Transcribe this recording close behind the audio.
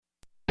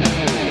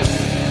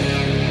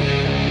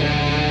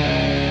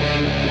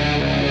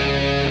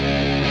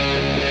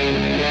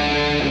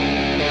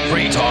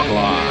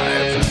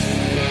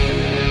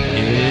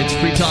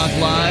Free Talk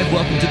Live.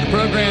 Welcome to the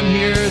program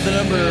here. The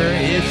number,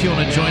 if you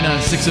want to join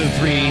us,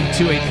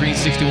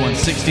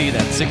 603-283-6160.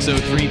 That's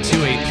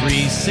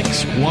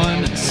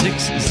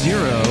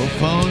 603-283-6160.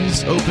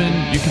 Phones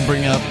open. You can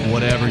bring up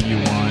whatever you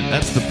want.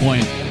 That's the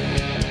point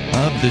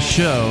of the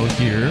show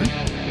here.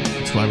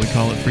 That's why we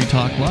call it Free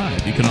Talk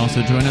Live. You can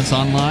also join us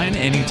online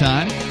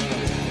anytime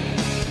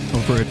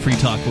over at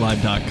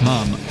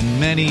freetalklive.com.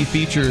 Many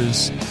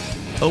features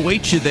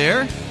await you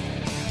there.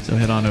 So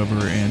head on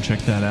over and check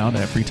that out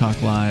at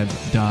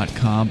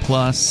freetalklive.com.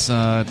 Plus,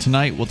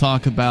 tonight we'll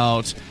talk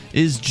about,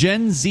 is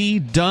Gen Z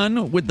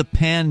done with the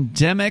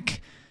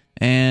pandemic?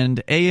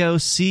 And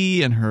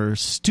AOC and her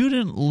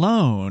student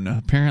loan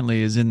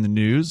apparently is in the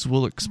news.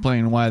 We'll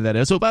explain why that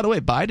is. Oh, by the way,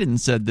 Biden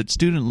said that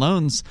student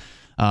loans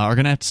are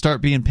going to have to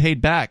start being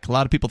paid back. A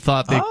lot of people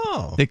thought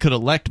they could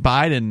elect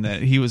Biden,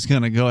 that he was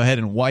going to go ahead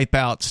and wipe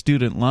out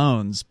student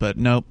loans. But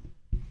nope.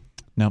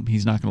 Nope,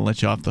 he's not going to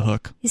let you off the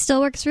hook. He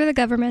still works for the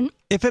government.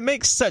 If it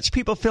makes such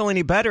people feel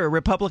any better,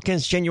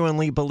 Republicans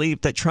genuinely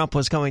believed that Trump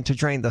was going to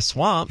drain the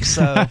swamp.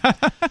 So,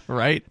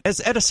 right.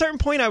 At a certain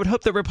point, I would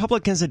hope that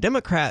Republicans and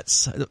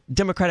Democrats,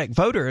 Democratic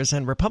voters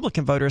and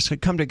Republican voters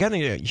could come together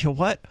and you know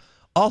what?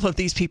 All of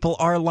these people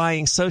are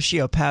lying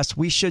sociopaths.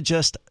 We should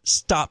just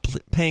stop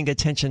paying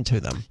attention to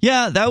them.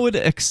 Yeah, that would...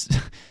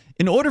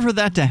 in order for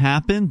that to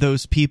happen,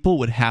 those people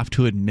would have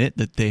to admit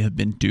that they have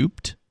been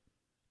duped.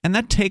 And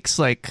that takes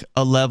like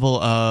a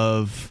level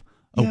of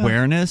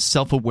awareness,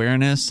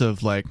 self-awareness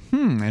of like,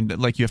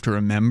 and like you have to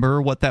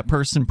remember what that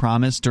person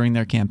promised during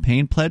their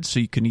campaign pledge so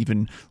you can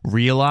even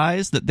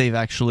realize that they've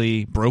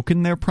actually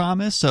broken their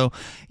promise. So,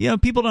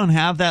 people don't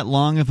have that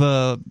long of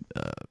a,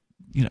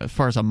 as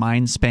far as a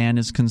mind span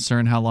is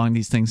concerned, how long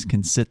these things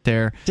can sit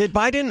there. Did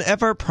Biden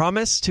ever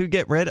promise to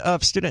get rid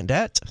of student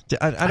debt?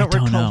 I don't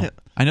recall know. him.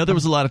 I know there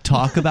was a lot of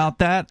talk about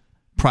that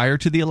prior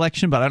to the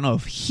election, but I don't know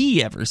if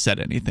he ever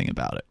said anything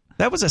about it.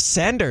 That was a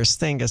Sanders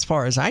thing as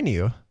far as I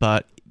knew.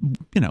 But,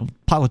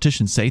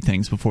 politicians say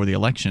things before the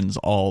elections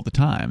all the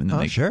time, and then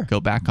they go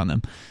back on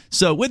them.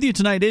 So with you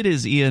tonight, it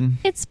is Ian.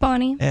 It's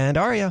Bonnie. And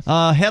Aria.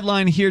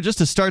 Headline here, just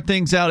to start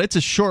things out. It's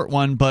a short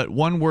one, but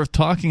one worth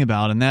talking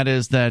about, and that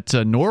is that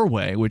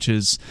Norway, which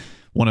is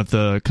one of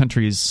the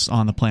countries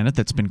on the planet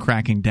that's been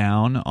cracking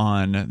down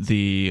on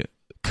the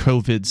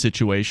COVID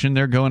situation,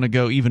 they're going to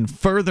go even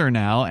further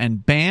now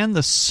and ban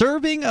the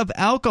serving of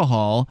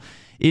alcohol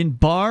in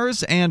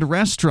bars and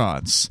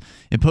restaurants,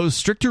 impose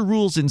stricter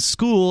rules in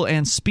school,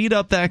 and speed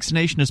up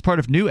vaccination as part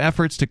of new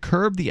efforts to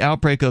curb the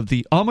outbreak of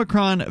the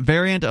Omicron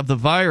variant of the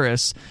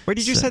virus. Where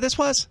did you say this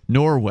was?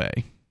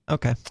 Norway.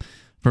 Okay.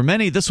 For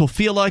many, this will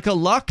feel like a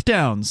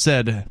lockdown,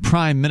 said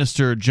Prime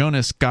Minister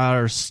Jonas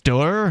Gahr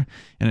Støre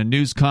in a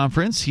news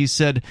conference. He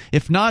said,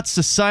 if not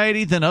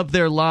society, then of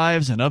their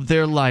lives and of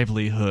their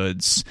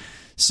livelihoods.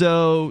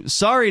 So,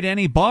 sorry to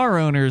any bar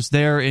owners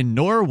there in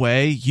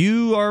Norway,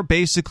 you are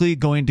basically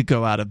going to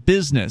go out of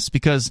business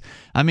because,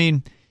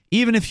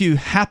 even if you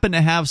happen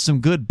to have some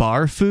good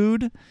bar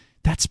food,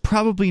 that's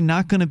probably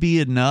not going to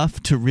be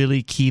enough to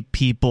really keep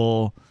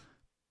people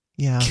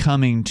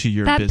coming to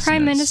your business. That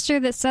prime minister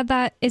that said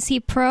that, is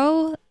he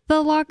pro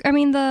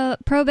the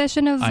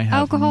prohibition of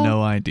alcohol? I have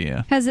no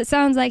idea. Because it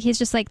sounds like he's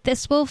just like,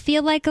 this will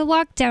feel like a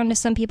lockdown to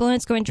some people and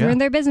it's going to ruin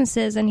their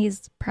businesses, and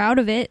he's proud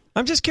of it.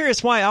 I'm just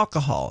curious why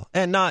alcohol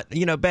and not,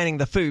 banning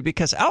the food,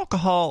 because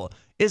alcohol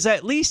is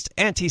at least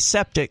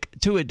antiseptic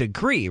to a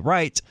degree,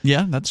 right?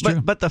 Yeah, that's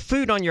true. But the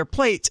food on your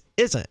plate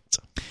isn't.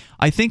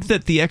 I think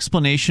that the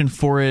explanation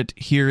for it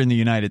here in the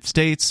United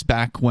States,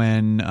 back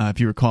when, if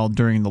you recall,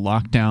 during the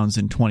lockdowns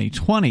in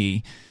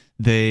 2020,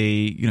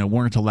 they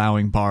weren't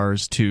allowing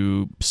bars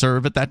to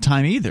serve at that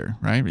time either,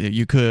 right?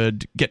 You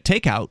could get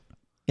takeout.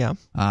 Yeah.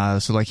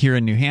 So like here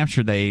in New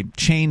Hampshire, they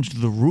changed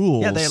the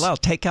rules. Yeah, they allow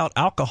takeout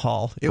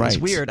alcohol. It was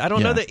weird. I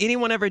don't know that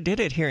anyone ever did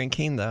it here in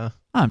Keene, though.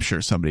 I'm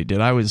sure somebody did.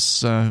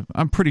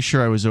 I'm pretty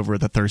sure I was over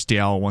at the Thirsty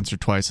Owl once or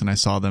twice, and I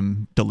saw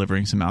them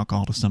delivering some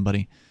alcohol to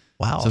somebody.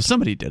 Wow. So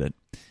somebody did it.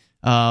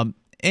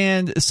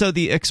 And so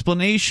the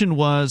explanation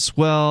was,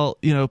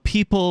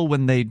 people,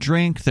 when they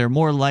drink, they're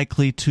more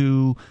likely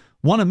to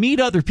want to meet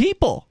other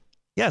people.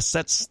 Yes,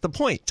 that's the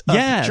point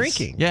of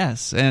drinking.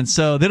 Yes, and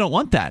so they don't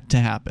want that to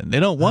happen. They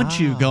don't want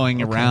you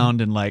going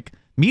around and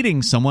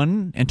meeting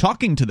someone and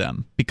talking to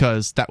them,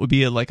 because that would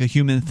be a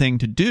human thing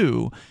to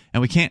do,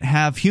 and we can't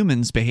have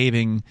humans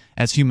behaving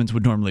as humans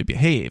would normally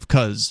behave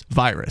because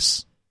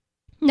virus.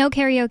 No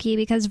karaoke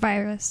because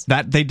virus.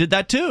 That they did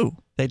that too.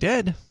 They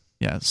did.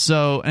 Yeah.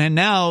 So, and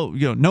now,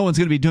 no one's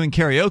going to be doing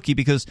karaoke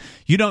because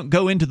you don't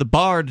go into the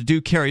bar to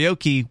do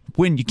karaoke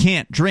when you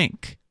can't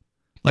drink.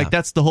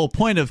 That's the whole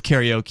point of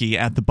karaoke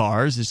at the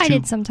bars, is I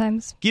did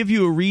sometimes. Give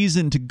you a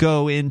reason to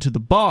go into the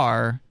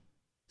bar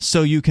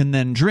so you can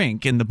then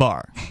drink in the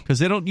bar, because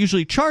they don't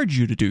usually charge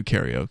you to do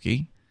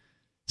karaoke.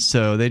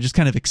 So they just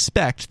kind of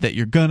expect that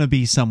you're going to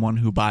be someone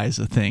who buys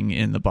a thing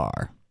in the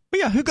bar.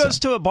 Well, yeah, who goes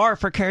to a bar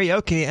for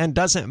karaoke and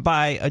doesn't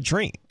buy a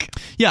drink?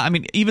 Yeah, I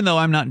mean, even though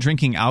I'm not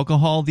drinking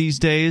alcohol these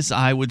days,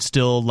 I would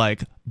still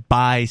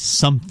buy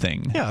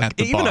something at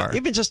the bar.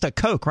 Even just a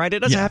Coke, right? It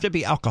doesn't have to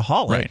be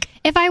alcoholic. Right.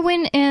 If I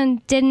went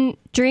and didn't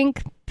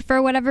drink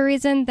for whatever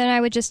reason, then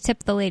I would just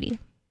tip the lady.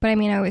 But I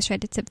mean, I always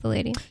tried to tip the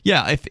lady.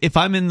 Yeah, if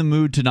I'm in the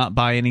mood to not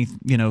buy any,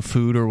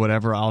 food or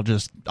whatever, I'll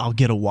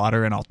get a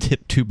water and I'll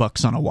tip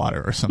 $2 on a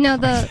water or something. No,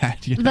 like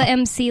that, the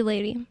MC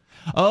lady.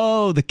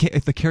 Oh, the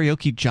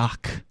karaoke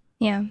jock.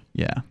 Yeah.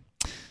 Yeah.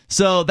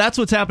 So that's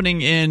what's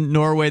happening in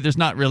Norway. There's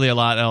not really a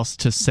lot else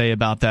to say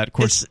about that. Of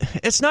course,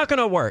 it's not going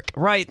to work,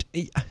 right?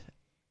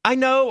 I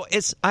know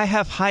I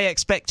have high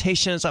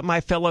expectations of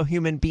my fellow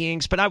human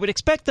beings, but I would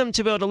expect them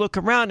to be able to look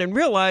around and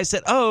realize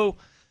that,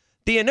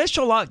 the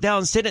initial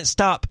lockdowns didn't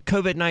stop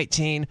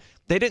COVID-19.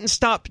 They didn't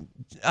stop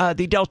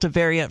the Delta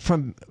variant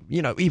from,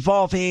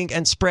 evolving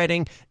and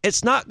spreading.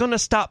 It's not going to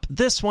stop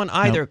this one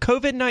either. Nope.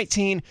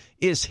 COVID-19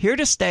 is here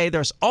to stay.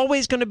 There's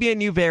always going to be a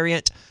new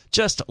variant.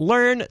 Just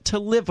learn to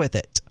live with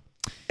it.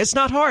 It's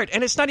not hard,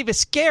 and it's not even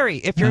scary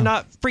if you're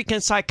not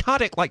freaking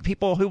psychotic like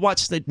people who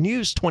watch the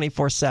news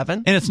 24/7.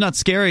 And it's not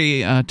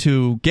scary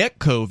to get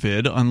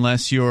COVID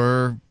unless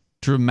you're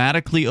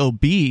dramatically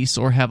obese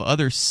or have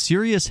other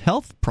serious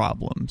health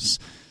problems.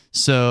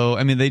 So,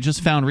 I mean, they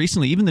just found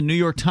recently, even the New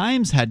York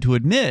Times had to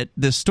admit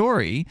this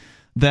story,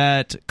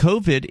 that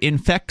COVID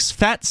infects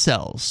fat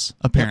cells,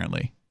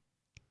 apparently. Yep.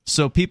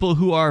 So people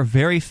who are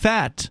very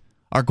fat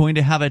are going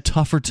to have a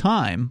tougher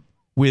time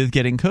with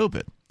getting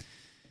COVID.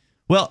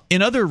 Well,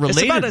 in other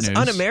related news... It's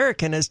about as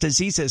un-American as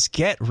diseases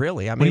get,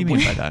 really. I mean, what do you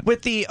mean by that?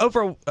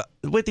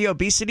 With the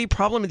obesity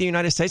problem in the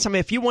United States, I mean,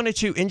 if you wanted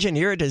to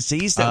engineer a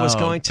disease that was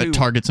going to... That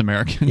targets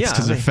Americans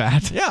because they're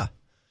fat. Yeah.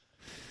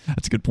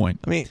 That's a good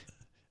point. I mean,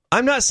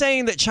 I'm not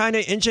saying that China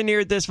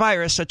engineered this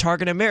virus to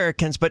target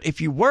Americans, but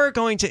if you were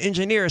going to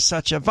engineer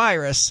such a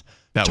virus,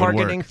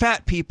 targeting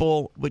fat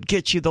people would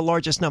get you the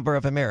largest number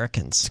of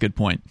Americans. That's a good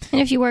point. And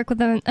if you work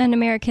with an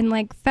American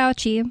like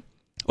Fauci...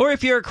 Or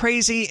if you're a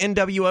crazy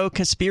NWO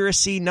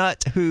conspiracy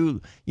nut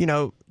who,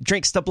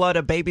 drinks the blood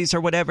of babies or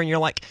whatever, and you're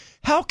like,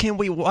 how can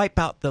we wipe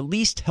out the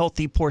least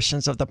healthy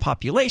portions of the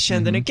population?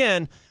 Mm-hmm. Then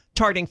again,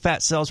 targeting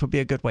fat cells would be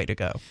a good way to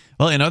go.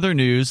 Well, in other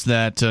news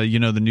that,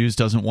 the news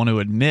doesn't want to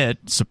admit,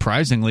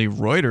 surprisingly,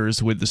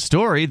 Reuters with the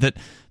story that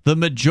the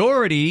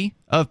majority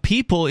of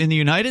people in the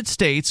United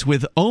States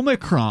with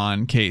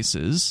Omicron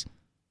cases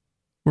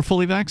were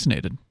fully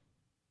vaccinated.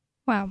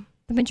 Wow.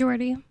 The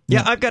majority.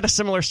 Yeah, I've got a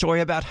similar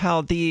story about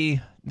how the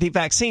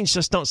vaccines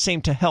just don't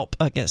seem to help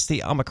against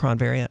the Omicron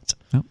variant.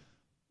 Nope.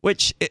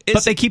 But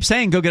they keep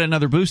saying go get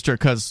another booster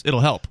because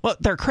it'll help. Well,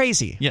 they're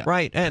crazy,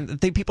 right? And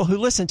the people who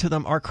listen to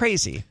them are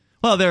crazy.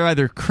 Well, they're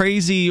either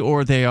crazy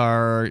or they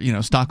are,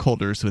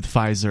 stockholders with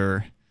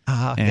Pfizer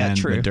and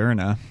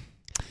Moderna.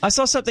 I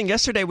saw something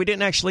yesterday we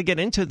didn't actually get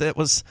into that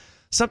was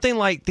something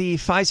like the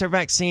Pfizer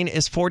vaccine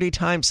is 40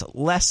 times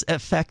less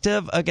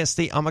effective against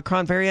the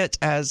Omicron variant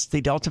as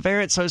the Delta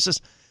variant. So it's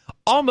just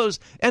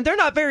almost, and they're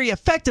not very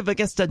effective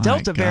against the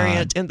Delta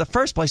variant in the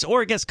first place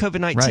or against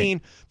COVID-19.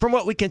 Right. From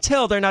what we can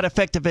tell, they're not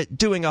effective at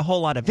doing a whole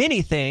lot of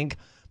anything,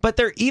 but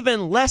they're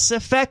even less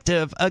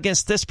effective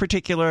against this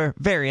particular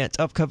variant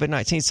of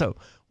COVID-19. So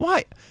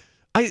why?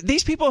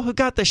 These people who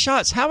got the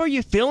shots, how are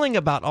you feeling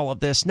about all of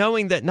this,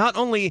 knowing that not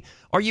only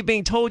are you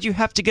being told you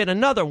have to get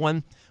another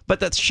one, but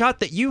the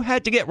shot that you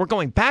had to get, we're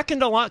going back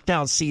into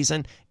lockdown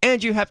season,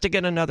 and you have to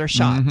get another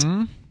shot.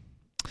 Mm-hmm.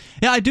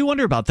 Yeah, I do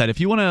wonder about that.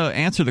 If you want to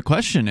answer the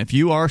question, if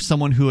you are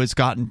someone who has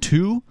gotten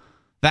 2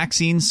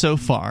 vaccines so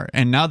far,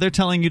 and now they're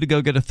telling you to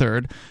go get a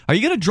third, are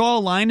you going to draw a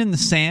line in the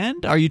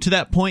sand? Are you to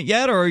that point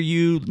yet, or are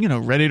you,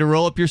 ready to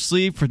roll up your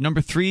sleeve for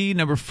number 3,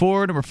 number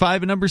 4, number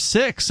 5, and number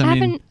 6?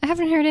 I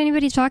haven't heard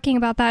anybody talking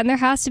about that, and there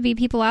has to be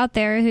people out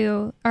there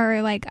who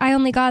are like, I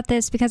only got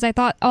this because I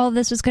thought all of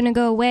this was going to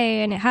go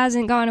away, and it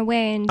hasn't gone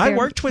away. And I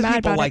worked with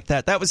people like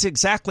that. That was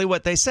exactly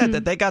what they said,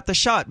 that they got the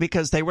shot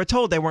because they were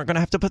told they weren't going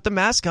to have to put the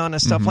mask on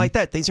and stuff like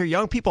that. These are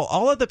young people.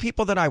 All of the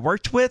people that I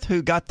worked with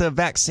who got the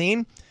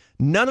vaccine,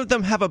 none of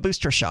them have a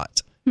booster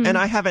shot. And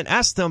I haven't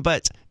asked them,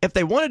 but if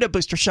they wanted a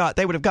booster shot,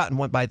 they would have gotten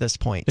one by this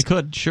point. They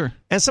could, sure.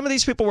 And some of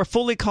these people were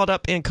fully caught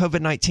up in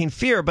COVID-19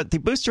 fear, but the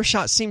booster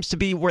shot seems to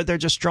be where they're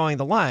just drawing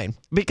the line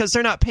because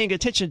they're not paying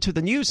attention to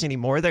the news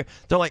anymore. They're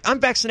like, I'm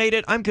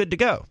vaccinated, I'm good to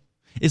go.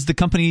 Is the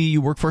company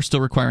you work for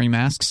still requiring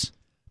masks?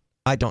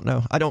 I don't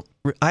know. I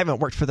haven't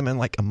worked for them in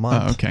like a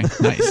month. Oh, okay,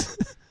 nice.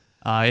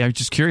 I was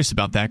just curious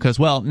about that because,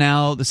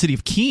 now the city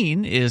of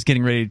Keene is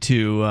getting ready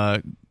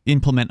to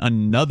implement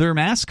another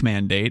mask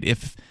mandate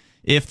if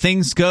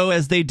things go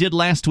as they did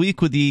last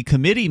week with the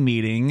committee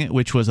meeting,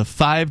 which was a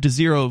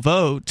 5-0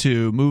 vote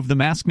to move the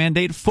mask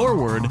mandate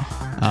forward.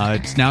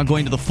 It's now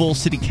going to the full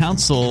city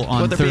council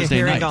on Thursday night. Will there be a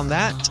hearing on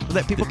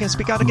that people can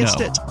speak out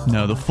against it?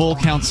 No, the full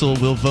council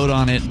will vote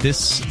on it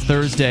this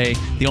Thursday.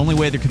 The only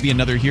way there could be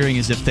another hearing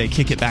is if they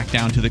kick it back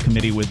down to the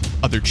committee with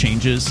other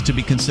changes to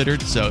be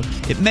considered. So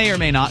it may or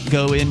may not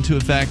go into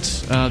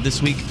effect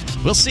this week.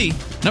 We'll see.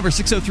 Number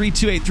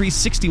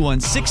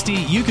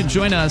 603-283-6160. You can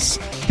join us.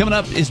 Coming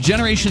up, is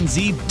Generation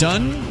Z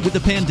done with the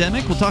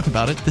pandemic? We'll talk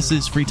about it. This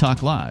is Free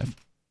Talk Live.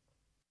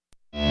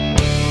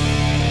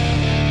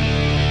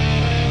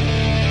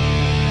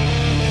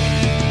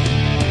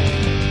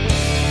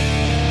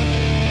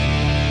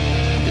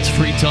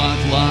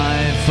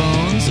 Live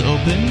phones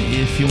open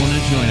if you want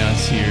to join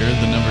us here.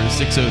 The number is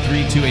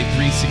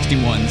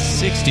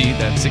 603-283-6160.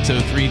 That's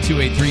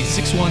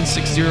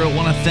 603-283-6160. I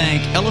want to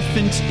thank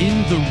Elephant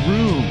in the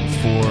Room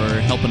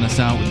for helping us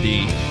out with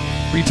the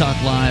Free Talk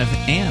Live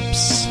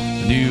Amps,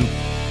 the new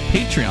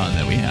Patreon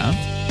that we have.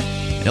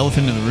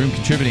 Elephant in the Room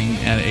contributing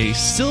at a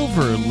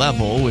silver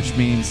level, which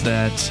means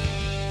that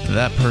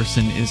that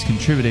person is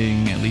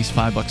contributing at least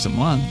 $5 a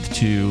month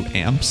to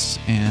amps,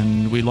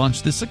 and we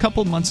launched this a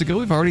couple months ago.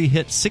 We've already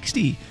hit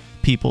 60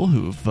 people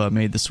who've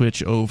made the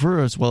switch over,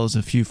 as well as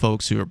a few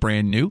folks who are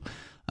brand new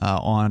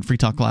on Free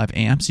Talk Live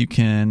amps. You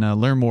can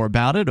learn more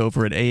about it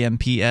over at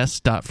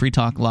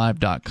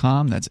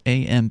amps.freetalklive.com. That's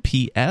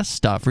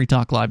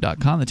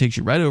amps.freetalklive.com. That takes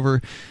you right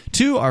over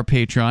to our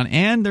Patreon,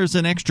 and there's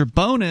an extra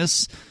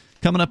bonus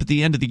coming up at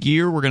the end of the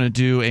year. We're going to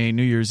do a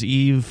New Year's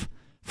Eve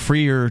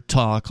Freer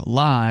Talk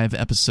Live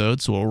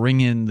episode, so we'll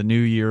ring in the new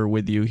year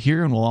with you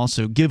here, and we'll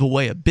also give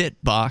away a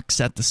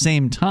BitBox at the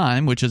same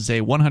time, which is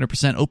a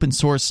 100% open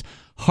source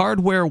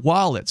hardware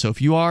wallet. So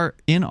if you are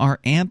in our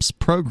AMPS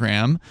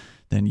program,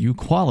 then you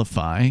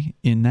qualify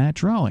in that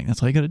drawing.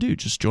 That's all you got to do.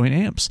 Just join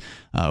AMPS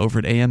over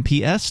at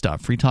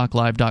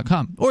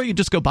amps.freetalklive.com. Or you can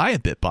just go buy a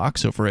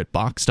BitBox over at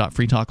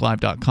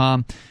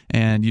box.freetalklive.com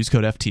and use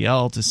code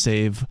FTL to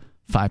save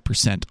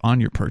 5%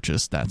 on your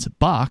purchase. That's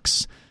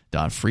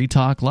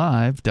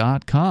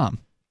box.freetalklive.com.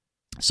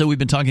 So we've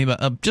been talking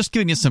about just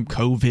giving you some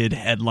COVID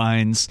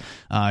headlines.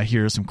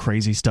 Here's some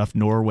crazy stuff.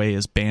 Norway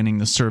is banning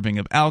the serving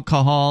of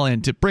alcohol.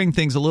 And to bring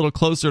things a little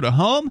closer to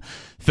home,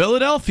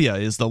 Philadelphia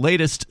is the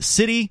latest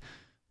city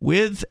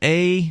with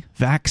a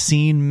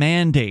vaccine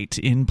mandate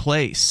in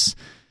place.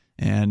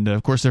 And,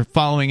 of course, they're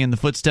following in the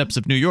footsteps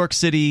of New York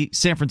City,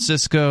 San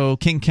Francisco,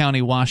 King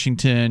County,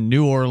 Washington,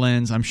 New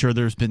Orleans. I'm sure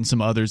there's been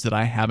some others that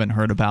I haven't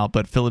heard about,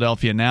 but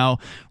Philadelphia now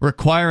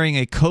requiring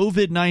a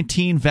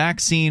COVID-19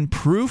 vaccine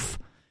proof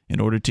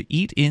in order to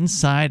eat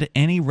inside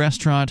any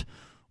restaurant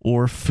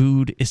or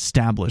food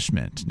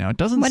establishment. Now, it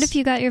doesn't... What if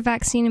you got your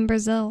vaccine in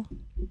Brazil?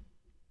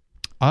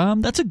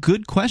 That's a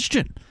good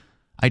question.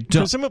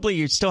 Presumably,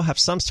 you'd still have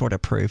some sort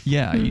of proof.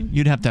 Yeah,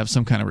 you'd have to have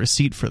some kind of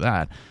receipt for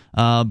that.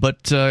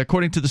 But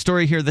according to the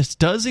story here, this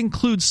does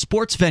include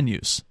sports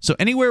venues. So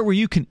anywhere where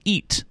you can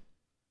eat,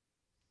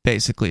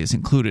 basically, is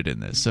included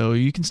in this. So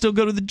you can still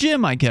go to the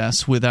gym, I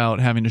guess, without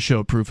having to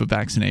show proof of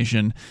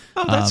vaccination.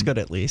 Oh, that's good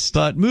at least.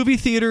 But movie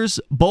theaters,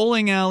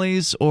 bowling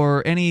alleys,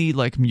 or any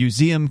like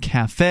museum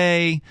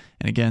cafe,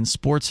 and again,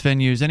 sports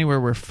venues,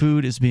 anywhere where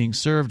food is being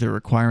served, they're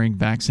requiring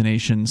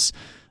vaccinations.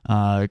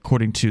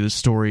 According to the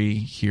story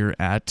here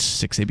at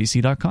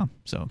 6abc.com.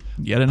 So,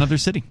 yet another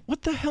city.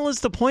 What the hell is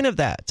the point of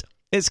that?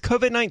 Is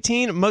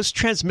COVID-19 most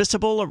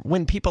transmissible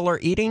when people are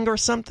eating or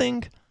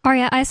something?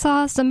 Aria, I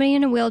saw somebody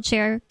in a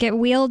wheelchair get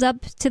wheeled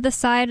up to the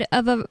side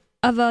of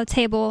a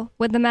table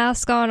with the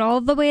mask on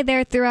all the way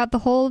there throughout the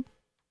whole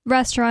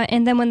restaurant,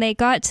 and then when they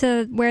got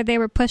to where they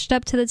were pushed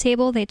up to the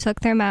table, they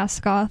took their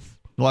mask off.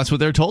 Well, that's what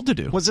they're told to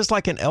do. Was this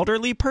like an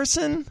elderly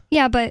person?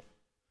 Yeah, but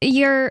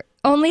you're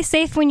only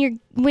safe when you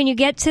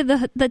get to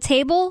the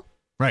table.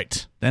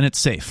 Right. Then it's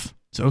safe.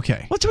 It's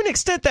okay. Well, to an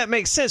extent that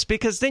makes sense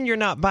because then you're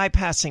not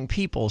bypassing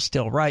people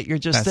still, right? You're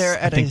just there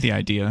at the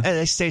idea. At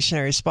a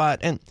stationary spot.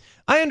 And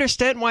I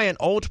understand why an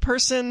old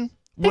person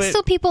There's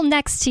still people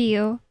next to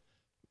you.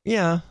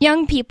 Yeah.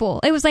 Young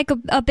people. It was like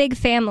a big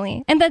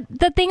family. And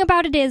the thing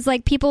about it is,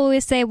 like, people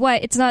always say,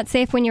 what, it's not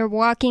safe when you're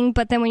walking,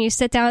 but then when you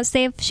sit down, it's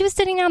safe. She was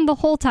sitting down the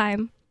whole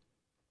time.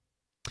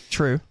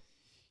 True.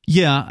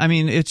 Yeah, I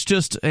mean, it's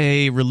just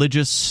a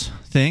religious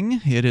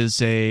thing. It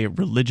is a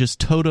religious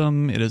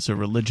totem. It is a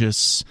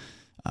religious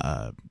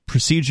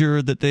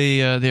procedure that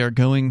they are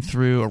going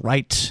through, a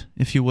rite,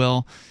 if you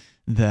will,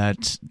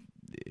 that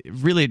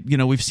really,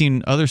 we've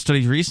seen other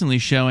studies recently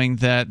showing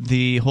that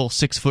the whole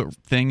 6-foot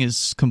thing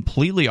is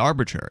completely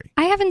arbitrary.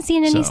 I haven't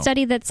seen any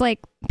study that's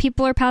like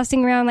people are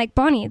passing around like,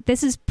 Bonnie,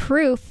 this is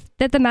proof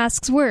that the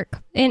masks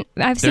work. And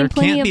I've seen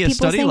plenty of people saying... There can't be a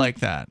study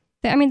like that.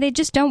 I mean, they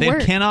just don't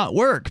work. They cannot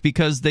work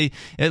because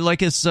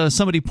like as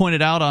somebody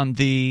pointed out on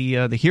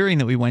the hearing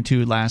that we went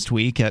to last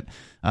week at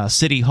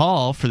City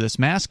Hall for this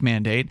mask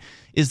mandate,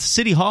 is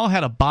City Hall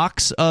had a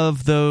box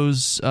of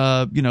those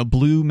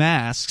blue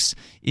masks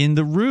in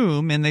the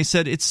room, and they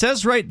said it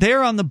says right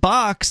there on the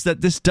box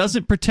that this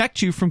doesn't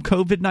protect you from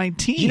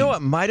COVID-19. You know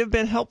what might have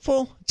been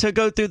helpful? To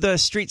go through the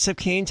streets of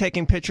Keene,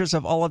 taking pictures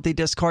of all of the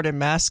discarded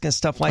masks and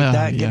stuff like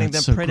that, getting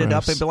them printed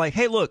up and be like,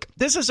 hey, look,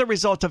 this is a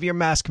result of your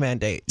mask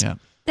mandate. Yeah.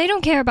 They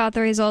don't care about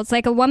the results.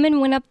 Like, a woman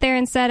went up there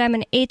and said, I'm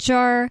an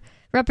HR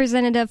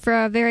representative for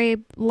a very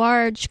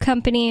large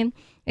company,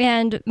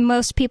 and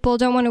most people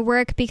don't want to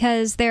work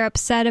because they're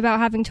upset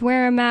about having to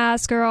wear a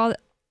mask or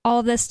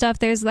all this stuff.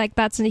 There's like,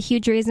 that's a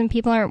huge reason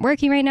people aren't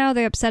working right now.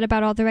 They're upset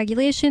about all the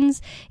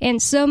regulations,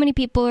 and so many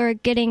people are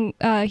getting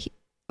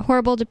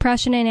horrible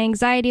depression and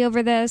anxiety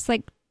over this.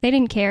 Like, they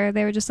didn't care.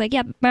 They were just like,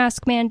 yeah,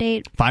 mask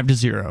mandate.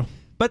 5-0.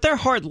 But they're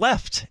hard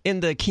left in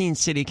the Keene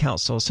City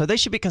Council, so they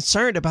should be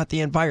concerned about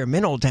the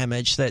environmental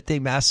damage that the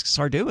masks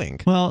are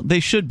doing. Well, they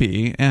should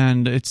be,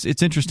 and it's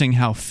interesting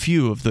how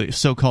few of the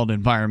so-called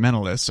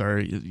environmentalists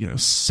are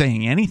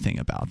saying anything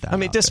about that. I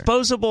mean,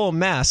 disposable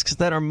masks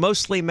that are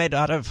mostly made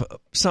out of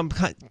some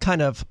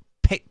kind of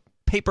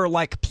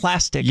paper-like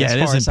plastic. Yeah, as it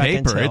far isn't as I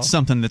can paper. tell. It's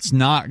something that's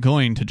not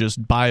going to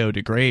just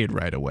biodegrade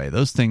right away.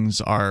 Those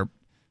things are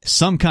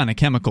some kind of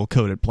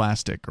chemical-coated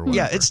plastic or whatever.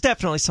 Yeah, it's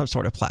definitely some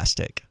sort of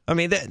plastic. I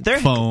mean, they're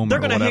Foam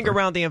going or to hang whatever.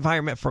 around the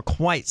environment for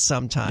quite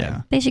some time.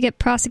 Yeah. They should get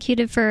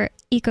prosecuted for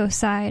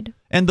ecocide.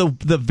 And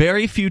the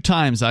very few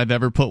times I've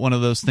ever put one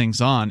of those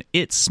things on,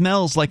 it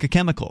smells like a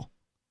chemical.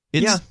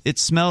 It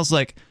smells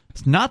like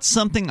not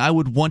something I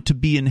would want to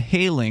be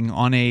inhaling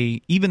on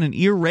even an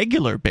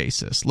irregular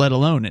basis, let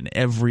alone an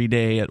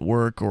everyday at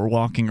work or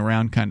walking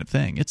around kind of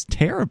thing. It's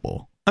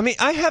terrible. I mean,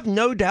 I have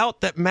no doubt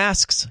that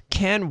masks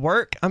can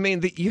work. I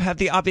mean, you have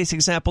the obvious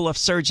example of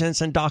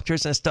surgeons and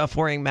doctors and stuff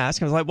wearing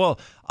masks. I was like, well,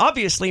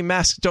 obviously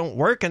masks don't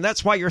work, and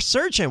that's why your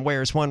surgeon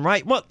wears one,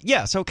 right? Well,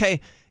 yes,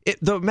 okay.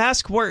 The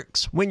mask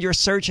works when your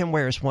surgeon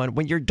wears one,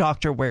 when your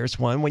doctor wears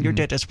one, when your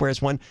dentist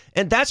wears one,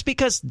 and that's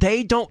because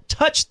they don't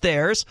touch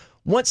theirs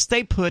once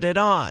they put it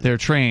on. They're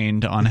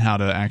trained on how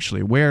to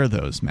actually wear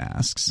those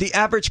masks. The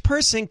average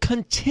person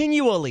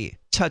continually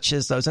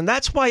touches those, and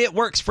that's why it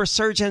works for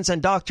surgeons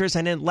and doctors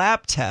and in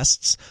lab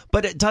tests,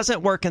 but it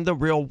doesn't work in the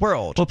real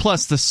world. Well,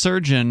 plus the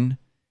surgeon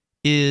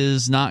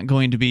is not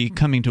going to be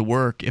coming to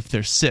work if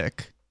they're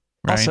sick,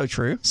 right? Also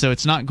true. So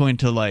it's not going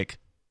to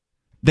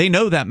they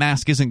know that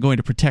mask isn't going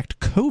to protect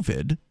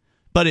COVID,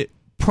 but it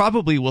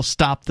probably will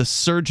stop the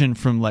surgeon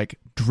from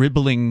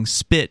dribbling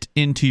spit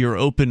into your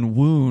open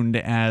wound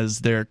as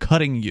they're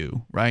cutting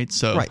you, right?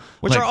 So, right,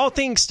 which are all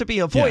things to be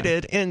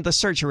avoided in the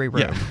surgery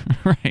room. Yeah,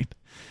 right.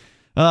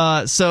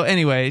 So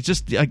anyway,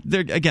 just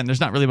there's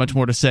not really much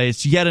more to say.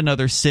 It's yet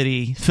another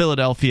city,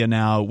 Philadelphia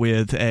now,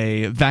 with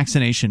a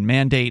vaccination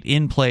mandate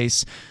in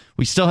place.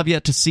 We still have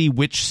yet to see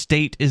which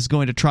state is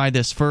going to try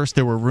this first.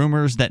 There were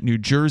rumors that New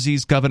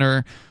Jersey's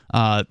governor,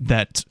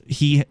 that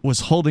he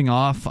was holding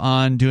off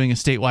on doing a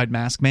statewide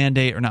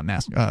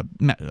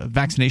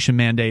vaccination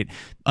mandate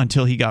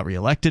until he got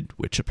reelected,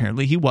 which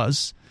apparently he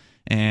was.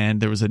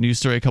 And there was a news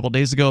story a couple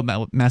days ago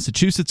about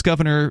Massachusetts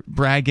governor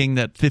bragging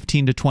that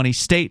 15 to 20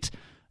 state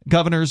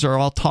governors are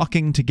all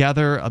talking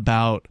together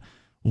about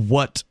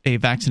what a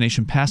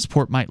vaccination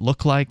passport might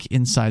look like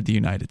inside the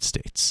United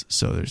States.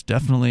 So there's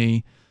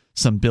definitely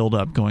some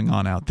buildup going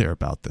on out there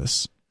about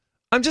this.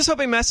 I'm just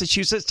hoping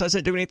Massachusetts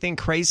doesn't do anything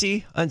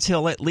crazy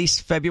until at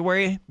least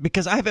February,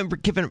 because I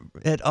haven't given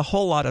it a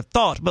whole lot of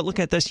thought. But look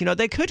at this,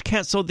 they could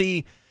cancel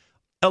the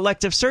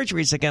elective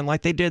surgeries again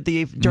like they did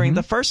during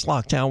the first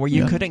lockdown, where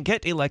you couldn't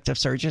get elective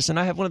surgeries. And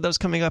I have one of those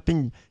coming up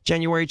in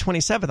January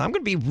 27th. I'm going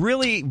to be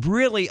really,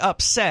 really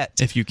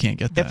upset if you can't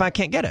get that. If I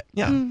can't get it.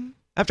 Yeah.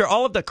 After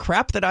all of the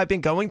crap that I've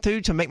been going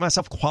through to make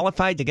myself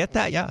qualified to get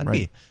that, I'd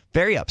be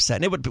very upset.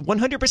 And it would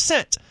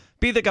 100%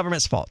 be the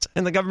government's fault,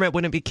 and the government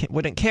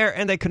wouldn't care,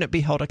 and they couldn't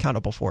be held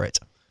accountable for it.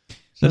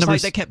 Just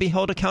like they can't be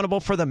held accountable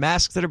for the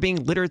masks that are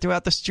being littered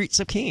throughout the streets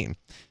of Keene.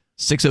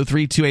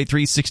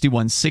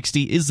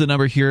 603-283-6160 is the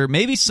number here.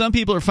 Maybe some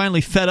people are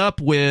finally fed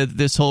up with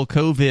this whole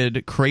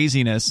COVID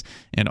craziness.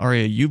 And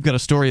Aria, you've got a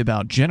story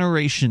about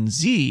Generation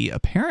Z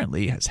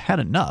apparently has had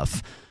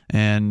enough.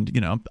 And,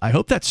 I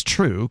hope that's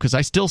true, because I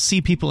still see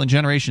people in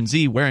Generation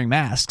Z wearing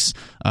masks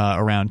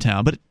around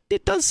town. But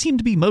it does seem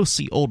to be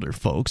mostly older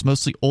folks,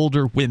 mostly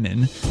older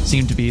women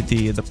seem to be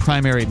the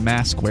primary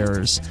mask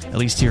wearers, at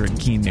least here in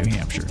Keene, New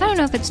Hampshire. I don't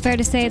know if it's fair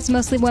to say it's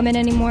mostly women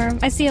anymore.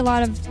 I see a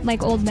lot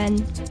of old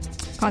men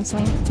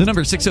constantly. The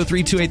number is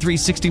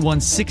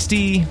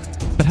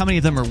 603-283-6160. But how many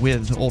of them are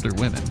with older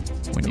women?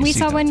 We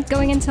saw one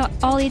going into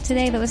Ollie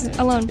today that was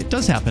alone. It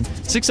does happen.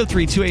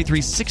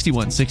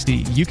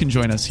 603-283-6160. You can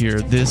join us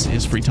here. This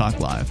is Free Talk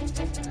Live.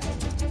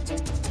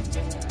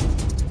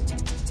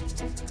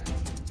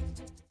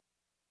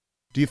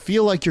 Do you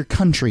feel like your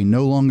country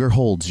no longer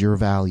holds your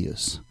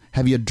values?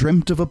 Have you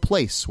dreamt of a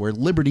place where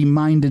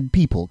liberty-minded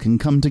people can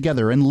come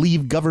together and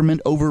leave government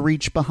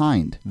overreach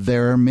behind?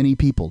 There are many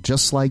people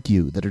just like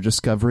you that are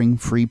discovering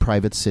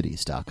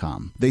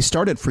freeprivatecities.com. They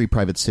start at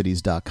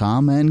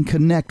freeprivatecities.com and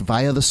connect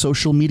via the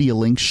social media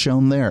links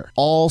shown there.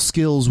 All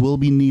skills will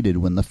be needed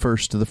when the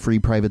first of the Free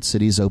Private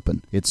Cities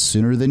open. It's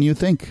sooner than you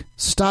think.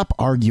 Stop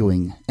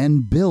arguing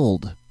and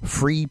build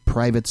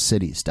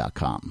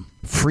freeprivatecities.com.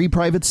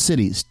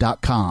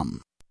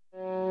 freeprivatecities.com.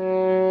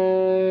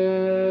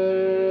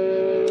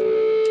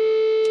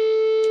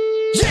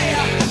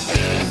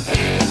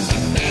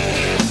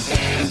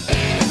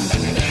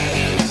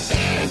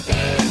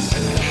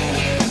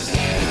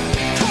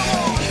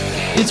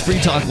 It's Free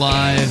Talk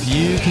Live.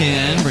 You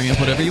can bring up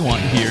whatever you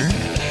want here.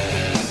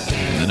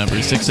 The number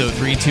is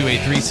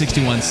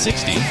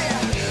 603-283-6160.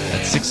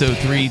 That's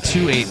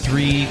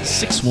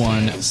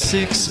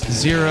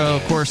 603-283-6160.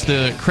 Of course,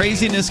 the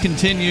craziness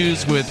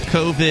continues with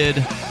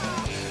COVID.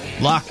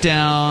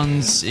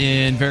 lockdowns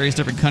in various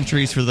different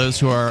countries for those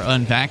who are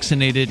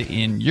unvaccinated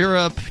in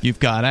Europe. You've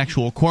got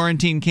actual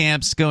quarantine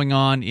camps going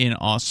on in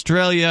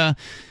Australia.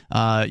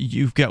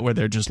 You've got where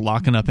they're just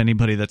locking up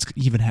anybody that's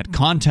even had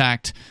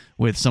contact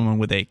with someone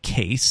with a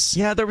case.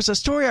 Yeah, there was a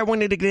story I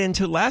wanted to get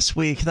into last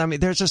week. I mean,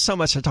 there's just so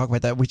much to talk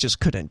about that we just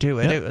couldn't do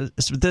it. Yep. It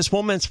was this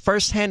woman's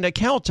firsthand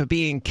account of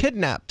being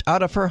kidnapped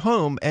out of her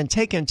home and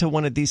taken to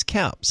one of these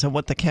camps and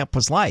what the camp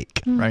was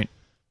like. Right.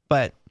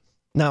 But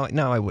now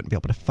I wouldn't be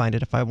able to find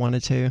it if I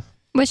wanted to.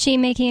 Was she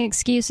making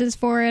excuses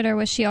for it, or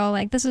was she all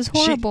like, this is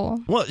horrible?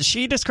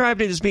 She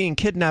described it as being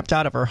kidnapped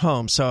out of her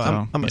home, so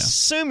I'm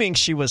assuming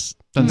she was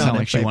Doesn't not sound in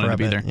like she favor wanted to of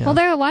be it, there. yeah. Well,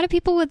 there are a lot of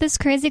people with this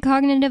crazy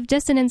cognitive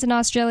dissonance in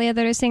Australia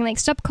that are saying, like,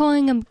 stop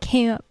calling them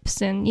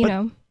camps and, you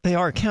know. They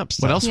are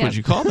camps. What though. else would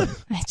you call them?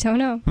 I don't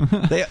know.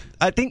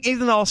 I think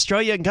even the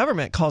Australian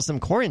government calls them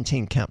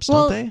quarantine camps,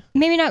 Well, don't they?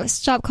 maybe not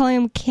stop calling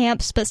them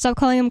camps, but stop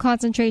calling them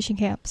concentration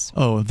camps.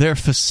 Oh, they're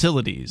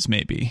facilities,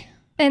 maybe.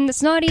 And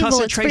it's not evil, it's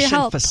for your Concentration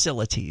help.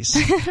 facilities.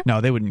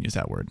 No, they wouldn't use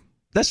that word.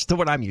 That's the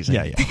word I'm using.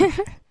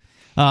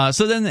 Yeah.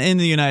 So then in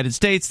the United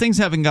States, things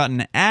haven't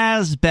gotten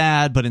as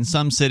bad, but in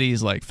some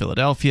cities like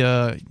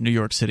Philadelphia, New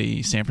York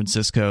City, San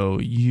Francisco,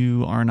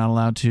 you are not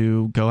allowed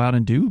to go out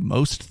and do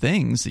most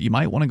things that you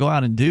might want to go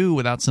out and do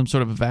without some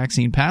sort of a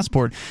vaccine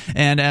passport.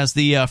 And as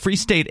the Free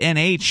State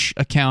NH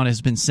account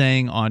has been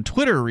saying on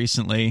Twitter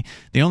recently,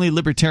 the only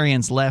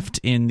libertarians left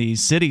in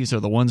these cities are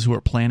the ones who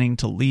are planning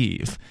to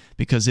leave.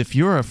 Because if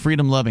you're a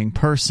freedom-loving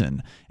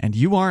person and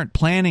you aren't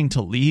planning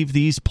to leave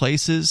these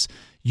places,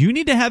 you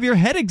need to have your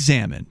head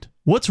examined.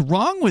 What's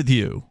wrong with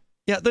you?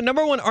 Yeah, the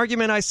number one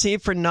argument I see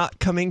for not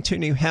coming to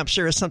New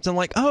Hampshire is something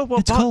like, oh, well,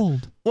 It's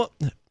cold. Well,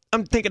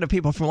 I'm thinking of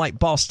people from like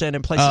Boston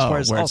and places where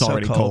it's also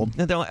already cold.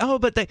 And they're like, oh,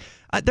 but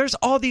there's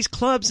all these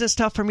clubs and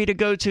stuff for me to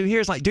go to here.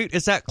 It's like, dude,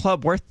 is that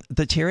club worth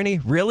the tyranny?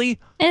 Really?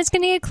 And it's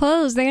going to get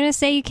closed. They're going to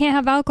say you can't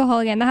have alcohol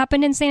again. That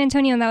happened in San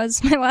Antonio, and that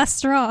was my last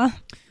straw.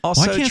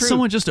 Also Why can't true.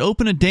 someone just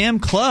open a damn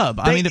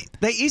club?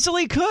 They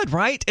easily could,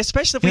 right?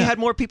 Especially if we had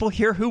more people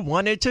here who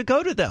wanted to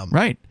go to them.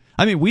 Right.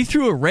 I mean, we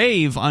threw a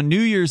rave on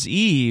New Year's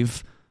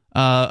Eve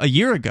a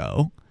year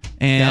ago,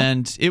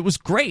 and it was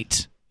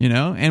great, you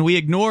know, and we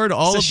ignored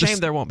all It's a shame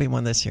there won't be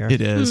one this year. It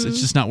is.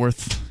 It's just not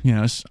worth, you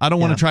know, I don't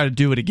want to try to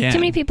do it again. Too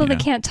many people you that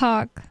know? can't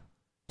talk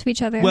to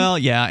each other. Well,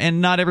 yeah,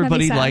 and not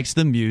everybody sad. likes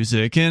the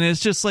music, and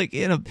it's just like,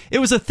 you know, it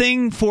was a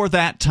thing for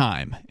that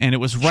time, and it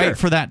was right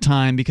for that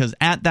time because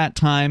at that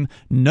time,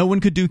 no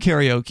one could do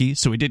karaoke,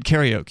 so we did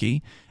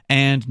karaoke,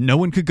 and no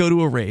one could go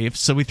to a rave,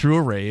 so we threw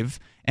a rave.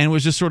 And it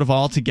was just sort of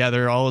all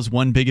together, all as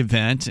one big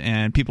event,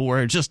 and people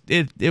were just,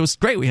 it was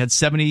great. We had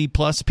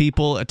 70-plus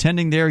people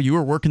attending there. You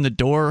were working the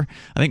door,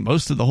 I think,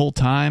 most of the whole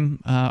time,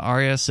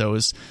 Aria, so it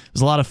was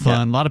a lot of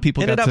fun. A lot of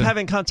people ended got up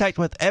having contact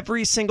with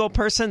every single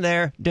person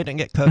there, didn't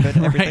get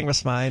COVID, everything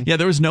was fine. Yeah,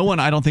 there was no one,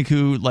 I don't think,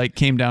 who like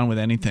came down with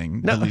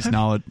anything, at least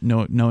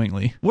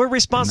knowingly. We're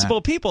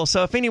responsible people,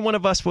 so if any one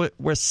of us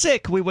were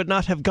sick, we would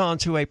not have gone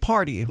to a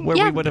party where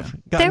we would have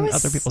gotten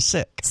other people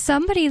sick.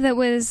 Somebody that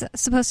was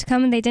supposed to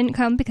come and they didn't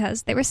come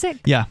because they were sick.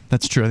 Yeah,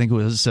 that's true. I think it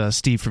was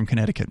Steve from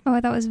Connecticut. Oh, I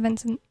thought it was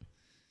Vincent.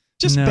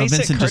 Just basic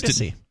Vincent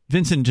courtesy.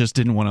 Vincent just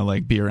didn't want to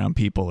like be around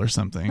people or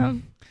something.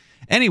 Oh.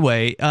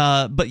 Anyway,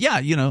 but yeah,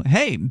 you know,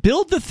 hey,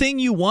 build the thing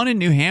you want in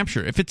New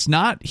Hampshire. If it's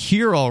not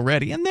here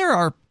already, and there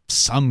are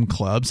some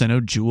clubs. I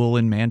know Jewel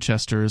in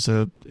Manchester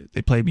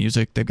they play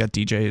music. They've got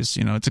DJs.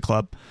 You know, it's a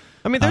club.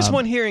 I mean, there's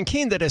one here in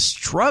Keene that is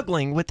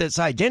struggling with its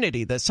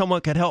identity that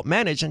someone could help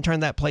manage and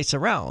turn that place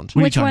around.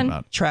 What Which are you talking one?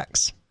 about?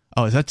 Tracks.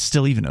 Oh, is that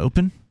still even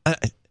open?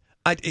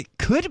 It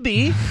could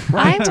be,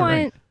 I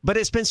want. but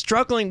it's been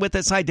struggling with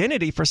its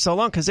identity for so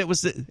long because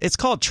it's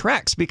called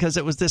Tracks because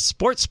it was this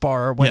sports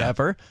bar or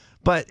whatever. Yeah.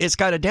 But it's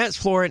got a dance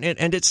floor and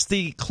it's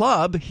the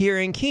club here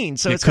in Keene.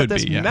 So it's got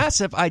this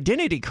massive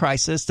identity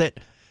crisis that,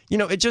 you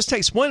know, it just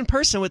takes one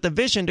person with a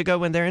vision to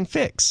go in there and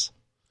fix.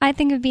 I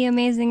think it'd be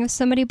amazing if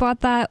somebody bought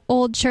that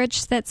old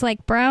church that's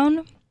like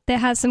brown that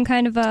has some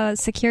kind of a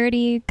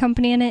security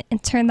company in it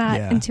and turn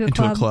that into a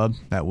club.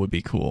 That would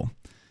be cool.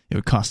 It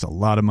would cost a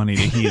lot of money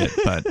to heat it,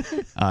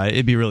 but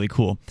it'd be really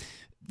cool.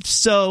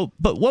 So,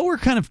 but what we're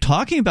kind of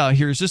talking about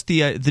here is just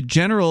the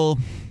general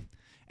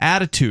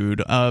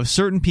attitude of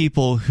certain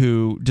people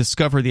who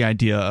discover the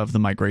idea of the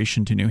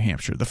migration to New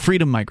Hampshire, the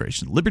freedom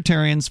migration.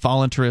 Libertarians,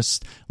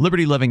 voluntarists,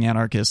 liberty-loving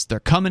anarchists,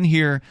 they're coming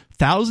here.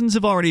 Thousands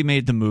have already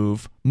made the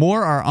move.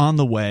 More are on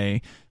the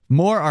way.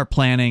 More are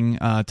planning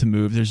to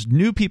move. There's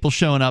new people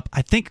showing up,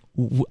 I think,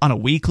 on a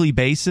weekly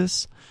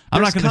basis.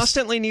 There's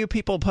constantly new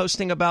people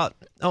posting about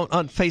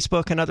on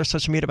Facebook and other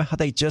social media about how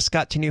they just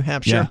got to New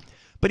Hampshire. Yeah.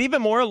 But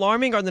even more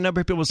alarming are the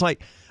number of people who's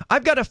like,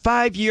 I've got a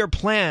 5-year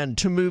plan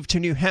to move to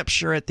New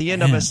Hampshire at the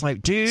end of it. It's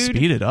like, dude.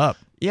 Speed it up.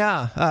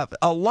 Yeah.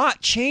 A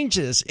lot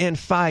changes in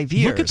 5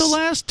 years. Look at the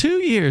last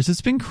 2 years.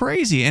 It's been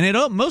crazy.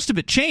 And most of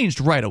it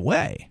changed right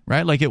away,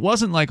 right? Like it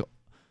wasn't like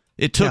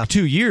it took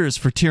 2 years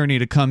for tyranny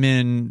to come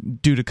in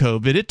due to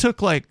COVID. It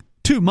took like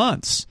 2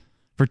 months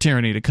for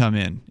tyranny to come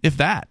in, if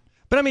that.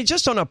 But I mean,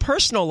 just on a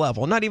personal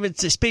level, not even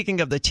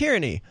speaking of the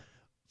tyranny,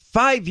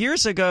 5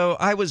 years ago,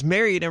 I was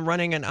married and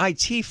running an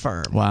IT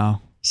firm.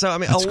 Wow. So, I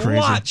mean, That's a crazy.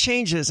 lot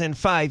changes in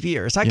 5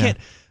 years. I can't.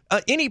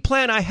 Any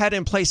plan I had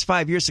in place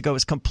 5 years ago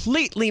is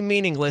completely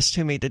meaningless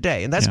to me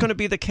today. And that's going to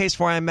be the case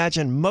for, I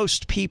imagine,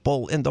 most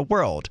people in the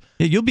world.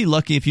 Yeah, you'll be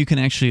lucky if you can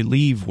actually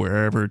leave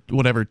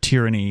whatever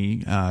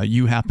tyranny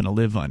you happen to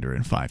live under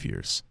in 5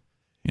 years.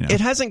 You know?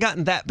 It hasn't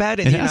gotten that bad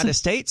in the United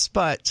States,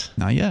 but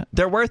not yet.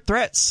 There were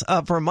threats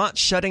of Vermont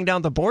shutting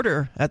down the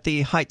border at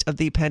the height of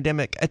the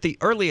pandemic, at the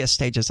earliest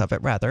stages of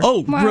it, rather.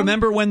 Oh,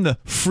 remember when the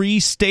free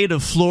state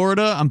of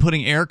Florida, I'm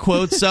putting air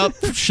quotes up,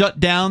 shut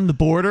down the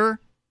border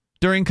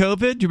during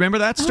COVID? Do you remember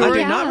that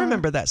story? I do not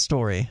remember that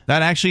story.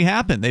 That actually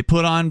happened. They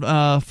put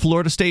on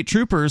Florida state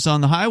troopers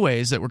on the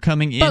highways that were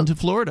coming into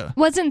Florida.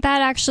 Wasn't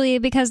that actually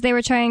because they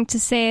were trying to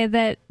say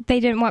that they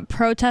didn't want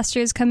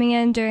protesters coming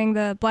in during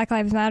the Black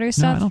Lives Matter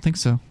stuff? No, I don't think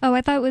so. Oh,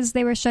 I thought it was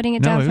they were shutting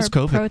it down for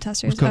COVID.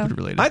 protesters. It was COVID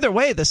related. Either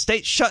way, the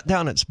state shut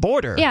down its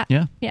border. Yeah,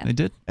 they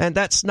did. And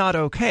that's not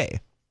okay.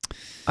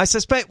 I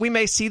suspect we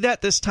may see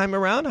that this time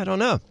around. I don't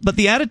know. But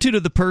the attitude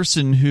of the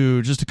person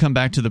who, just to come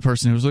back to the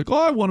person who was like,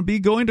 oh, I want to be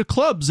going to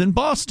clubs in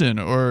Boston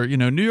or,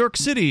 New York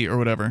City or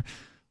whatever.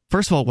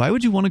 First of all, why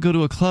would you want to go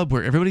to a club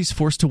where everybody's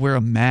forced to wear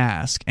a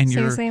mask and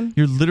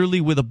you're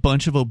literally with a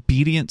bunch of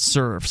obedient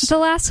serfs? The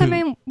last time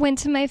I went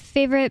to my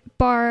favorite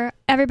bar,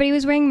 everybody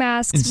was wearing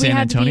masks. In San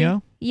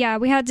Antonio?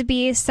 We had to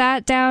be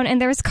sat down,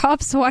 and there was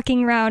cops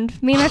walking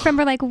around. Me and my friend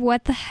were like,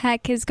 what the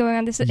heck is going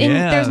on? There's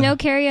no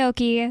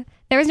karaoke.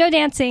 There was no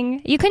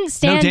dancing. You couldn't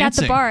stand at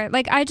the bar.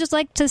 Like, I just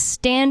like to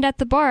stand at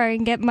the bar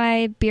and get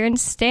my beer and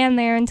stand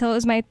there until it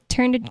was my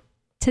turn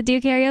to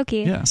do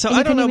karaoke. Yeah. So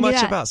I don't know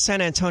much about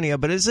San Antonio,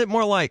 but is it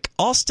more like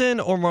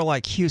Austin or more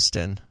like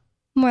Houston?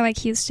 More like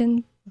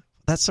Houston.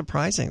 That's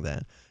surprising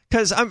then.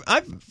 Because you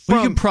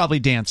can probably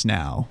dance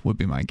now, would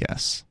be my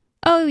guess.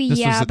 Oh, This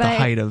was at the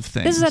height of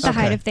things. This is at the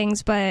height of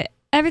things, but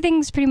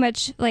everything's pretty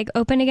much like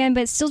open again,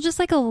 but it's still just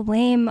like a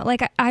lame,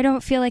 like I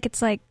don't feel like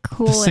it's like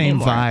cool anymore. The same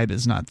anymore. vibe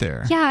is not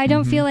there. Yeah, I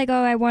don't feel like,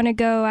 oh, I want to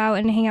go out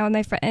and hang out with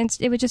my friends.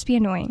 It would just be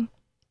annoying.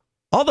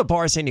 All the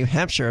bars in New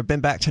Hampshire have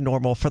been back to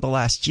normal for the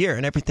last year,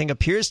 and everything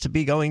appears to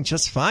be going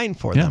just fine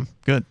for them.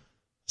 Good.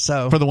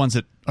 So for the ones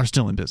that are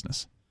still in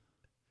business.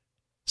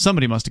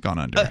 Somebody must have gone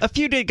under. A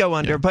few did go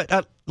under,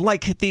 but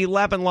like the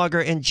Lab and Lager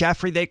in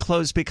Jaffrey, they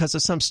closed because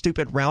of some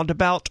stupid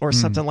roundabout or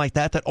something like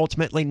that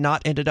ultimately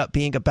not ended up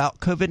being about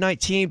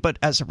COVID-19. But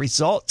as a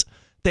result,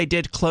 they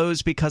did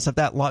close because of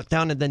that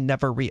lockdown and then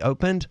never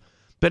reopened.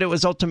 But it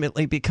was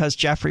ultimately because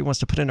Jaffrey wants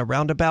to put in a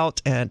roundabout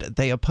and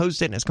they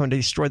opposed it and it's going to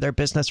destroy their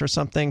business or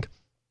something.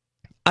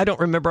 I don't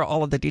remember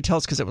all of the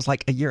details because it was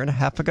like a year and a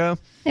half ago.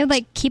 It would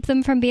like keep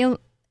them from being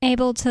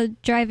able to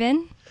drive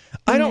in?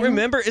 I don't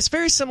remember. It's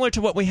very similar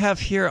to what we have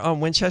here on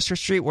Winchester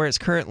Street, where it's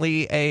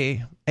currently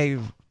a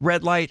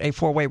red light, a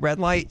four-way red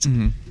light,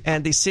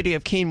 and the city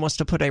of Keene wants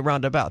to put a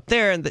roundabout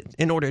there. And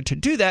in order to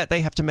do that,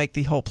 they have to make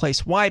the whole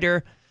place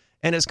wider,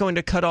 and it's going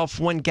to cut off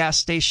one gas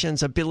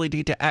station's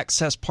ability to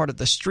access part of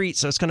the street.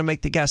 So it's going to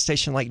make the gas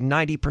station like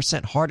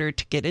 90% harder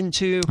to get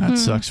into. That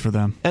sucks for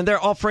them. And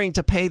they're offering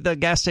to pay the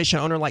gas station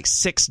owner like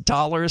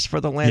 $6 for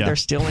the land they're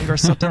stealing or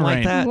something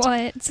like that.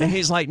 What? And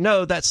he's like,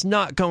 no, that's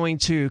not going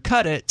to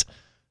cut it.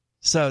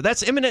 So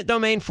that's eminent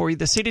domain for you.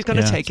 The city's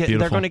going to take it. And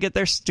they're going to get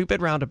their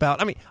stupid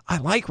roundabout. I mean, I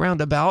like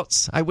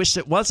roundabouts. I wish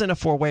it wasn't a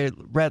four-way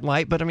red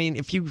light. But I mean,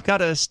 if you've got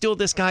to steal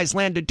this guy's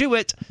land to do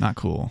it. Not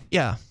cool.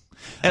 Yeah.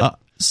 But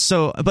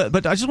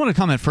I just want to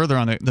comment further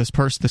on this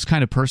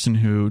kind of person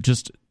who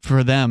just,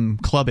 for them,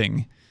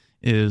 clubbing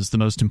is the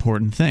most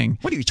important thing.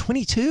 What are you,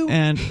 22?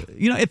 And,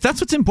 if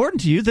that's what's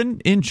important to you, then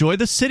enjoy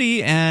the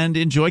city and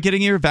enjoy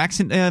getting your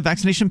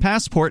vaccination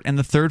passport and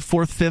the 3rd,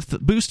 4th,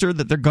 5th booster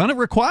that they're going to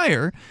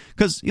require.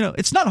 Because,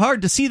 it's not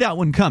hard to see that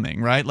one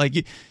coming, right?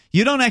 Like,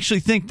 you don't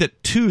actually think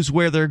that 2's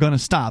where they're going to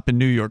stop in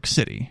New York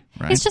City,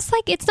 right? It's just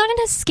like, it's not an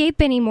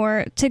escape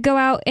anymore to go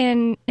out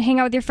and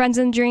hang out with your friends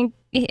and drink.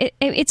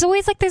 It's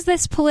always like there's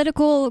this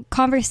political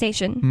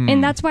conversation,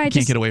 and that's why I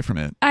can't get away from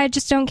it. I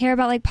just don't care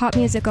about like pop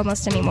music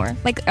almost anymore.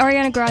 Like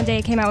Ariana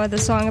Grande came out with a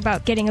song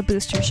about getting a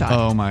booster shot.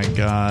 Oh my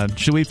God!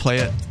 Should we play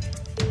it?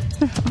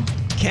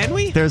 Can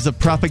we? There's a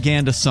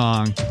propaganda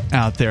song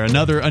out there.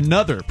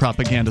 Another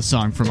propaganda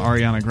song from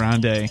Ariana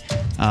Grande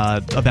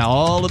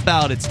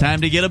about it's time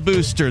to get a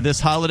booster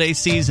this holiday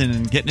season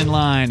and getting in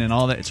line and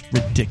all that. It's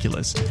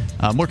ridiculous.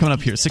 More coming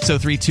up here.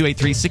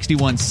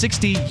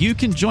 603-283-6160. You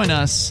can join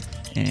us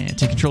and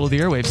take control of the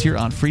airwaves here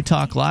on Free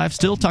Talk Live.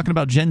 Still talking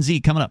about Gen Z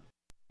coming up.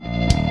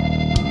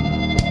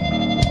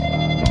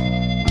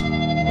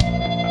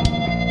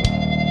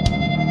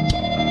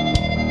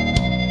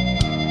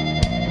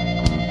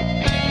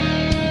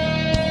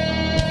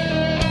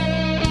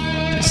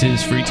 This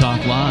is Free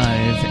Talk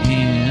Live,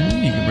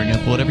 and you can bring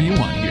up whatever you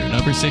want here.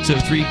 Number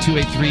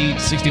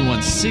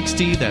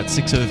 603-283-6160. That's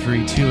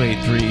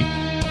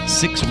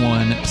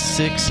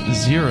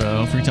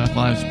 603-283-6160. Free Talk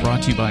Live is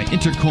brought to you by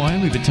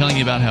Intercoin. We've been telling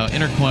you about how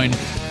Intercoin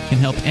can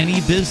help any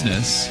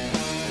business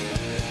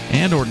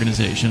and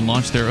organization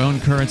launch their own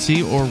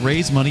currency or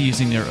raise money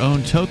using their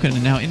own token.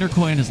 And now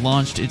Intercoin has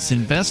launched its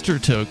investor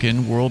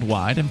token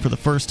worldwide, and for the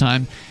first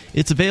time,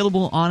 it's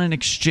available on an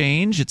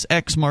exchange. It's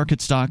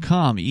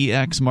xmarkets.com,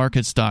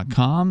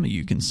 exmarkets.com.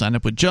 You can sign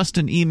up with just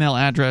an email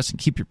address and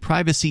keep your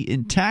privacy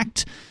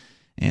intact.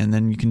 And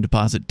then you can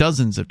deposit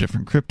dozens of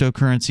different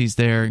cryptocurrencies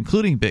there,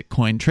 including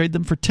Bitcoin, trade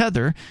them for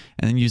Tether,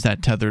 and then use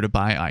that Tether to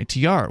buy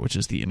ITR, which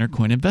is the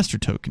Intercoin Investor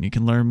Token. You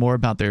can learn more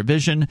about their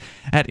vision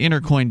at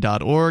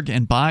intercoin.org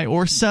and buy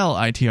or sell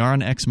ITR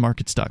on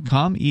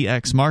xmarkets.com,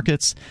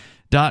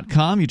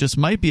 exmarkets.com. You just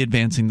might be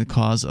advancing the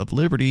cause of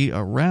liberty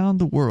around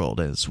the world.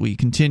 As we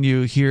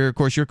continue here, of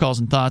course, your calls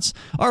and thoughts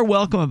are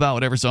welcome about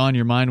whatever's on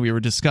your mind. We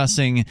were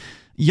discussing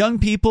young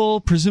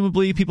people,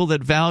 presumably people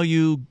that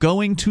value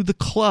going to the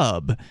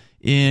club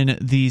in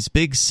these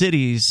big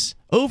cities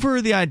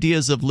over the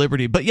ideas of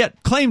liberty, but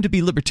yet claim to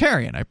be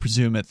libertarian, I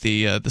presume, at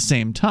the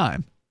same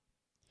time.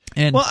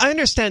 And well, I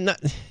understand that,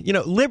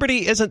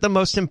 liberty isn't the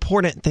most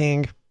important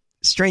thing,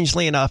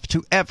 strangely enough,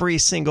 to every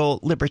single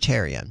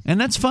libertarian. And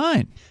that's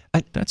fine.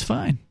 That's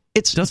fine.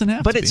 It doesn't have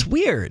to be. But it's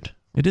weird.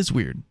 It is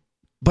weird.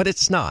 But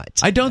it's not.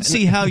 I don't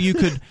see how you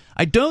could...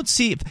 I don't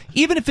see...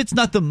 Even if it's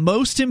not the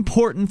most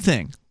important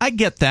thing, I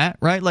get that,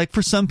 right? Like,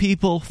 for some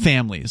people,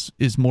 families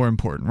is more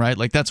important, right?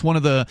 Like, that's one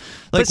of the...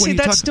 Like, but see,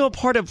 that's still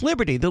part of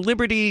liberty. The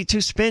liberty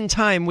to spend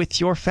time with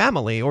your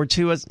family or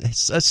to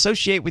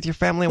associate with your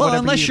family and whatever you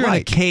like. Well, unless you're in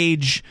a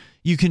cage,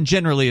 you can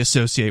generally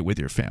associate with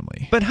your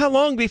family. But how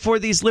long before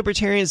these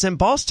libertarians in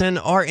Boston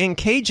are in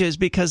cages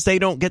because they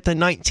don't get the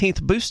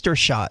 19th booster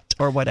shot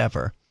or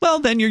whatever? Well,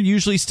 then you're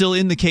usually still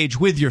in the cage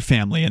with your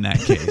family in that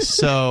case.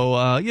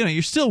 So,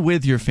 you're still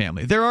with your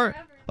family. There are...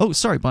 Oh,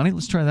 sorry, Bonnie.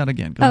 Let's try that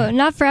again. Go ahead.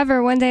 Not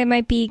forever. One day it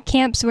might be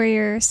camps where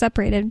you're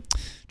separated.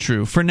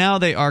 True. For now,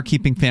 they are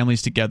keeping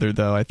families together,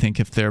 though, I think,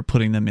 if they're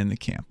putting them in the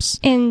camps.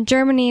 In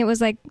Germany, it was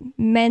like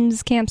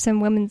men's camps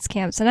and women's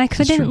camps, and I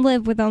couldn't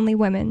live with only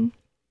women.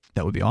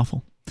 That would be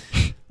awful.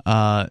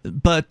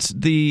 But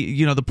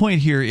the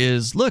point here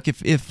is, look,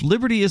 if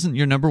liberty isn't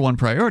your number one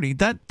priority,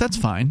 that's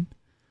fine.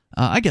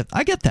 I get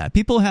that.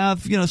 People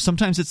have,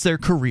 sometimes it's their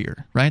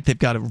career, right? They've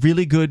got a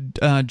really good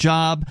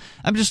job.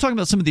 I'm just talking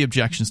about some of the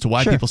objections to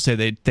why people say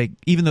they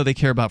even though they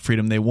care about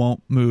freedom, they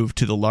won't move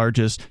to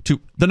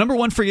the number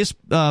one freest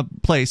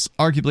place,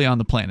 arguably, on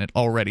the planet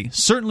already.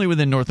 Certainly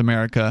within North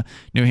America,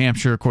 New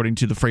Hampshire, according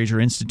to the Fraser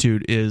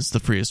Institute, is the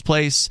freest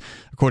place.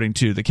 According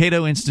to the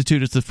Cato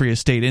Institute, it's the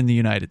freest state in the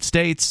United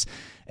States.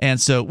 And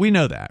so we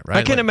know that, right?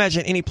 I can't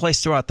imagine any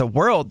place throughout the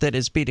world that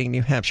is beating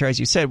New Hampshire, as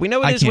you said. We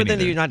know it is within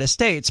the United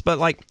States, but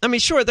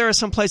sure, there are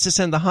some places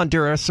in the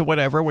Honduras or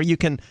whatever where you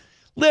can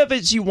live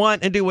as you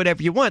want and do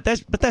whatever you want.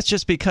 But that's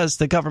just because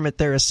the government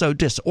there is so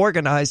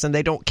disorganized and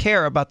they don't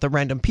care about the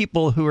random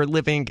people who are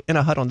living in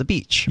a hut on the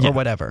beach or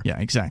whatever. Yeah,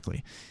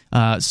 exactly.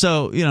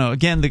 So,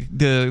 again,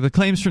 the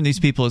claims from these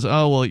people is,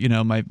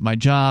 my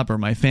job or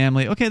my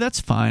family. Okay, that's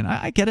fine.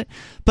 I get it.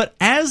 But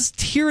as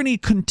tyranny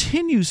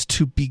continues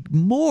to be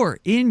more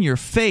in your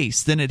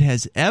face than it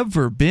has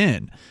ever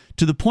been,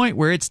 to the point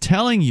where it's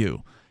telling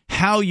you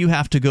how you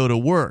have to go to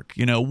work,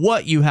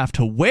 what you have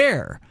to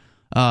wear,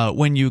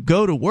 when you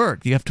go to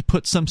work, you have to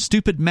put some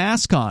stupid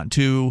mask on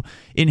to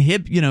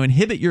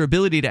inhibit your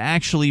ability to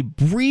actually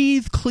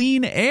breathe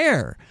clean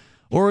air,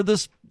 or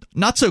this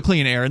not so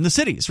clean air in the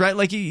cities, right?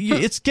 Like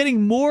it's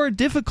getting more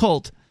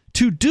difficult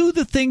to do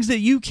the things that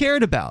you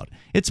cared about.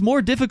 It's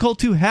more difficult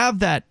to have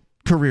that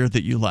career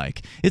that you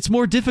like. It's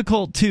more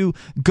difficult to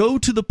go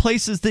to the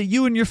places that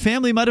you and your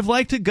family might have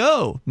liked to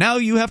go. Now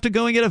you have to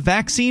go and get a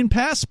vaccine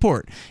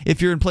passport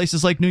if you're in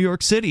places like New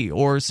York City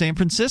or San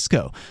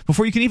Francisco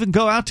before you can even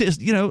go out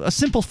to a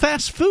simple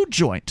fast food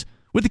joint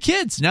with the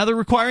kids. Now they're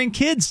requiring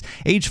kids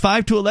age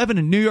 5 to 11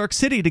 in New York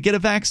City to get a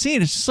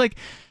vaccine. It's just like,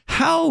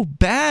 how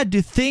bad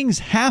do things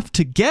have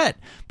to get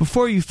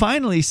before you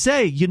finally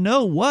say, you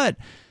know what,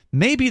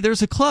 maybe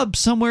there's a club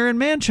somewhere in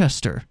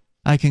Manchester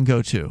I can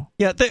go to?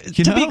 Yeah,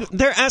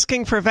 they're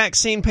asking for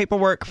vaccine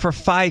paperwork for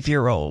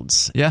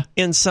 5-year-olds. Yeah,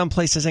 in some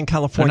places in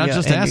California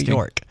and New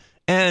York.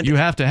 And you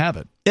have to have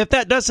it.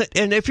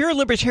 If you're a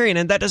libertarian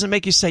and that doesn't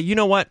make you say, you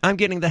know what, I'm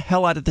getting the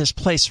hell out of this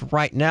place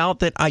right now,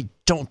 that I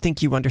don't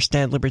think you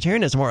understand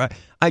libertarianism, or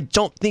I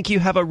don't think you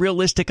have a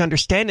realistic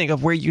understanding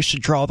of where you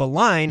should draw the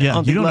line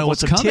on the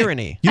levels of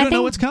tyranny. You don't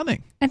know what's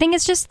coming. I think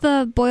it's just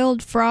the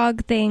boiled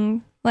frog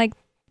thing. Like,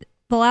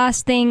 the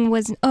last thing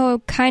was,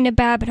 kind of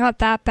bad, but not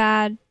that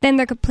bad. Then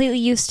they're completely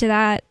used to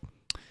that.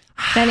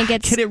 Then it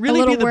gets Can it really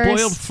a little be the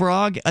worse. boiled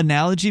frog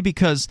analogy?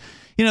 Because,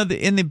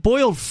 in the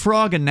boiled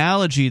frog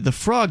analogy, the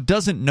frog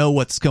doesn't know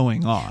what's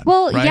going on.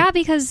 Well, right? yeah,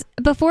 because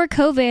before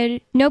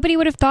COVID, nobody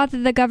would have thought that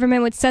the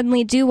government would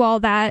suddenly do all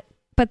that,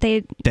 but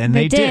they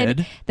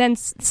did. Then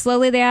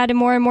slowly they added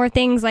more and more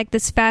things like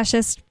this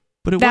fascist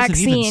But it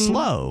vaccine. wasn't even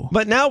slow.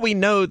 But now we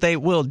know they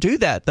will do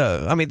that,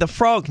 though. I mean, the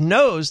frog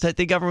knows that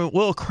the government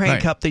will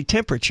crank up the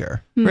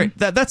temperature. Right.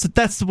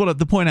 That's what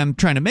the point I'm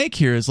trying to make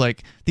here is,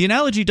 like, the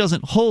analogy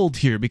doesn't hold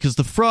here because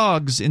the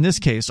frogs in this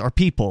case are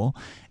people,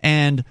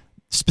 and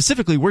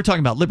specifically we're talking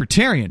about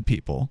libertarian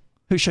people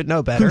who should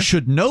know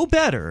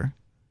better.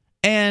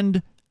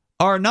 and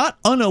are not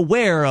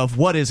unaware of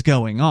what is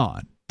going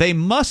on. They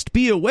must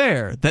be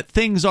aware that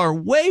things are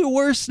way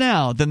worse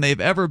now than they've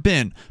ever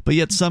been, but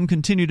yet some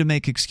continue to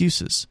make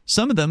excuses.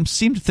 Some of them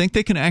seem to think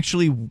they can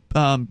actually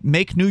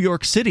make New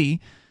York City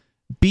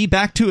be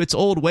back to its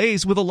old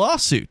ways with a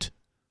lawsuit.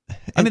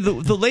 I mean,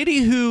 the lady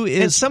who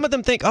is... And some of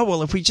them think, oh,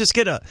 well, if we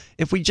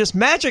just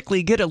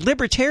magically get a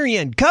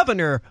libertarian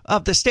governor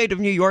of the state of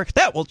New York,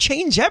 that will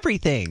change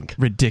everything.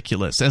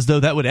 Ridiculous. As though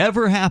that would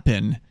ever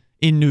happen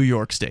in New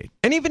York State.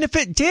 And even if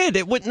it did,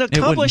 it wouldn't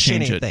accomplish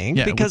anything,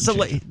 because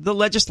the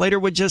legislator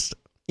would just,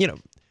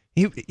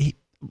 he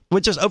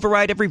would just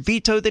override every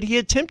veto that he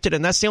attempted,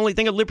 and that's the only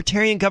thing a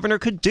libertarian governor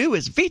could do,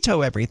 is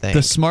veto everything.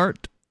 The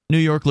smart New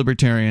York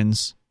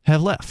libertarians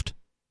have left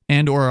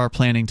and or are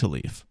planning to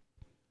leave.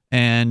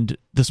 And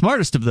the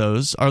smartest of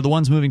those are the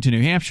ones moving to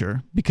New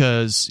Hampshire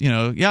because,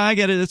 I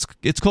get it,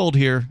 it's cold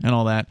here and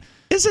all that.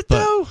 Is it,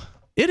 though?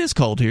 It is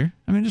cold here.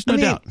 I mean, there's no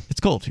doubt.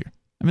 It's cold here.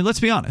 I mean,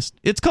 let's be honest.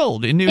 It's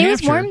cold in New Hampshire. It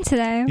was warm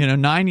today.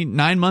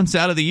 9 months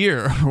out of the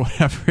year or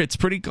whatever. It's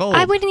pretty cold.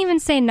 I wouldn't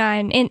even say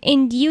 9.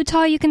 In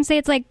Utah, you can say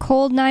it's like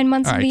cold 9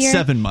 months of the year.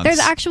 7 months. There's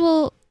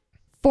actual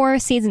 4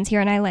 seasons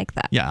here, and I like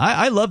that. Yeah,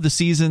 I love the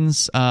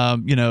seasons,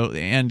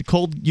 and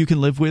cold you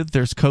can live with.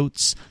 There's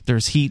coats,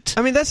 there's heat.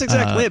 I mean, that's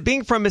exactly it.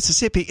 Being from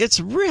Mississippi,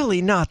 it's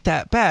really not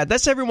that bad.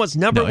 That's everyone's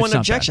number one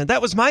objection.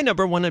 That was my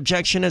number one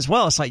objection as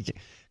well. It's like...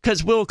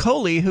 Because Will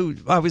Coley, who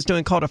I was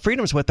doing Call to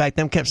Freedoms with back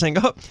then, kept saying,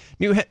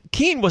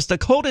 Keene was the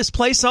coldest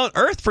place on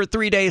earth for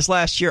 3 days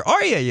last year.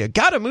 Aria, you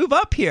got to move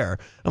up here.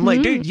 I'm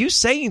like, dude, you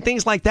saying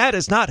things like that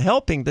is not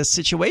helping the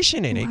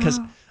situation any, because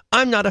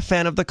I'm not a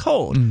fan of the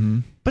cold.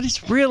 But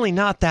it's really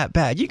not that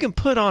bad. You can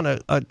put on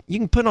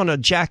a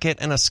jacket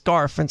and a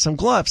scarf and some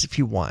gloves if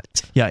you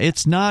want. Yeah,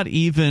 it's not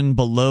even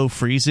below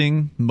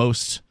freezing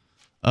most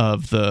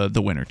of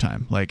the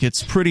wintertime. Like,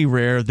 it's pretty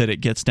rare that it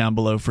gets down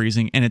below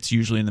freezing, and it's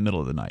usually in the middle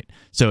of the night.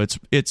 So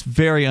it's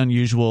very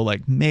unusual.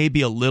 Like,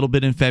 maybe a little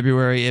bit in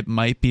February, it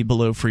might be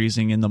below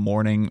freezing in the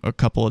morning a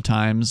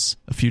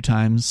few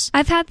times.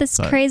 I've had this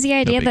crazy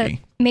idea that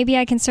maybe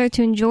I can start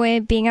to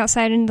enjoy being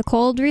outside in the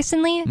cold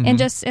recently,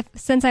 and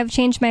since I've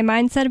changed my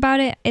mindset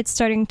about it, it's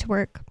starting to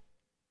work.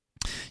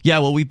 Yeah,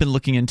 well, we've been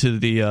looking into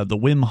the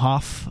Wim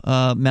Hof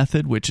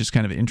method, which is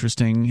kind of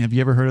interesting. Have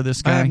you ever heard of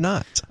this guy? I have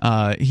not.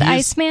 The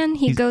Iceman,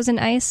 he goes in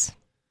ice.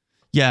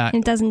 Yeah,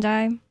 and doesn't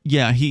die.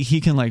 Yeah,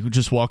 he can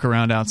just walk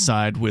around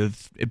outside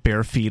with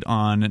bare feet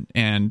on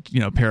and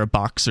a pair of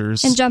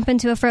boxers and jump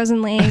into a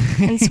frozen lake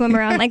and swim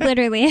around, like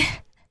literally.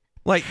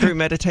 Like through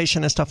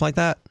meditation and stuff like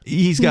that?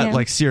 He's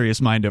got serious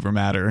mind over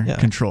matter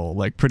control,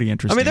 like pretty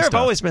interesting. I mean, there have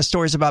stuff. always been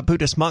stories about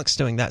Buddhist monks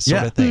doing that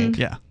sort of thing.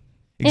 Yeah.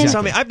 Exactly. So,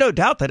 I mean, I've no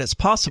doubt that it's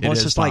possible.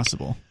 It's just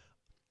possible.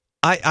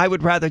 I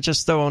would rather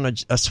just throw on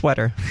a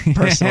sweater,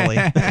 personally.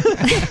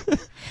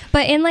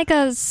 But in like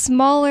a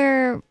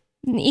smaller,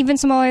 even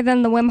smaller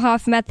than the Wim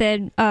Hof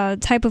method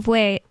type of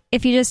way,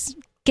 if you just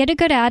get a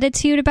good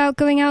attitude about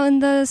going out in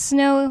the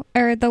snow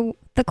or the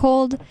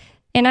cold.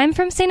 And I'm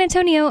from San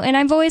Antonio, and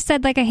I've always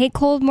said, like, I hate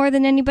cold more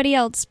than anybody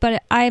else,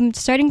 but I'm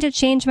starting to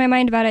change my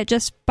mind about it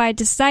just by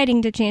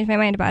deciding to change my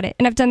mind about it.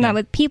 And I've done that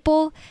with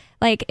people.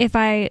 Like, if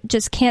I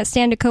just can't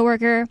stand a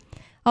coworker,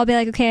 I'll be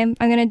like, okay, I'm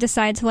going to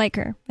decide to like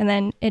her. And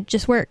then it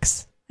just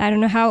works. I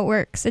don't know how it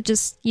works. It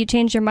just, you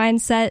change your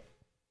mindset,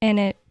 and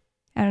I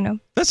don't know.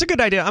 That's a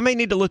good idea. I may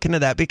need to look into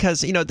that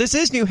because, this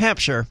is New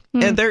Hampshire,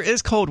 and there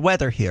is cold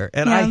weather here,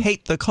 and I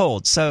hate the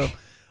cold. So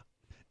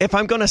if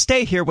I'm going to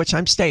stay here, which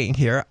I'm staying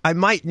here, I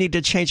might need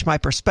to change my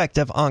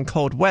perspective on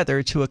cold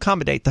weather to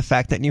accommodate the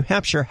fact that New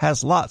Hampshire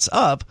has lots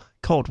of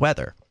cold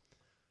weather.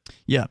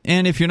 Yeah,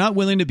 and if you're not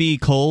willing to be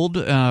cold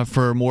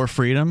for more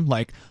freedom,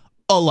 like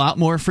a lot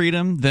more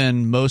freedom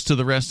than most of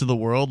the rest of the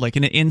world, like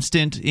an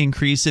instant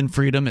increase in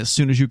freedom as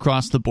soon as you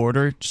cross the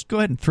border, just go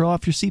ahead and throw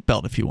off your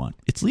seatbelt if you want.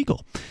 It's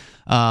legal.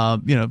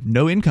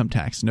 No income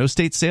tax, no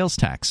state sales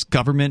tax,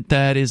 government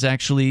that is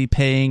actually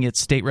paying its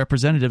state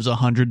representatives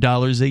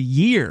 $100 a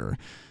year.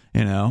 I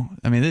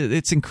mean,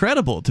 it's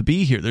incredible to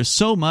be here. There's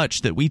so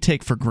much that we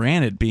take for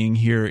granted being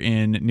here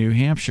in New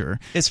Hampshire.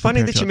 It's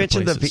funny that you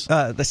mentioned the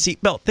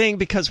seatbelt thing,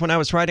 because when I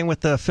was riding with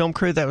the film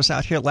crew that was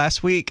out here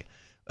last week,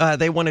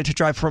 they wanted to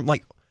drive from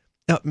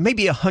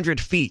maybe 100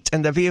 feet,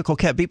 and the vehicle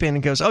kept beeping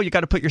and goes, "Oh, you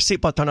got to put your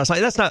seatbelt on." I was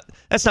like, "That's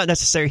not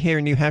necessary here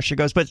in New Hampshire."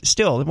 Goes, but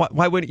still,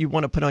 why wouldn't you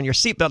want to put on your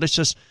seatbelt? It's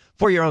just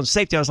for your own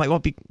safety. I was like, well,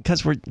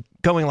 because we're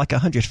going like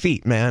 100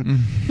 feet, man.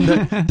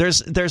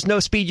 There's no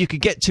speed you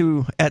could get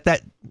to at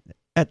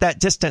that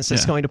distance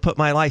that's going to put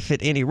my life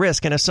at any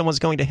risk. And if someone's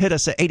going to hit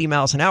us at 80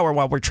 miles an hour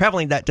while we're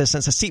traveling that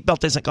distance, a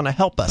seatbelt isn't going to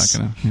help us.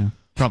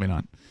 Probably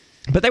not.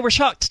 But they were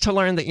shocked to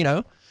learn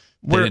that,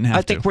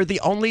 I think we're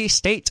the only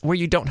state where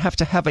you don't have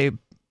to have a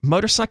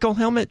motorcycle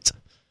helmet.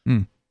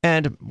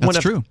 And one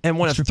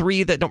of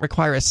 3 that don't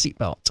require a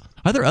seatbelt.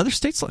 Are there other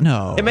states?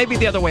 No. It may be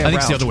the other way around. I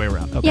think it's the other way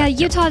around. Okay. Yeah,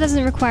 Utah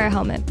doesn't require a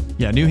helmet.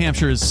 Yeah, New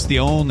Hampshire is the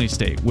only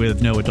state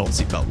with no adult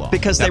seatbelt law.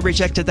 Because they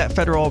rejected that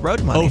federal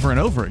road money. Over and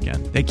over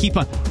again. They keep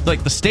on,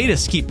 the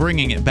statists keep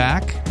bringing it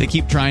back. They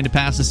keep trying to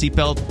pass a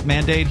seatbelt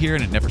mandate here,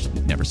 and it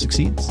never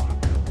succeeds.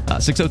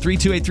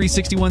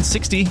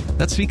 603-283-6160.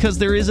 That's because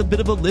there is a bit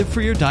of a live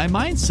free or die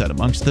mindset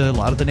amongst a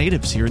lot of the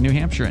natives here in New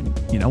Hampshire. And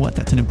you know what?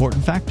 That's an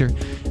important factor.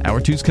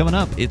 Hour 2's coming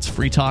up. It's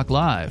Free Talk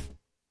Live.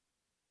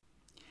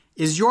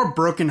 Is your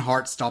broken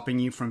heart stopping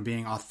you from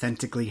being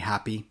authentically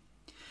happy?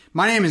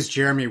 My name is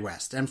Jeremy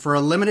West, and for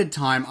a limited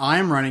time, I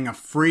am running a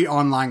free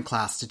online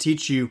class to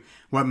teach you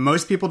what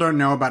most people don't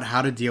know about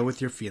how to deal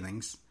with your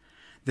feelings,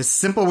 the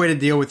simple way to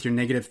deal with your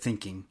negative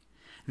thinking,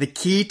 the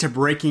key to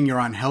breaking your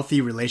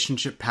unhealthy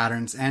relationship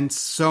patterns, and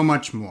so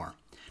much more.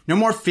 No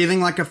more feeling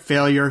like a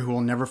failure who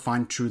will never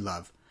find true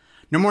love.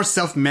 No more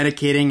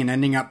self-medicating and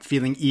ending up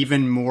feeling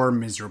even more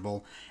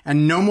miserable.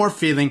 And no more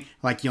feeling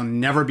like you'll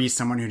never be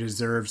someone who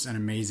deserves an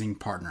amazing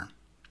partner.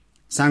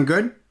 Sound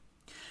good?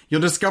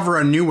 You'll discover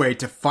a new way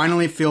to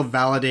finally feel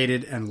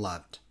validated and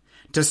loved.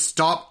 To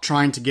stop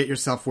trying to get your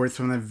self-worth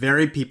from the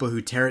very people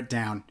who tear it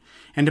down.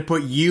 And to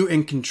put you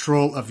in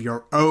control of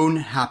your own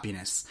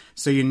happiness,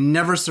 so you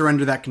never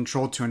surrender that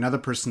control to another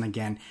person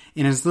again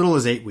in as little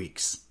as 8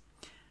 weeks.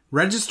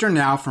 Register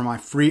now for my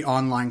free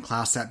online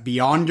class at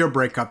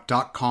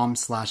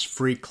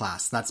beyondyourbreakup.com/free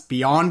class. That's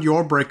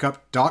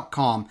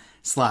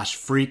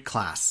beyondyourbreakup.com/free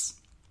class.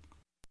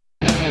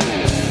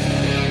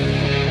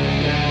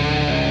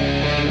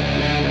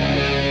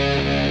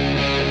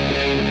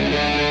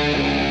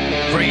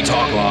 Free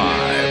Talk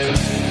Live.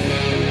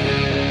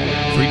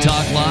 Free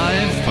Talk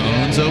Live.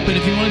 Phones open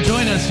if you want to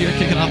join us here,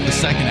 kicking off the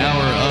second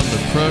hour of the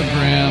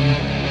program.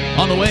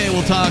 On the way,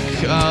 we'll talk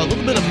a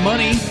little bit of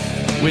money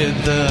with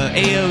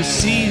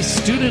AOC's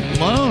student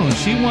loan.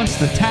 She wants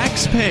the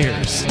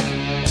taxpayers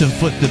to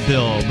foot the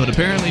bill, but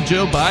apparently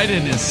Joe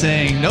Biden is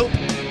saying, nope,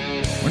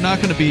 we're not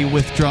going to be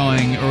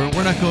withdrawing, or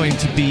we're not going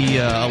to be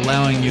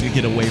allowing you to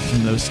get away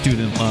from those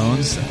student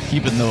loans,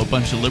 even though a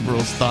bunch of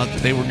liberals thought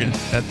that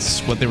that's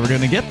what they were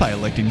going to get by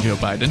electing Joe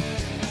Biden.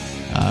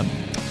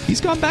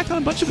 He's gone back on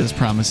a bunch of his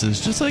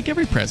promises, just like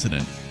every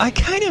president. I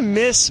kind of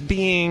miss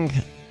being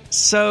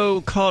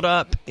so caught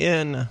up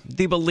in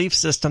the belief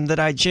system that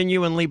I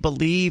genuinely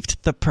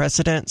believed the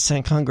presidents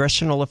and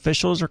congressional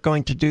officials were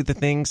going to do the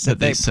things that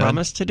they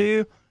promised to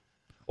do.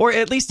 Or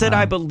at least that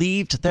I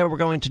believed they were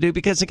going to do.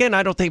 Because, again,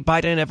 I don't think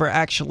Biden ever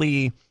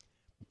actually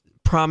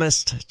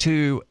promised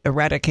to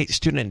eradicate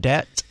student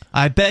debt.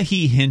 I bet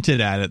he hinted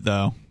at it,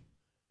 though.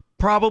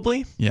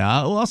 Probably.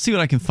 Yeah, well, I'll see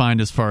what I can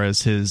find as far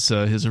as his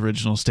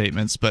original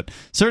statements. But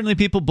certainly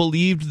people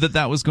believed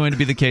that was going to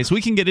be the case.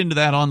 We can get into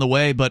that on the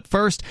way. But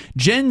first,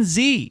 Gen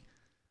Z.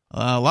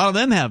 A lot of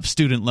them have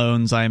student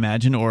loans, I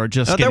imagine, or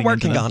just they're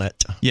working on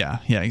it. Yeah,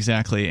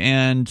 exactly.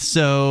 And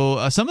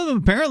so some of them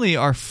apparently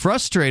are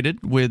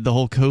frustrated with the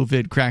whole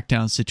COVID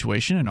crackdown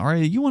situation. And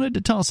Aria, you wanted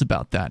to tell us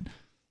about that.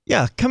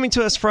 Yeah, coming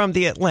to us from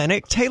The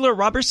Atlantic, Taylor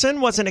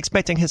Robertson wasn't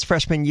expecting his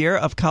freshman year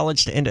of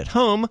college to end at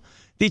home.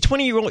 The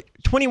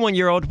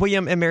 21-year-old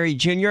William and Mary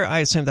Jr., I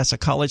assume that's a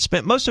college,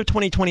 spent most of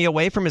 2020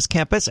 away from his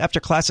campus after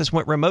classes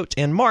went remote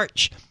in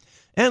March.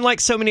 And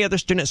like so many other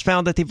students,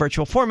 found that the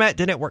virtual format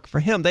didn't work for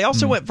him. They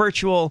also went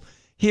virtual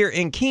here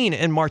in Keene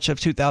in March of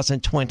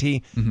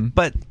 2020,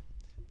 but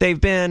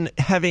they've been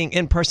having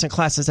in-person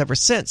classes ever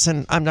since,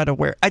 and I'm not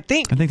aware. I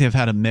think they've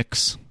had a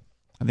mix.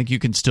 I think you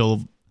can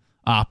still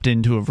opt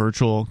into a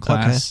virtual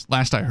class,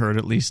 last I heard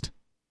at least.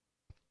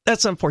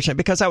 That's unfortunate,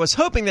 because I was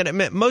hoping that it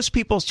meant most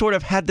people sort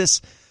of had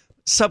this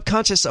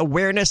subconscious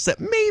awareness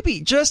that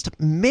maybe, just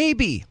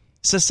maybe,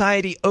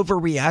 society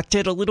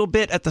overreacted a little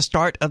bit at the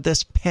start of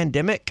this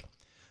pandemic.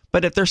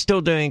 But if they're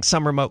still doing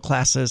some remote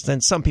classes, then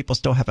some people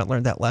still haven't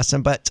learned that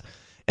lesson. But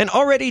an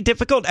already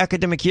difficult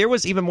academic year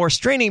was even more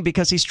straining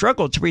because he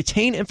struggled to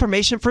retain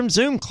information from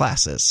Zoom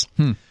classes.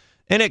 And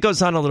it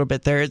goes on a little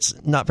bit there. It's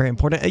not very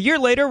important. A year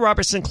later,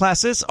 Robertson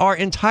classes are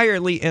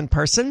entirely in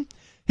person.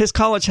 His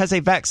college has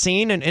a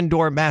vaccine and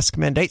indoor mask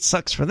mandate.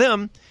 Sucks for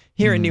them.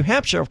 Here in New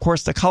Hampshire, of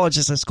course, the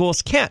colleges and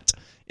schools can't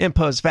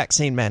impose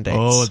vaccine mandates.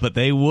 Oh, but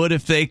they would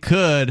if they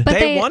could. But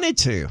they wanted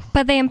to.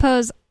 But they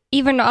impose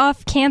even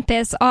off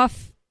campus,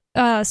 off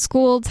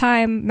school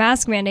time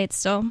mask mandates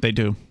still. They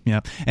do,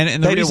 yeah.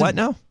 And they do what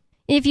now?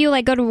 If you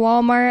go to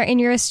Walmart and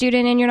you're a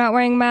student and you're not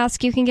wearing a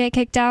mask, you can get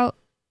kicked out.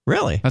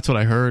 Really? That's what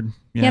I heard.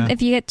 Yeah. Yep,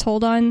 if you get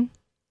told on.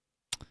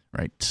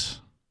 Right.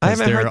 I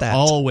haven't heard that. They're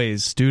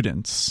always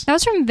students. That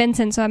was from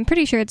Vincent, so I'm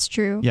pretty sure it's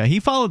true. Yeah, he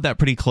followed that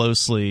pretty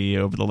closely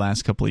over the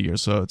last couple of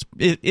years. So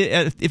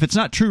if it's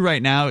not true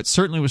right now, it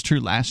certainly was true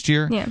last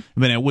year. Yeah. I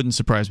mean, it wouldn't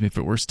surprise me if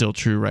it were still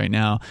true right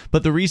now.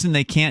 But the reason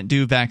they can't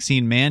do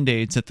vaccine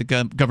mandates at the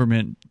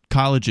government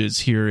colleges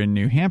here in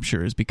New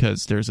Hampshire is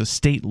because there's a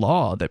state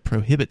law that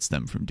prohibits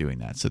them from doing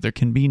that. So there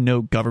can be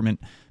no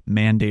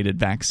government-mandated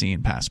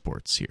vaccine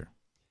passports here.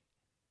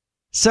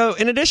 So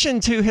in addition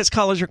to his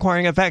college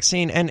requiring a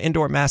vaccine and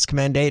indoor mask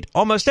mandate,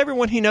 almost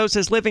everyone he knows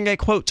is living a,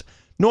 quote,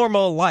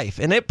 normal life.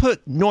 And it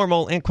put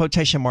normal in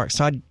quotation marks,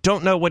 so I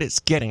don't know what it's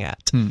getting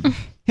at.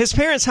 His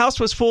parents' house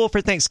was full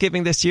for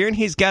Thanksgiving this year, and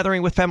he's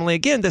gathering with family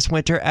again this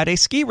winter at a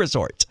ski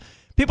resort.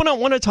 People don't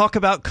want to talk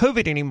about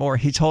COVID anymore,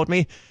 he told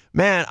me.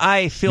 Man,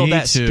 I feel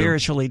that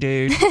spiritually,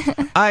 dude.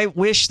 I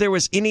wish there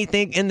was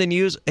anything in the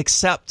news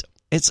except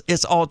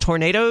it's all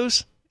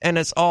tornadoes and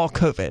it's all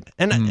COVID.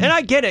 And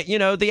I get it. You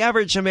know, the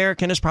average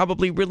American is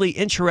probably really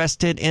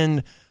interested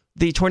in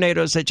the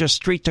tornadoes that just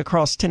streaked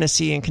across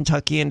Tennessee and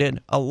Kentucky and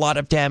did a lot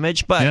of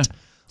damage. But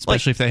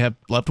especially if they have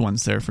loved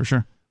ones there, for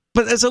sure.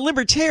 But as a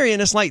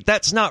libertarian, it's like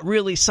that's not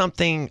really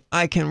something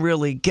I can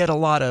really get a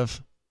lot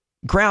of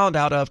ground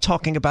out of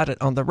talking about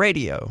it on the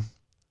radio.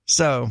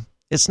 So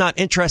it's not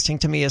interesting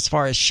to me as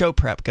far as show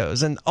prep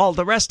goes. And all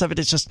the rest of it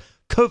is just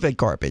COVID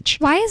garbage.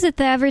 Why is it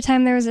that every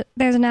time there's a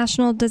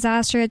national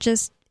disaster, it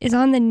just is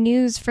on the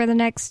news for the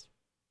next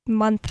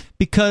month?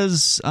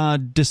 Because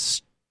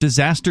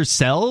disaster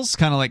sells,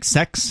 kind of like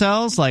sex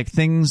sells, like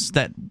things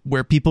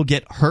where people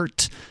get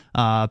hurt,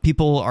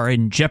 people are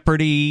in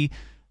jeopardy,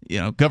 you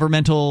know,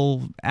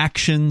 governmental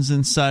actions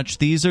and such.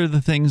 These are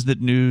the things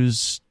that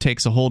news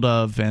takes a hold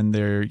of, and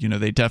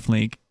they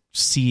definitely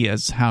see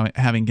as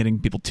getting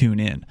people tune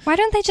in. Why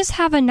don't they just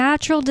have a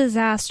natural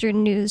disaster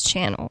news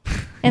channel?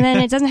 And then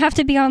it doesn't have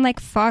to be on like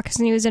Fox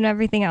News and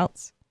everything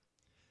else.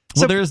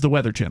 Well, there's the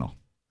Weather Channel.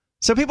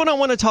 So people don't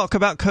want to talk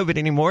about COVID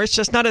anymore. It's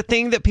just not a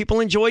thing that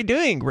people enjoy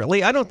doing,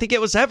 really. I don't think it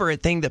was ever a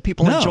thing that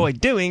people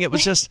enjoyed doing. It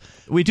was just...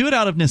 We do it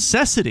out of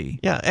necessity.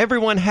 Yeah,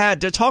 everyone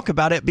had to talk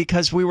about it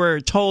because we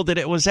were told that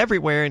it was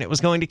everywhere and it was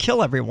going to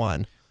kill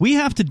everyone. We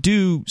have to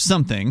do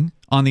something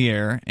on the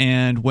air,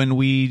 and when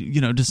we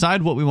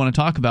decide what we want to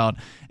talk about,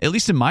 at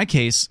least in my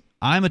case,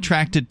 I'm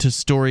attracted to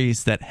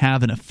stories that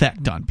have an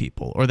effect on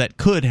people, or that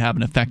could have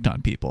an effect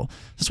on people.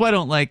 That's why I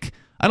don't like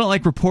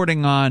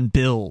reporting on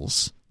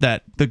bills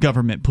that the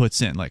government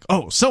puts in, like,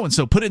 oh,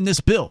 so-and-so put in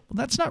this bill. Well,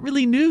 that's not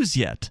really news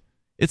yet.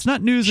 It's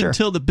not news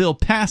until the bill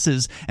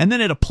passes, and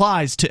then it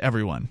applies to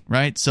everyone,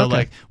 right? So,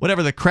 like,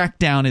 whatever the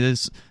crackdown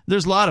is,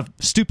 there's a lot of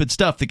stupid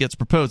stuff that gets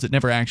proposed that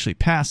never actually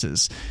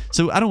passes.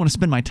 So I don't want to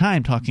spend my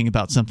time talking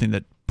about something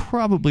that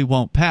probably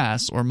won't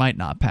pass or might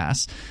not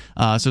pass,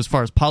 so as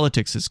far as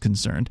politics is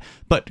concerned.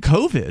 But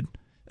COVID...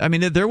 I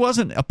mean, there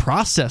wasn't a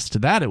process to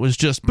that. It was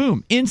just,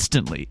 boom,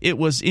 instantly. It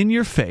was in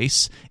your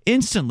face.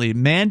 Instantly,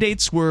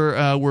 mandates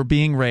were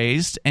being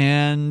raised,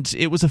 and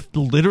it was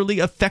literally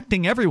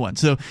affecting everyone.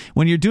 So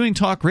when you're doing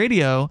talk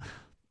radio,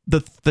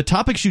 the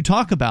topics you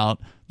talk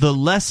about, the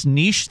less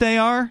niche they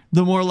are,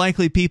 the more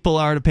likely people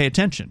are to pay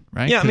attention,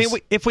 right? Yeah, I mean,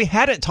 if we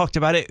hadn't talked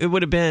about it, it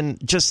would have been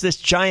just this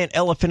giant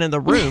elephant in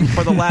the room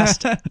for the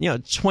last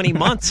 20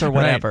 months or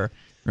whatever.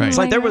 Right. It's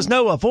like there was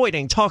no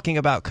avoiding talking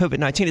about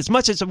COVID-19 as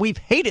much as we've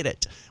hated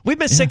it. We've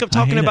been sick of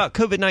talking about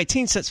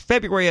COVID-19 since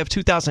February of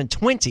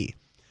 2020.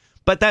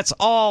 But that's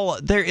all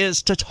there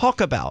is to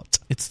talk about.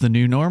 It's the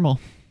new normal.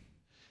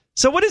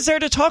 So what is there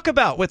to talk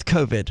about with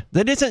COVID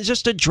that isn't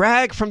just a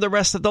drag from the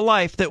rest of the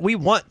life that we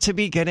want to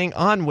be getting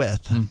on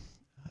with?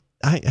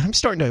 I'm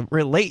starting to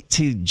relate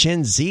to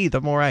Gen Z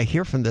the more I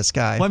hear from this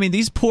guy. Well, I mean,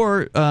 these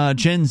poor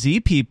Gen Z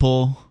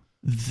people...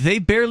 They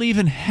barely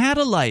even had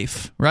a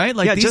life, right?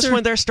 Like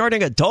when they're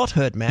starting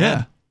adulthood,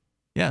 man.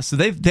 Yeah. So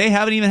they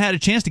haven't even had a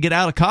chance to get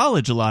out of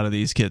college. A lot of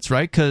these kids,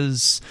 right?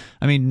 Because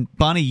I mean,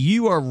 Bonnie,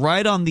 you are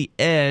right on the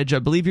edge. I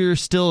believe you're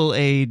still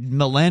a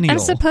millennial. I'm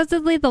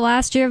supposedly the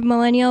last year of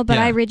millennial, but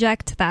I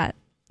reject that.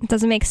 It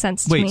doesn't make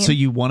sense to me. Wait, so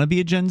you want to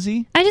be a Gen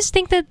Z? I just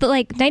think that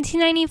like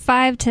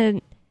 1995 to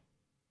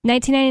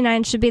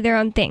 1999 should be their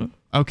own thing.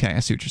 Okay, I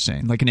see what you're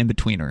saying, like an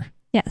in-betweener.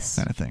 Yes,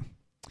 kind of thing.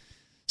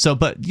 So,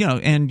 but,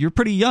 and you're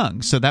pretty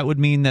young, so that would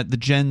mean that the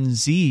Gen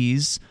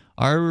Zs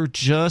are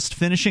just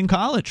finishing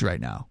college right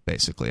now,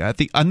 basically. I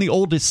think on the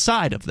oldest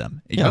side of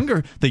them. The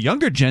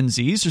younger Gen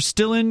Zs are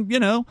still in,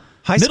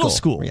 middle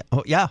school.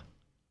 Yeah.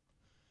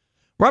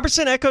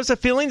 Robertson echoes a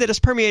feeling that has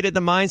permeated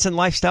the minds and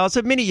lifestyles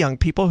of many young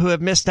people who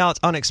have missed out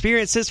on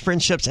experiences,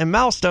 friendships, and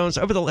milestones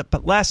over the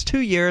last 2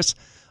 years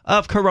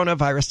of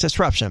coronavirus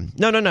disruption.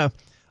 No.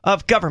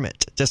 Of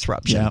government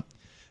disruption. Yeah.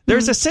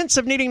 There's a sense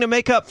of needing to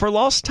make up for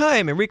lost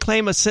time and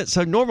reclaim a sense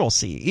of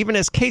normalcy, even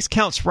as case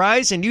counts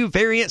rise and new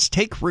variants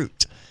take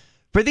root.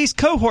 For these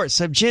cohorts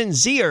of Gen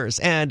Zers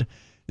and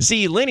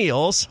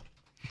Z-Lineals,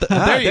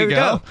 there you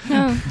go.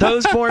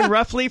 Those born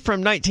roughly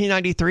from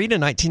 1993 to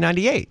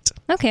 1998.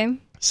 Okay.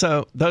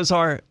 So those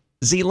are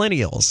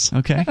Z-Lineals.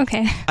 Okay.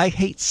 I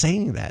hate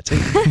saying that.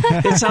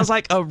 It sounds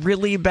like a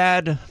really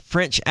bad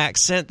French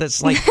accent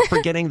that's like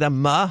forgetting the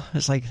ma.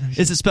 It's like,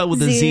 is it spelled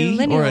with a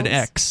Z or an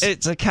X?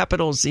 It's a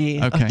capital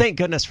Z. Okay. Thank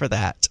goodness for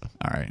that.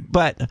 All right.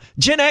 But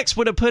Gen X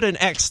would have put an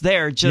X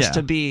there just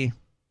to be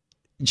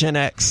Gen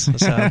X.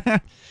 So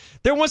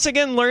they're once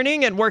again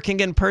learning and working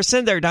in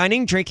person. They're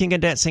dining, drinking,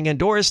 and dancing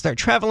indoors. They're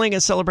traveling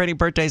and celebrating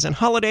birthdays and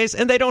holidays,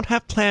 and they don't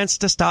have plans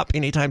to stop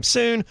anytime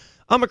soon.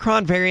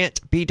 Omicron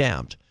variant be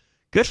damned.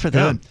 Good for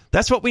them. Good.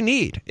 That's what we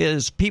need,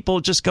 is people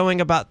just going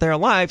about their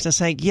lives and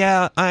saying,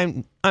 yeah,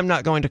 I'm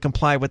not going to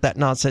comply with that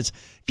nonsense.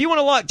 If you want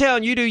to lock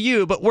down, you do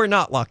you, but we're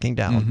not locking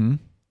down. Mm-hmm.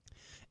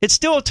 It's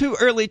still too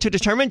early to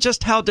determine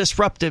just how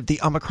disruptive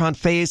the Omicron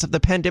phase of the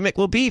pandemic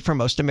will be for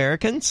most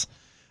Americans.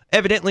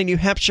 Evidently, New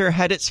Hampshire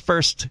had its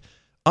first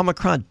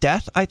Omicron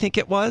death, I think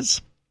it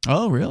was.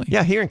 Oh, really?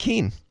 Yeah, here in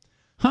Keene.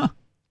 Huh.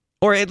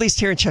 Or at least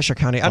here in Cheshire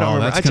County. I don't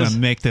remember. That's going to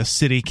make the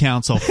city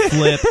council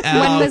flip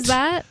out. When was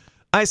that?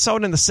 I saw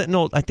it in the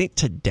Sentinel, I think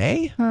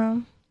today.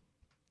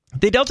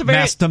 The Delta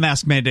variant. The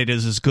mask mandate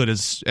is as good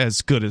as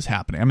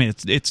happening. I mean,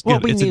 it's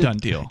good. It's a done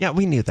deal. Yeah,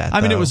 we knew that.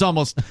 I mean, it was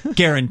almost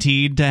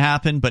guaranteed to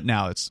happen, but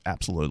now it's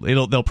absolutely.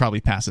 They'll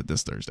probably pass it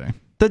this Thursday.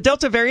 The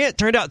Delta variant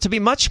turned out to be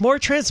much more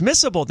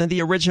transmissible than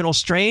the original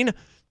strain.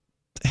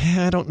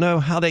 I don't know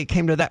how they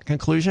came to that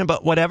conclusion,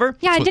 but whatever.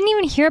 Yeah, I didn't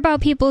even hear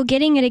about people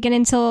getting it again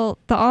until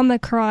the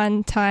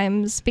Omicron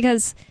times,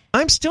 because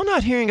I'm still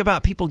not hearing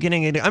about people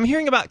getting it. I'm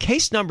hearing about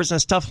case numbers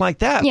and stuff like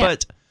that, Yeah.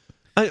 but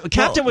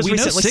Captain was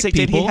recently sick.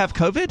 Did he have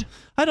COVID?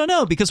 I don't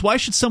know, because why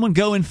should someone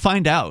go and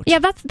find out? Yeah,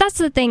 that's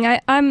the thing.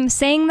 I'm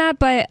saying that,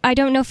 but I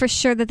don't know for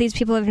sure that these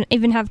people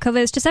even have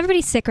COVID. It's just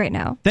everybody's sick right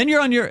now. Then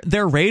you're on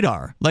their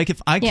radar. Like,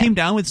 if I came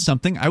down with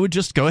something, I would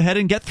just go ahead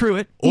and get through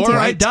it, or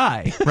I'd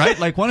die, right?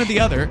 Like one or the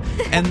other.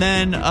 And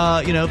then,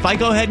 if I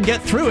go ahead and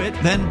get through it,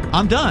 then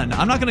I'm done.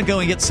 I'm not going to go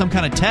and get some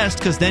kind of test,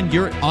 because then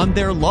you're on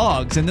their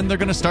logs, and then they're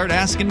going to start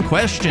asking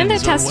questions. And their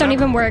tests don't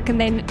even work,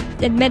 and they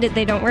admit it,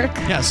 they don't work.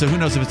 Yeah, so who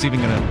knows if it's even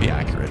going to be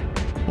accurate.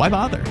 Why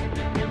bother?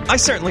 I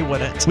certainly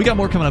wouldn't. We got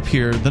more coming up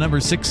here. The number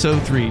is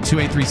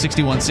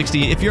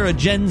 603-283-6160. If you're a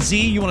Gen Z,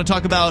 you want to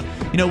talk about,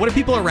 what are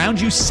people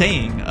around you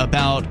saying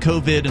about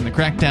COVID and the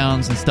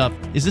crackdowns and stuff?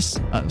 Is this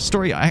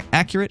story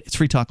accurate? It's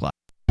Free Talk Live.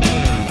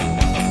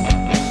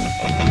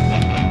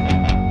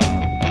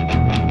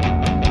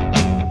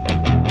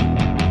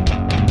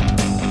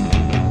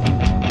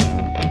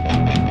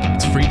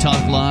 It's Free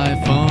Talk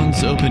Live.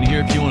 Phones open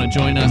here if you want to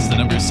join us. The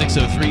number is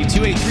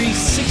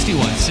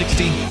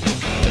 603-283-6160.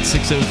 That's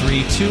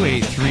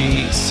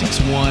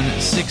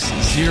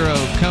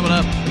 603-283-6160. Coming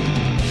up,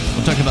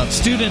 we'll talk about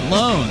student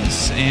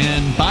loans.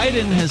 And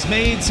Biden has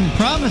made some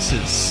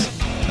promises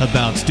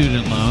about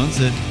student loans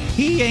that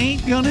he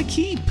ain't going to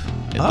keep,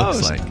 it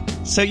looks like.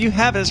 So you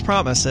have his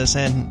promises,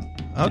 and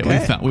okay.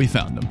 Yeah, we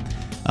found them.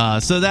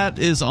 So that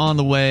is on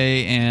the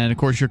way, and of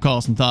course your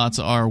calls and thoughts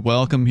are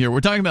welcome here.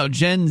 We're talking about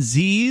Gen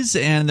Zs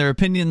and their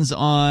opinions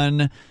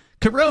on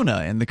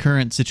Corona and the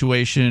current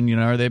situation.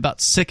 Are they about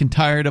sick and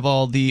tired of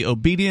all the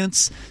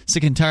obedience,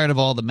 sick and tired of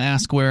all the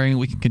mask wearing?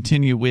 We can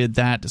continue with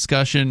that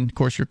discussion. Of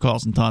course, your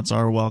calls and thoughts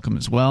are welcome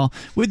as well.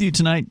 With you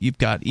tonight, you've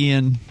got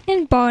Ian.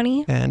 And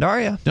Bonnie. And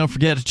Aria. Don't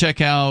forget to check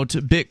out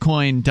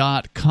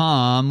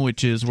Bitcoin.com,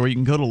 which is where you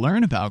can go to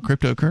learn about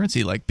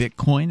cryptocurrency like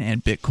Bitcoin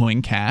and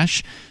Bitcoin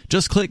Cash.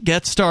 Just click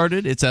Get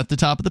Started. It's at the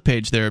top of the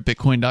page there at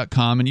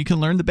Bitcoin.com, and you can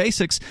learn the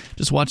basics.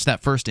 Just watch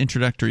that first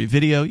introductory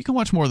video. You can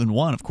watch more than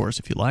one, of course,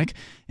 if you like,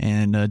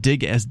 and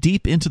dig as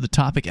deep into the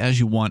topic as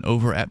you want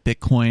over at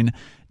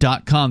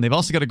Bitcoin.com. They've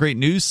also got a great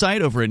news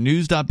site over at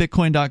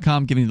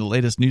news.bitcoin.com, giving you the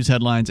latest news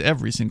headlines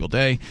every single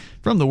day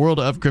from the world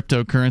of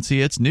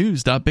cryptocurrency. It's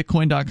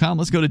news.bitcoin.com.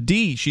 Let's go to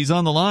Dee. She's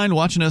on the line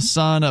watching us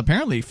on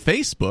apparently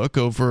Facebook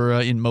over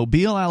in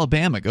Mobile,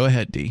 Alabama. Go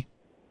ahead, Dee.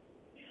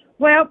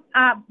 Well,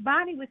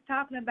 Bonnie was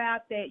talking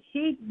about that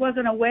she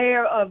wasn't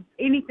aware of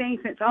anything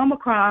since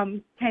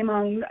Omicron came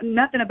on,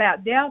 nothing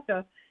about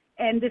Delta.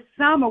 And this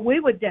summer, we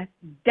were just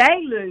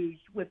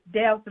deluged with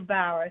Delta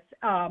virus.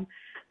 Our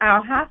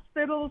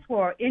hospitals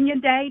were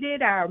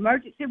inundated, our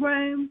emergency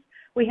rooms.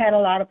 We had a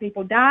lot of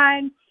people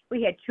dying.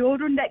 We had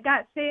children that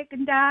got sick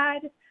and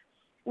died.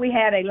 We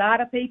had a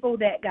lot of people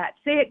that got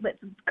sick but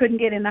couldn't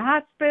get in the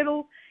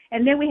hospital.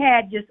 And then we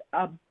had just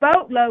a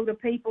boatload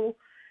of people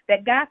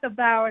that got the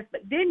virus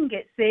but didn't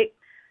get sick.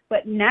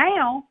 But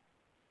now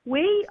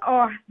we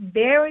are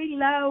very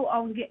low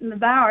on getting the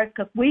virus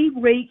because we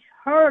reached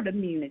herd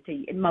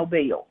immunity in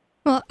Mobile.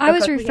 Well, I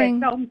was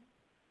referring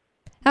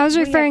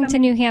to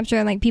New Hampshire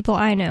and like people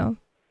I know.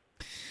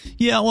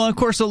 Yeah, well, of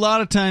course, a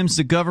lot of times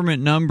the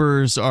government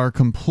numbers are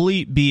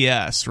complete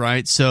BS,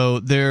 right? So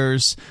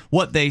there's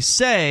what they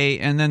say,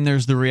 and then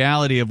there's the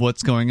reality of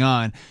what's going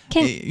on.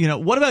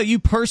 What about you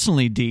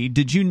personally, Dee?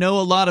 Did you know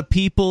a lot of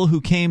people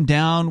who came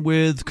down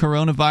with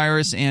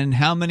coronavirus, and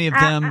how many of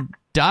them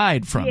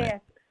died from it?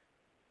 Yes.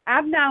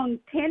 I've known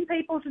 10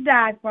 people to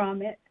die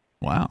from it.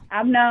 Wow.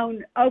 I've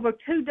known over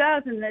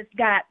 24 that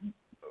got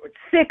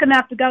sick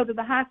enough to go to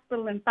the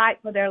hospital and fight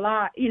for their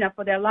lives,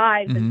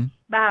 Mm-hmm. And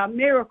by a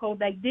miracle,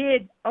 they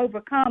did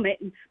overcome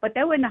it. But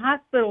they were in the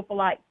hospital for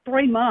like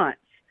 3 months.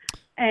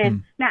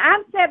 And now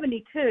I'm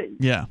 72.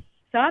 Yeah.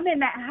 So I'm in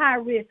that high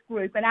risk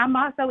group, and I'm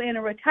also in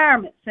a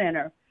retirement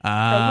center.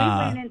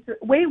 Ah. So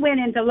we went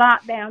into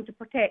lockdown to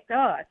protect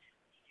us.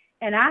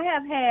 And I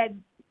have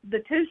had the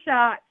 2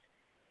 shots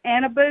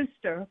and a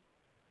booster.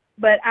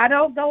 But I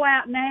don't go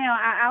out now.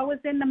 I was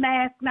in the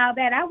mask and all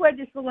that. I wear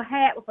this little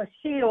hat with a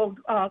shield,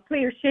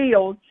 clear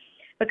shield,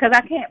 because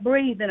I can't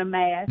breathe in a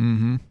mask.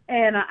 Mm-hmm.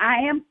 And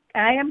I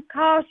am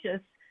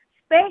cautious,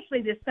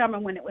 especially this summer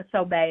when it was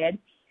so bad.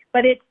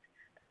 But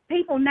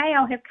people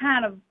now have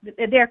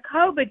they're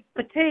COVID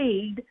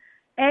fatigued.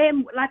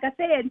 And like I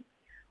said,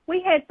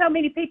 we had so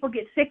many people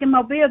get sick in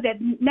Mobile that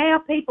now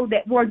people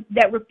that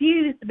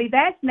refuse to be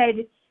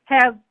vaccinated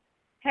have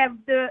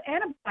the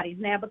antibodies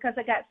now because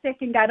they got sick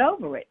and got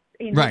over it.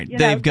 Right.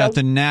 They've got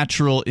the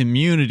natural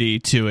immunity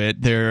to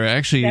it. They're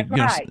actually, That's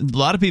right. A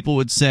lot of people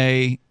would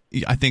say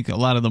I think a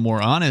lot of the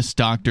more honest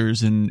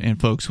doctors and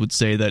folks would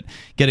say that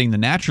getting the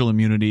natural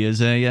immunity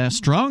is a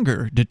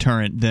stronger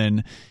deterrent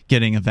than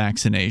getting a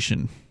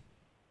vaccination.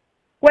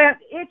 Well,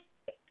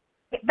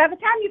 by the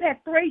time you've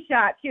had 3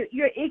 shots,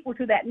 you're equal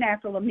to that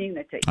natural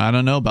immunity. I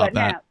don't know about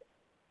that. Now,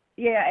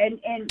 yeah,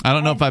 and I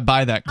don't know if I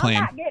buy that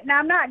claim.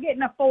 I'm not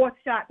getting a 4th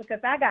shot because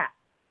I got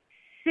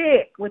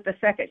sick with the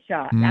 2nd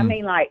shot. I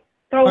mean, like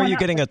throwing Are you up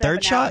getting for a 3rd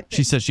 7 shot? hours.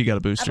 She says she got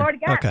a booster.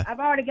 I've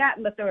already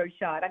gotten the 3rd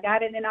shot. I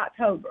got it in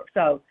October.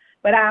 So,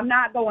 but I'm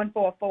not going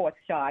for a 4th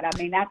shot. I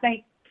mean, I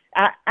think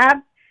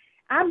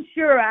I'm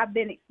sure I've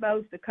been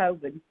exposed to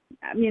COVID.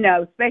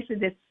 Especially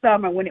this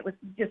summer when it was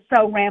just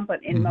so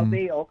rampant in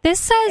Mobile. This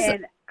says,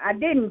 and I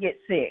didn't get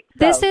sick.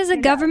 This is a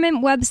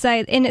government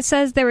website, and it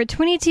says there were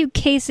 22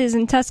 cases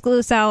in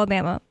Tuscaloosa,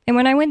 Alabama. And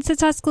when I went to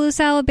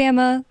Tuscaloosa,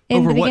 Alabama,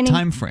 in the beginning, what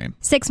time frame?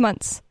 6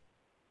 months.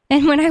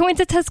 And when I went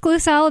to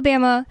Tuscaloosa,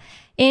 Alabama,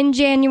 in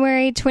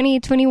January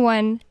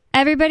 2021,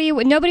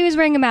 nobody was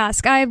wearing a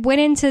mask. I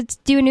went in to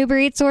do an Uber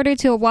Eats order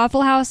to a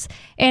Waffle House,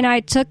 and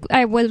I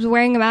was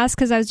wearing a mask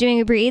because I was doing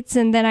Uber Eats,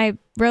 and then I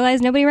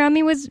realized nobody around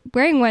me was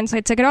wearing one, so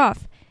I took it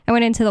off. I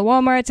went into the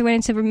Walmarts, I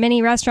went into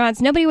many restaurants.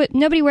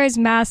 Nobody wears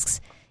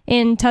masks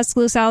in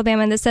Tuscaloosa,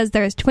 Alabama, and this says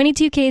there's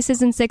 22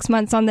 cases in 6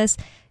 months on this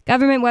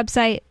government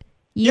website,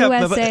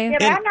 USA.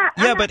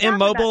 But in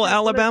Mobile,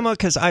 Alabama,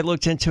 because I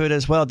looked into it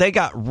as well, they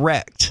got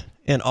wrecked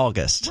in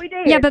August. We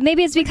did. Yeah, but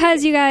maybe it's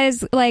because you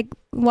guys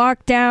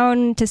locked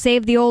down to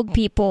save the old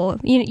people.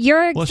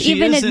 You're she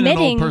even is admitting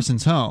in an old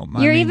person's home.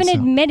 You're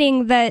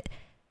admitting that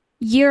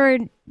you're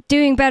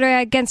doing better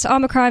against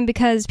Omicron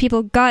because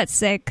people got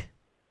sick.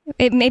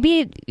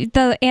 Maybe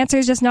the answer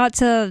is just not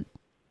to,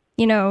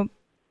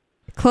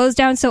 close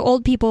down so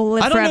old people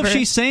live forever. I don't know if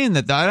she's saying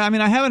that. I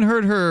mean, I haven't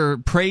heard her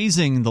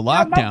praising the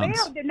lockdowns.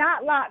 Mobile did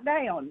not lock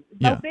down.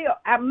 Yeah. Mobile,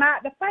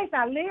 the place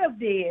I live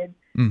did.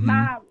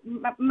 My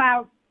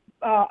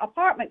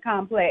apartment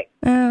complex,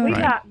 we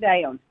locked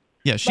down.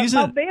 Yeah,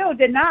 Mobile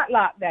did not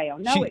lock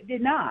down. No, it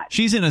did not.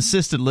 She's in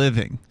assisted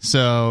living,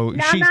 so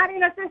I'm not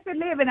in assisted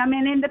living. I'm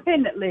in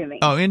independent living.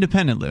 Oh,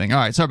 independent living. All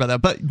right, sorry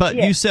about that. But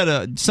yes. You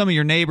said some of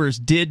your neighbors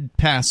did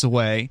pass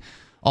away,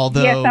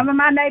 although some of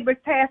my neighbors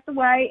passed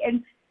away,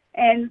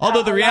 and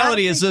although the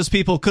reality is those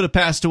people could have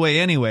passed away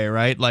anyway,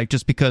 right? Like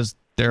just because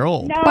they're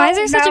old. No, why is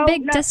there such a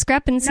big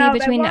discrepancy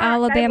between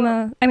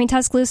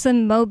Tuscaloosa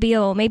and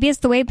Mobile? Maybe it's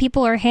the way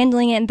people are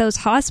handling it in those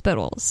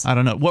hospitals. I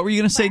don't know. What were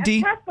you going to say,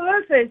 Dee?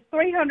 Tuscaloosa is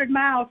 300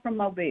 miles from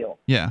Mobile.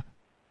 Yeah.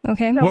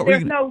 Okay.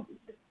 So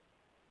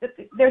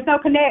there's no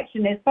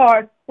connection as far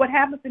as what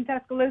happens in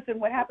Tuscaloosa and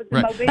what happens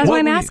in Mobile. That's why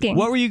I'm asking.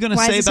 What were you going to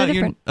say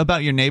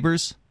about your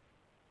neighbors?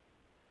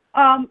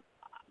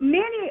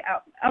 Many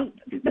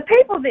the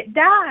people that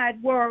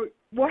died were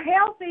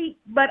healthy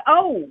but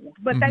old,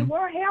 but they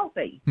were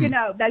healthy.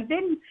 They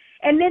didn't.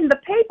 And then the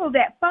people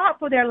that fought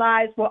for their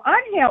lives were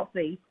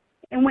unhealthy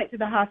and went to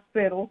the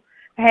hospital,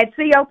 had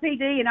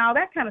COPD and all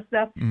that kind of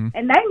stuff, and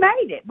they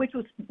made it, which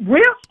was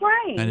real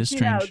strange. That is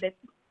strange.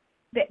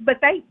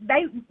 But they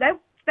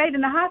stayed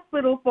in the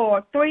hospital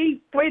for three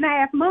and a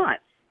half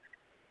months,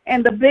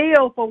 and the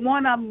bill for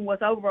one of them was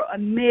over $1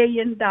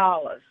 million.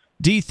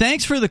 Dee,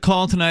 thanks for the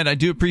call tonight. I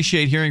do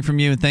appreciate hearing from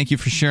you, and thank you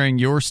for sharing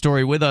your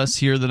story with us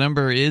here. The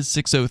number is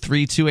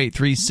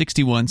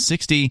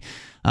 603-283-6160.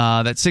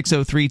 That's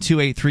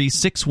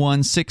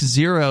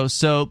 603-283-6160.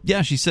 So,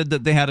 yeah, she said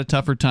that they had a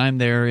tougher time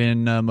there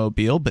in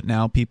Mobile, but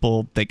now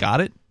they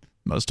got it.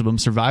 Most of them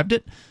survived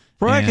it.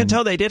 From what I can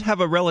tell, they did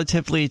have a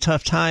relatively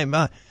tough time.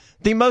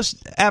 The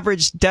most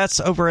average deaths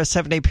over a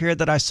 7-day period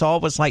that I saw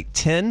was like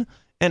 10.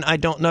 And I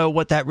don't know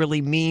what that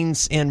really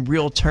means in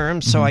real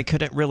terms, so I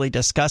couldn't really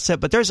discuss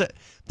it. But there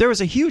was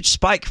a huge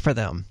spike for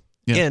them.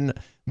 Yeah.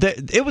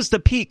 It was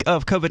the peak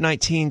of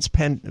COVID-19's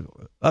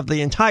of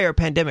the entire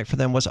pandemic for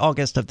them was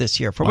August of this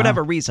year for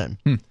whatever reason.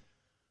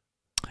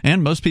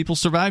 And most people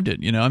survived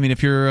it. I mean,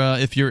 if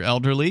you're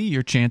elderly,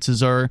 your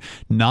chances are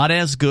not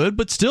as good,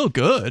 but still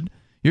good.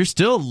 You're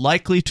still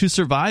likely to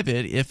survive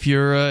it if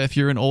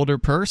you're an older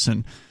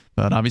person.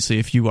 But obviously,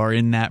 if you are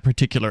in that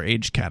particular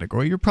age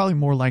category, you're probably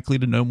more likely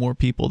to know more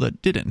people that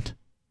didn't,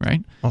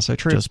 right? Also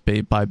true. Just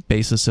by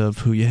basis of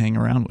who you hang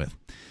around with.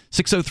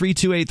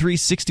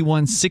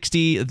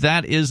 603-283-6160,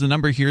 that is the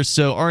number here.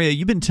 So, Aria,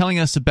 you've been telling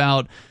us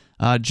about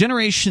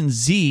Generation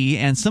Z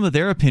and some of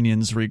their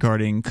opinions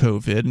regarding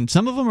COVID, and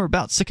some of them are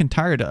about sick and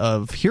tired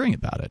of hearing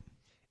about it.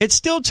 It's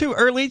still too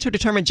early to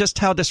determine just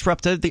how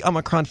disruptive the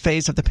Omicron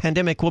phase of the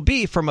pandemic will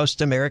be for most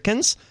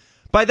Americans.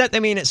 By that, they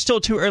mean it's still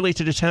too early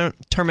to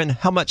determine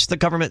how much the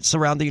governments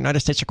around the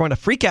United States are going to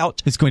freak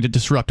out. It's going to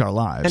disrupt our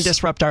lives. And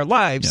disrupt our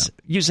lives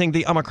using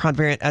the Omicron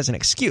variant as an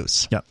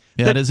excuse. Yeah,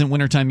 it isn't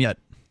wintertime yet.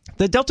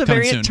 The Delta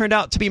variant turned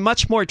out to be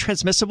much more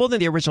transmissible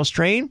than the original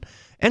strain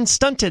and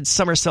stunted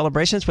summer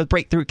celebrations with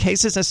breakthrough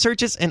cases and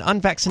surges in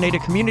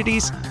unvaccinated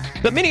communities.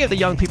 But many of the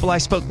young people I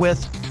spoke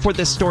with for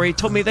this story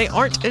told me they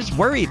aren't as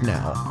worried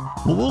now.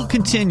 Well, we'll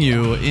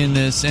continue in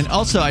this. And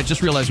also, I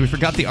just realized we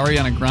forgot the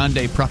Ariana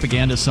Grande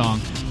propaganda song.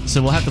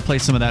 So we'll have to play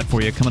some of that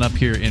for you coming up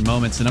here in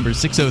moments. The number is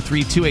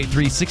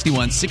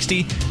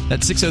 603-283-6160.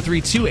 That's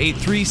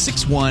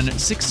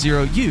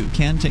 603-283-6160. You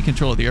can take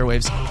control of the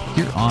airwaves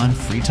here on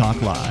Free Talk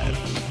Live.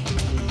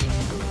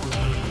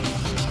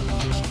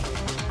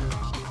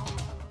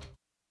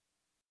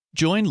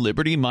 Join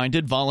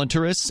liberty-minded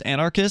voluntarists,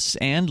 anarchists,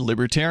 and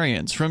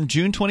libertarians from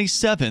June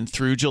 27th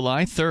through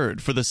July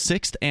 3rd for the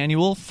 6th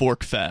annual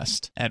Fork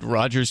Fest at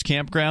Rogers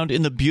Campground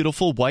in the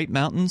beautiful White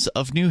Mountains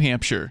of New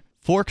Hampshire.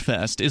 Fork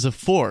Fest is a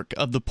fork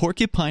of the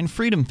Porcupine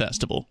Freedom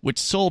Festival, which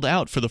sold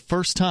out for the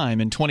first time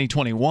in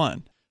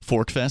 2021.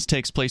 Fork Fest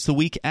takes place the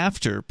week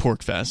after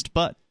Pork Fest,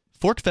 but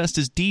Fork Fest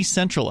is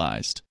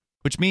decentralized,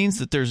 which means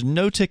that there's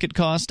no ticket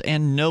cost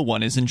and no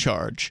one is in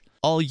charge.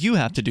 All you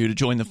have to do to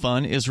join the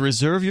fun is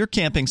reserve your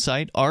camping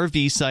site,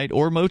 RV site,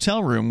 or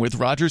motel room with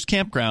Rogers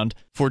Campground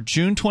for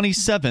June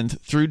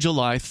 27th through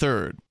July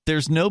 3rd.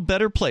 There's no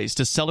better place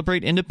to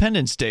celebrate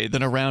Independence Day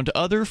than around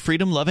other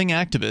freedom-loving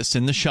activists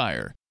in the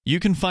Shire. You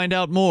can find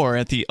out more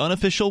at the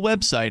unofficial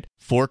website,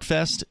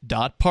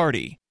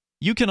 forkfest.party.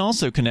 You can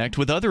also connect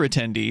with other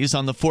attendees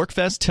on the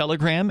Forkfest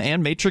Telegram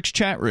and Matrix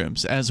chat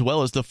rooms, as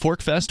well as the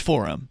Forkfest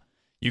Forum.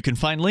 You can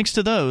find links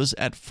to those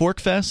at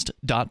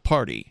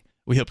forkfest.party.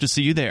 We hope to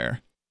see you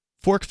there.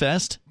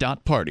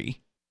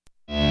 Forkfest.party.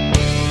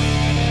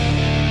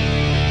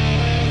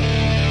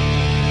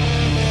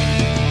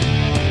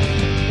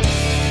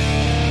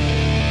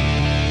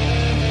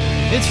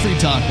 It's Free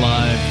Talk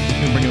Live. You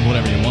can bring up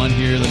whatever you want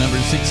here. The number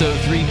is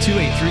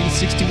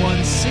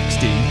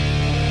 603-283-6160.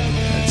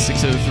 That's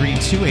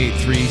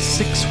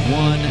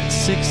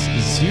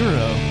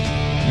 603-283-6160.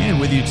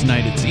 And with you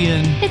tonight, it's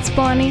Ian. It's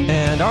Bonnie.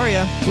 And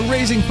Aria. We're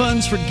raising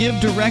funds for Give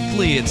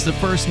Directly. It's the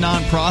first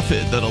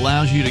nonprofit that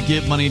allows you to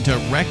give money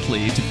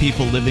directly to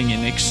people living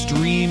in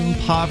extreme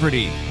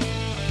poverty.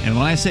 And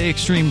when I say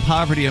extreme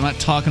poverty, I'm not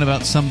talking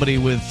about somebody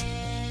with,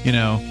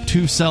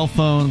 2 cell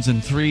phones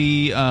and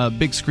 3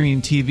 big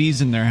screen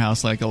TVs in their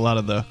house like a lot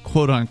of the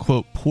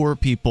quote-unquote poor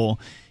people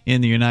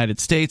in the United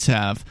States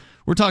have.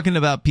 We're talking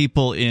about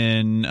people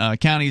in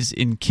counties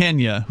in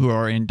Kenya who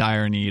are in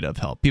dire need of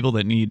help. People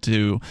that need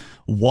to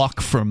walk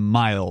for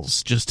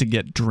miles just to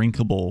get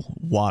drinkable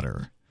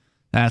water.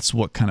 That's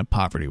what kind of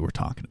poverty we're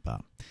talking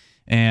about.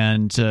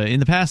 And in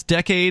the past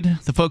decade,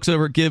 the folks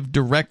over at Give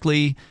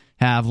Directly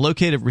have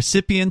located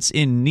recipients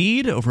in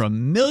need, over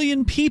 1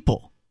 million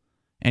people,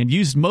 and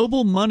used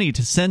mobile money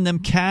to send them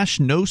cash,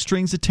 no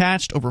strings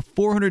attached. Over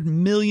 $400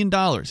 million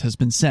has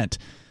been sent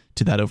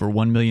to that over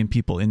 1 million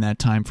people in that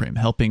time frame,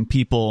 helping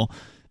people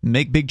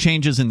make big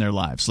changes in their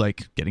lives,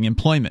 like getting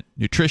employment,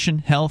 nutrition,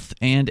 health,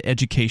 and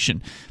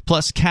education.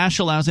 Plus, cash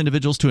allows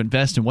individuals to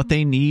invest in what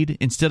they need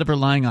instead of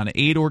relying on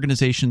aid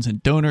organizations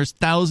and donors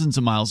thousands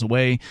of miles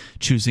away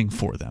choosing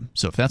for them.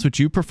 So if that's what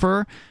you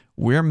prefer,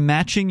 we're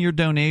matching your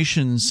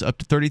donations up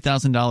to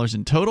 $30,000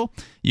 in total.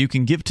 You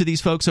can give to these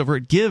folks over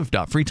at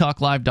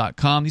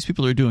give.freetalklive.com. These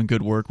people are doing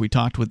good work. We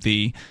talked with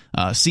the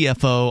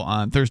CFO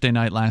on Thursday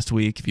night last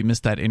week. If you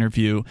missed that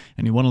interview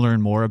and you want to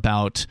learn more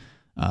about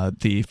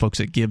the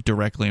folks at Give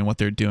Directly and what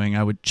they're doing,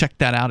 I would check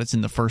that out. It's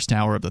in the first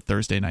hour of the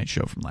Thursday night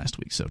show from last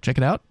week. So check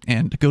it out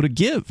and go to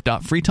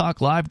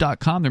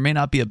give.freetalklive.com. There may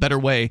not be a better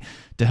way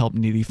to help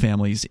needy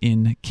families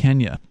in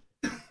Kenya.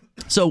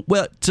 So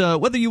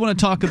whether you want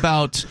to talk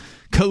about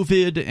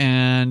COVID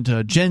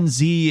and Gen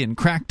Z and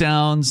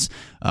crackdowns,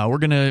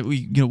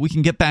 we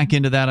can get back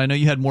into that. I know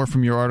you had more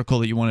from your article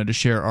that you wanted to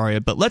share, Aria,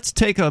 but let's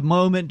take a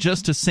moment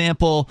just to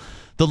sample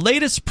the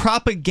latest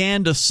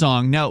propaganda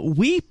song. Now,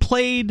 we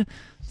played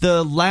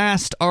the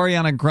last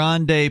Ariana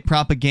Grande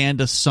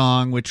propaganda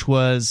song, which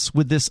was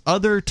with this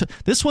other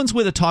this one's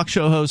with a talk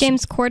show host.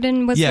 James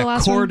Corden was the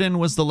last one. Yeah, Corden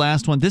was the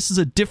last one. This is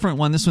a different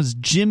one. This was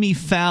Jimmy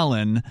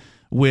Fallon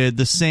with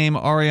the same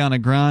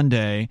Ariana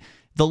Grande.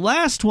 The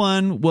last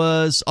one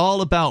was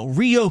all about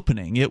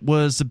reopening. It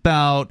was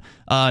about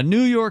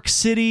New York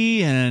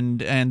City, and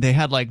they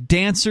had like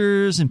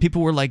dancers, and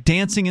people were like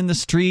dancing in the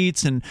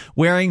streets and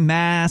wearing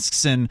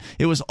masks, and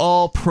it was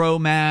all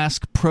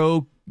pro-mask,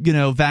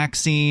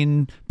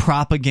 vaccine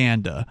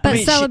propaganda. But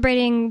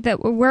celebrating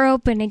that we're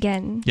open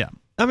again. Yeah.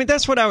 I mean,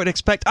 that's what I would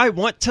expect. I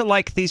want to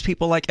like these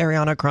people like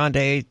Ariana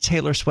Grande,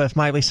 Taylor Swift,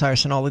 Miley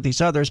Cyrus, and all of these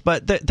others,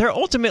 but they're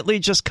ultimately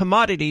just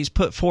commodities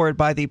put forward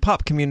by the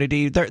pop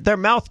community. They're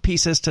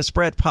mouthpieces to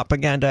spread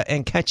propaganda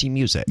and catchy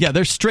music. Yeah,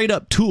 they're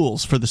straight-up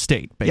tools for the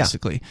state,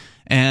 basically. Yeah.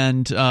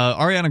 And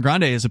Ariana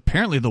Grande is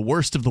apparently the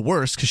worst of the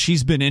worst because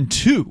she's been in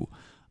two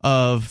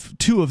of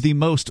the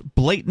most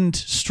blatant,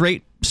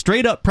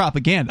 straight-up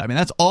propaganda. I mean,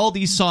 that's all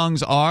these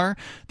songs are.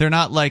 They're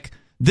not like...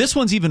 This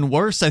one's even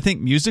worse, I think,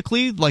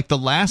 musically. Like the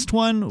last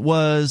one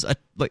was a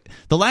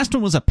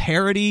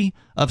parody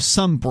of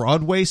some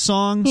Broadway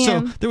song. Yeah.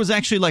 So there was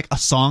actually like a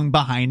song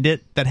behind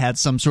it that had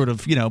some sort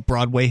of,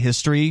 Broadway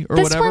history or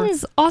whatever. This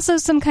one's also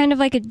some kind of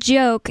like a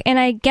joke, and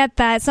I get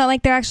that. It's not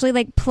like they're actually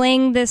like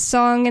playing this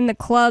song in the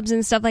clubs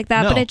and stuff like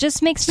that, but it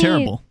just makes me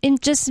terrible.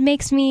 It just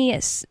makes me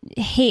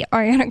hate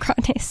Ariana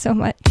Grande so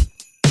much.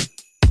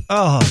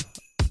 Oh.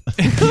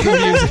 Your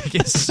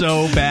music is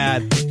so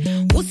bad.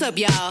 What's up,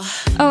 y'all?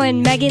 Oh,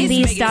 and Megan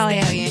Thee Megan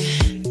Stallion.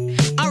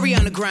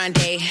 Ariana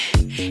Grande,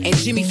 and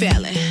Jimmy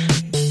Fallon.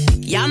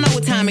 Y'all know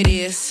what time it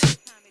is.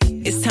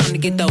 It's time to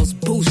get those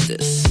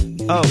boosters.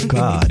 Oh,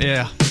 God.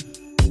 Yeah.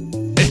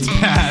 It's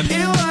bad.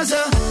 It was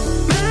a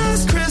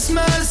mass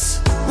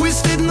Christmas. We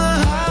stayed in the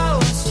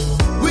house.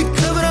 We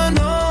covered our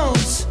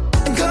nose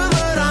and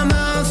covered our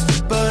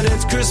mouth. But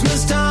it's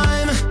Christmas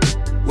time.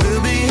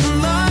 We'll be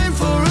in line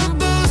for a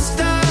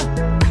booster.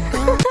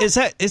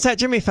 Is that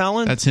Jimmy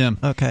Fallon? That's him.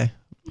 Okay.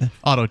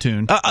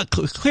 Auto-tune.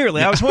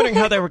 Clearly. I was wondering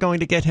how they were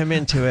going to get him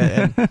into it.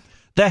 And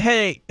the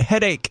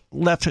headache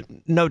left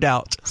no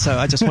doubt. So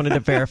I just wanted to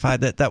verify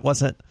that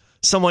wasn't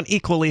someone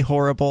equally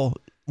horrible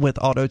with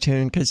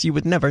auto-tune, because you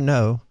would never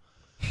know.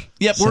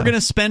 Yep, so. We're going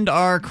to spend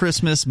our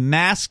Christmas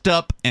masked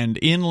up and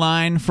in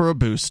line for a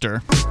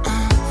booster. It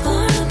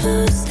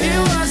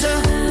was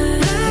a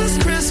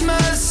mass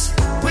Christmas.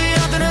 We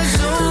up in a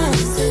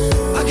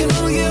Zoom. I can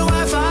only get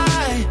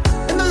Wi-Fi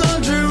in the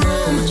laundry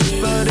room,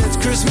 but it's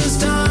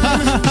Christmas time.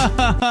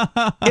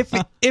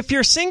 If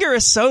your singer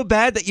is so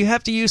bad that you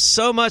have to use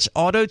so much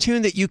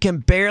auto-tune that you can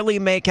barely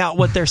make out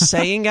what they're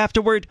saying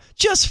afterward,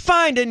 just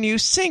find a new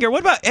singer.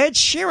 What about Ed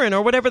Sheeran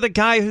or whatever the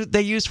guy who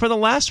they used for the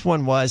last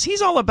one was?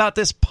 He's all about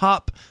this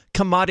pop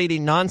commodity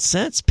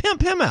nonsense.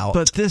 Pimp him out.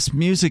 But this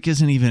music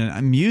isn't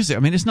even music. I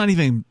mean, it's not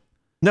even...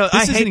 No,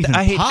 I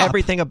hate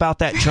everything about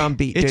that drum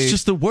beat, dude. It's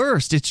just the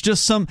worst. It's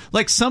just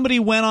somebody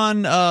went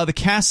on the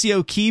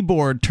Casio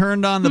keyboard,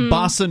 turned on the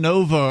bossa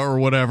nova or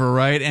whatever,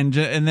 right? And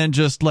then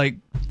just like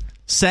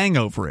sang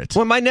over it.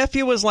 When my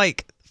nephew was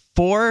like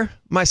 4,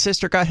 my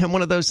sister got him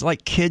one of those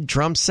like kid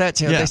drum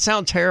sets. You know, They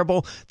sound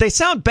terrible. They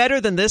sound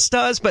better than this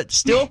does, but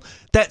still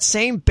that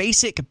same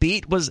basic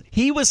beat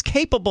he was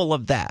capable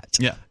of that.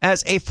 Yeah.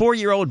 As a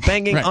 4-year-old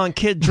banging on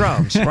kid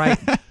drums, right?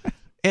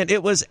 And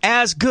it was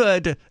as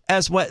good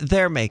as what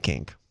they're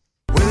making.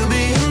 We'll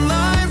be in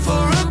line for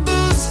a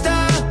booster.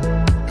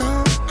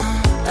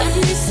 I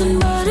need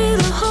somebody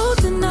to hold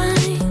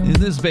tonight.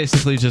 This is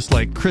basically just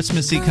like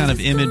Christmassy kind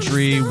of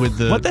imagery with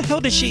the... What the hell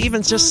did she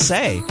even just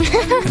say?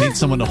 I need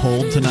someone to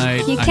hold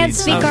tonight. You can't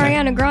speak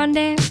Ariana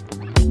Grande.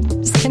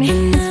 Just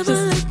kidding.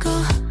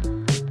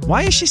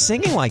 Why is she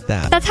singing like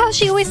that? That's how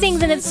she always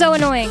sings, and it's so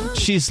annoying.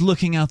 She's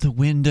looking out the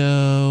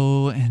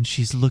window, and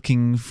she's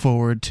looking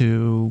forward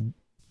to...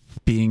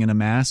 being in a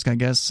mask, I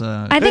guess.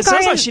 I think it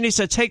sounds like she needs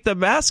to take the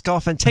mask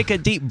off and take a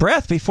deep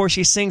breath before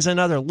she sings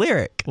another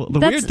lyric. Well, the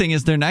weird thing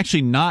is they're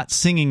actually not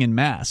singing in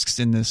masks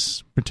in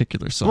this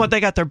particular song. Well, they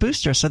got their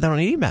booster, so they don't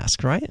need a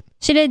mask, right?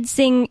 She did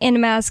sing in a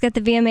mask at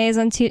the VMAs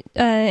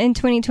in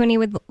 2020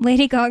 with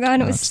Lady Gaga,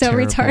 and it was so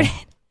terrible. retarded.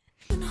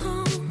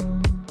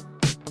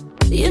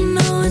 You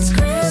know it's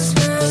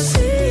Christmas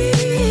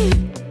Eve.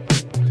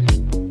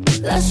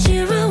 Last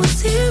year I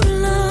was here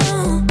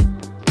alone.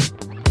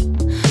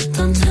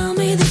 Don't tell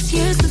me this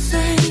year's the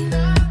same.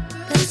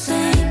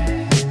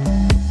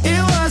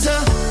 It was a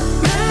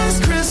mass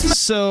Christmas.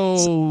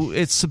 So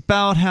it's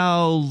about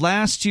how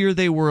last year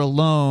they were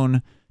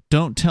alone.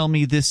 Don't tell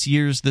me this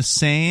year's the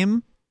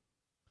same.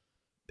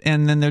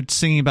 And then they're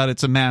singing about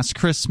it's a mass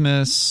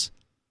Christmas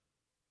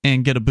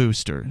and get a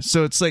booster.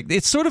 So it's like,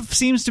 it sort of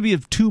seems to be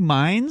of two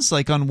minds.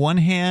 Like on one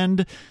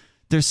hand,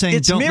 they're saying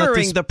it's don't mirroring let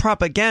this... the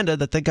propaganda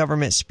that the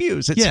government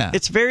spews.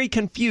 It's very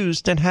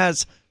confused and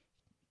has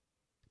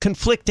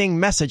conflicting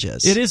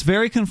messages. It is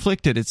very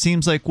conflicted. It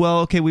seems like, well,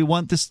 okay, we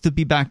want this to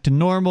be back to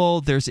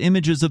normal. There's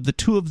images of the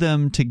two of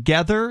them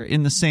together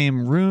in the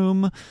same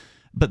room.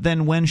 But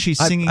then when she's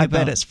singing I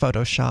bet it's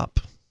Photoshop.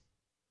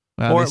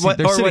 Well, or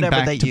they're sitting whatever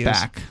back they to use.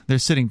 Back. They're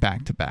sitting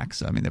back to back.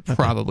 So, I mean, they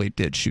probably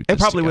did shoot this It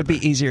probably would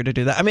together. be easier to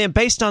do that. I mean,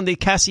 based on the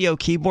Casio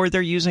keyboard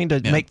they're using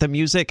to make the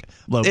music,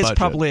 it's budget.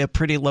 probably a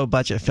pretty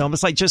low-budget film.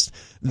 It's like just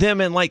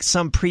them in like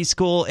some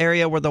preschool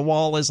area where the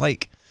wall is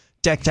like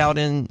decked out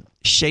in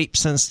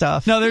shapes and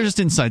stuff. No, they're just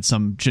inside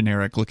some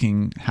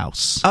generic-looking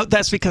house. Oh,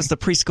 that's because the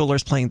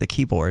preschoolers playing the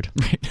keyboard.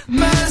 Right.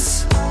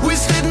 Mess, we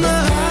stayed in the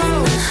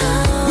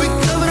house. We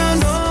covered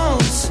our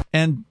nose.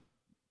 And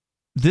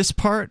this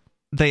part,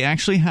 they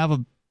actually have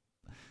a...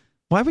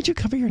 Why would you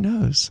cover your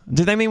nose?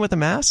 Do they mean with a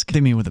mask?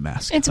 They mean with a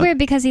mask. It's weird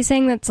because he's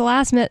saying that's the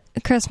last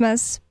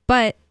Christmas,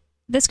 but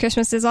this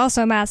Christmas is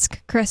also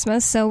mask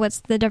Christmas, so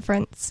what's the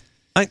difference?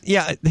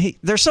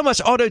 There's so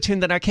much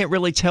auto-tune that I can't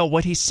really tell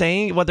what he's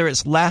saying, whether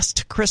it's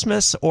last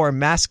Christmas or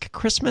mask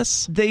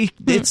Christmas.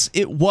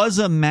 It was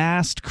a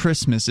masked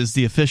Christmas is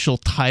the official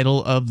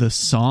title of the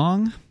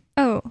song.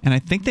 Oh. And I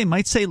think they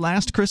might say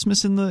last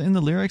Christmas in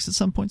the lyrics at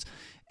some points.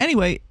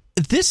 Anyway,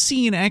 this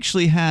scene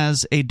actually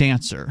has a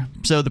dancer.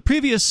 So the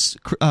previous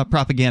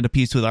propaganda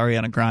piece with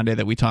Ariana Grande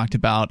that we talked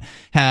about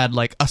had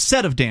like a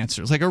set of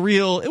dancers, it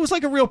was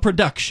like a real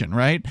production,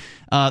 right?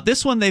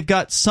 This one, they've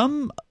got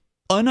some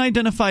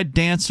unidentified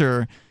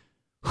dancer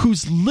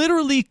who's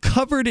literally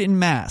covered in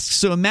masks.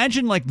 So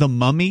imagine like the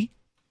Mummy.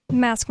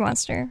 Mask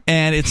monster.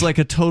 And it's like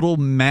a total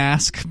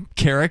mask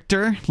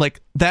character.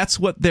 Like that's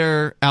what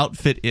their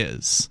outfit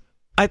is.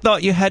 I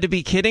thought you had to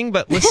be kidding,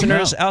 but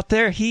listeners out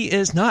there, he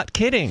is not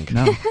kidding.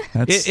 No.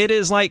 It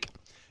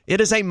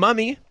is a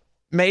mummy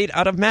made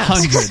out of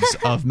masks. Hundreds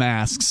of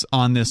masks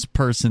on this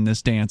person,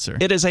 this dancer.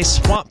 It is a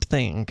swamp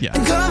thing. Yeah.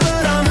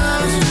 Covered our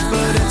mouths,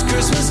 but it's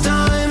Christmas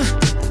time.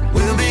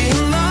 We'll be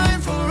in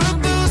line for a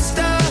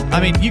booster. I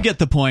mean, you get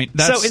the point.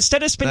 So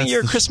instead of spending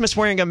your Christmas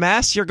wearing a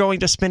mask, you're going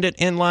to spend it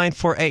in line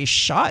for a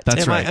shot?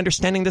 That's Am right. I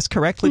understanding this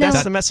correctly? No.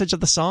 That's the message of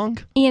the song?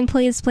 Ian,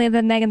 please play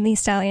the Megan Thee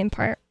Stallion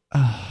part.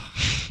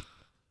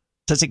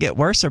 Does it get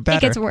worse or better?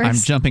 It gets worse. I'm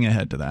jumping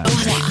ahead to that.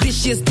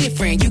 This year's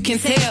different, you can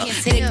tell.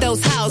 Take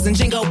those hoes and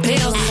jingle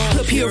bells.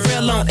 Put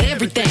Purell on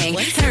everything.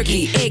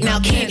 Turkey,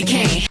 eggnog, candy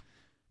cane.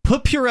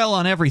 Put Purell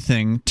on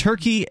everything,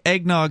 turkey,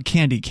 eggnog,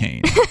 candy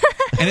cane.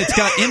 And it's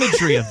got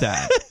imagery of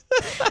that.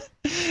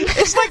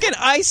 It's like an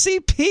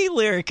ICP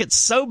lyric. It's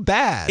so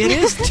bad. It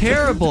is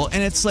terrible.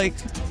 And it's like,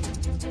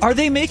 are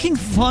they making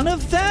fun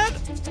of that?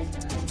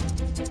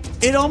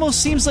 It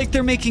almost seems like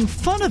they're making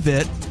fun of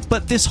it,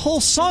 but this whole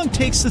song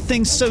takes the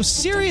thing so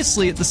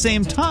seriously at the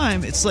same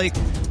time. It's like,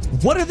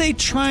 what are they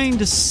trying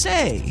to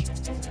say?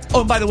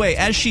 Oh, by the way,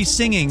 as she's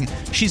singing,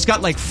 she's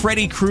got like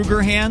Freddy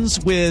Krueger hands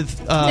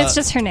with... it's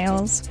just her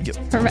nails.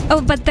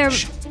 But they're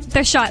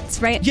shots,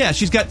 right? Yeah,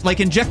 she's got like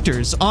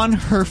injectors on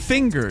her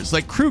fingers,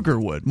 like Krueger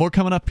would. More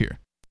coming up here.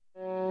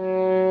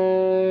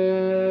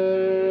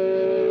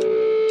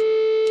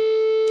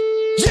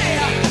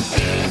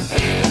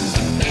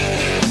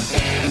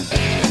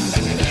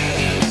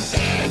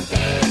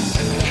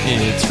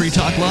 It's Free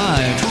Talk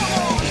Live.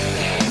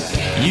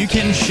 You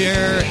can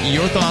share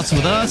your thoughts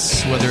with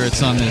us, whether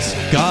it's on this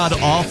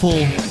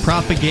god-awful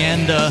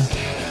propaganda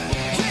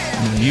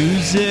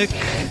music.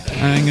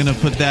 I'm going to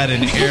put that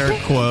in air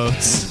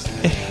quotes.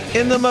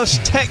 In the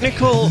most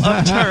technical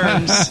of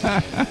terms,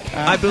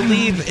 I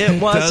believe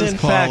it was, in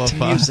fact,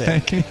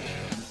 music.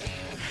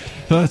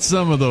 That's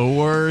some of the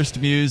worst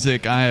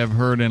music I have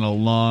heard in a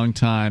long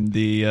time.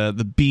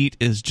 The beat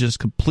is just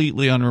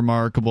completely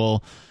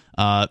unremarkable.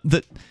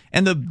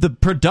 The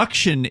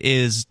production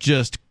is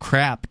just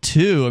crap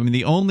too. I mean,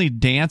 the only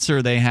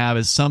dancer they have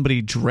is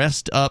somebody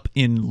dressed up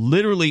in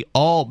literally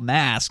all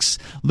masks,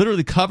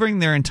 literally covering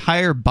their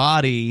entire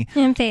body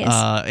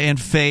and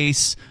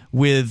face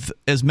with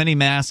as many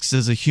masks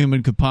as a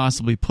human could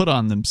possibly put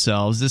on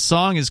themselves. This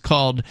song is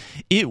called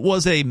 "It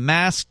Was a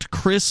Masked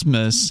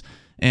Christmas,"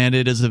 and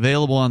it is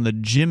available on the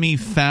Jimmy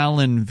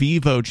Fallon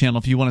Vivo channel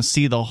if you want to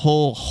see the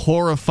whole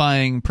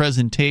horrifying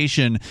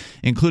presentation,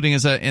 including,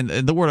 and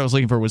the word I was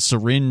looking for was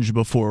syringe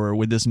before,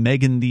 with this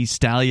Megan Thee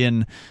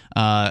Stallion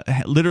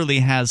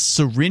literally has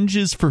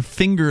syringes for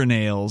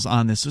fingernails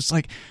on this. It's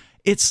like,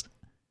 it's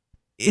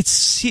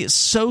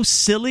so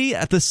silly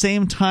at the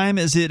same time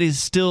as it is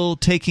still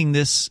taking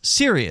this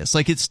serious.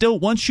 Like, it still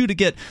wants you to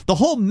get, the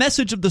whole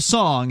message of the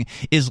song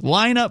is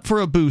line up for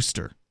a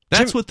booster.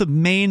 That's what the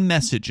main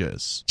message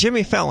is.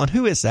 Jimmy Fallon,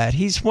 who is that?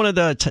 He's one of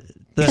the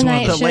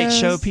late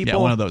show people. Yeah,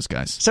 one of those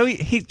guys. So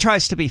he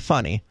tries to be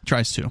funny.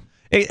 Tries to.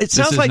 It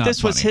sounds like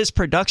this was funny. his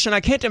production. I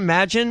can't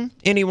imagine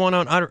anyone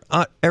on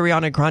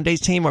Ariana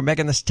Grande's team or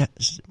Megan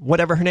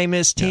whatever her name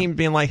is team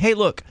being like, "Hey,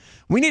 look,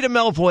 we need a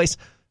male voice.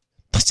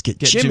 Let's get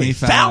Jimmy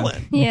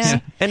Fallon."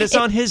 Yeah. And it's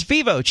on his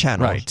Vivo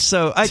channel. Right.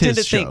 So I It's tend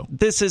to his think show.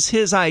 this is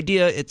his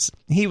idea.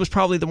 He was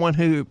probably the one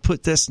who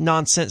put this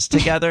nonsense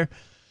together.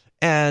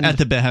 And at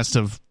the behest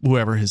of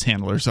whoever his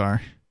handlers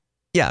are.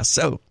 Yeah,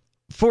 so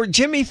for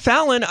Jimmy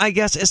Fallon, I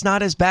guess it's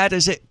not as bad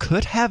as it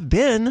could have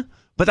been,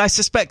 but I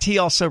suspect he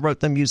also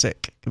wrote the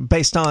music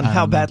based on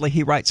how badly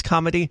he writes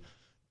comedy.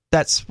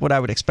 That's what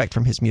I would expect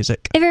from his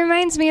music. It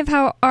reminds me of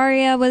how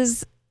Aria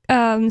was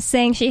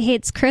saying she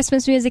hates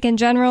Christmas music in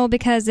general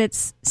because it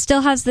still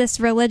has this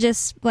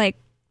religious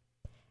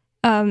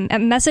a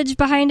message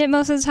behind it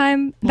most of the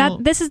time.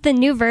 This is the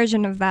new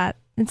version of that.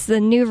 It's the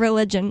new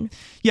religion.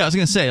 Yeah, I was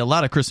going to say, a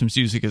lot of Christmas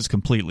music is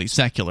completely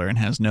secular and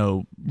has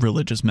no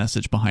religious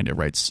message behind it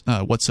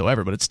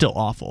whatsoever, but it's still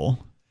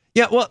awful.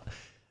 Yeah, well,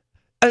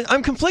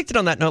 I'm conflicted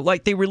on that note.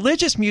 Like, the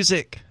religious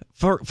music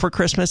for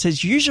Christmas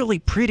is usually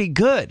pretty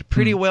good,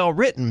 pretty well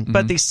written,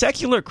 but the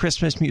secular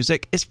Christmas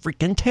music is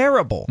freaking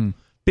terrible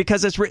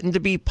because it's written to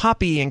be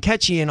poppy and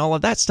catchy and all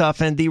of that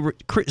stuff, and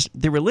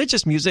the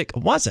religious music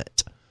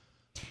wasn't.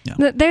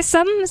 Yeah. There's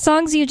some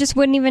songs you just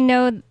wouldn't even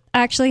know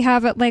actually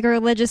have like a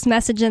religious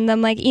message in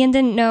them. Like, Ian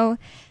didn't know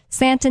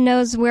Santa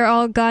knows we're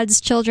all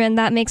God's children,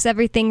 that makes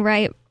everything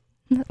right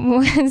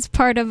was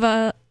part of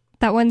that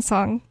one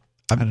song.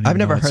 I've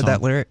never heard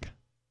that lyric.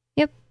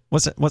 Yep.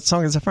 What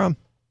song is it from?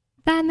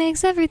 That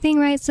makes everything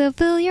right, so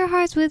fill your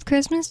hearts with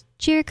Christmas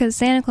cheer, because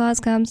Santa Claus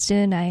comes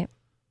tonight.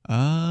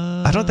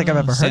 I don't think I've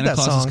ever heard that Santa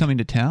Claus song. Is coming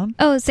to town?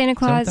 Oh, Santa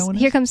Claus.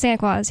 Here comes Santa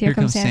Claus. Here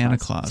comes Santa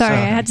Claus. Sorry,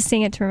 I had to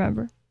sing it to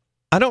remember.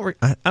 I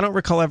don't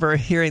recall ever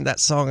hearing that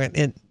song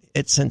in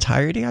its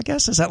entirety, I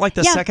guess. Is that like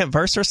the second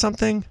verse or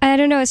something? I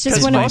don't know. It's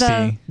just one of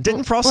the...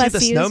 Didn't Frosty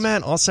the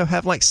Snowman also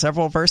have like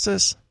several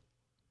verses?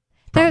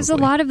 There's a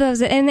lot of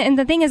those. And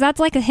the thing is, that's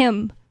like a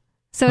hymn.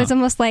 So it's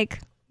almost like,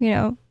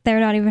 they're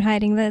not even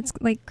hiding that it's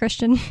like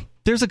Christian.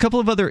 There's a couple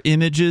of other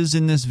images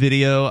in this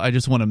video I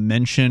just want to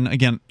mention.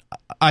 Again,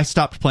 I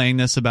stopped playing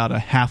this about a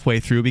halfway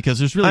through because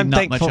there's really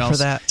not much else.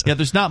 For that. Yeah,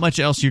 there's not much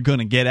else you're going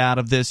to get out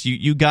of this.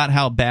 You got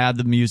how bad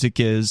the music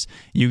is.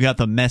 You got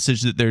the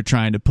message that they're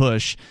trying to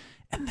push.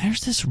 And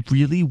there's this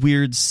really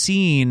weird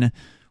scene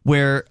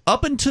where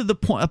up until the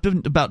point,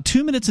 about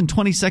 2 minutes and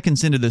 20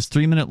 seconds into this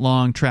 3-minute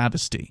long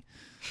travesty,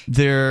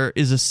 there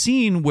is a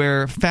scene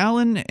where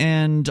Fallon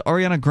and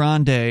Ariana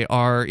Grande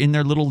are in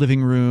their little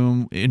living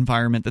room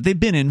environment that they've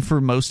been in for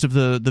most of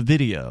the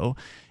video.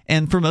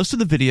 And for most of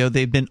the video,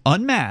 they've been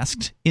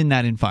unmasked in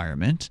that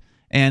environment,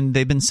 and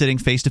they've been sitting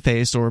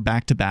face-to-face or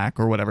back-to-back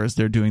or whatever as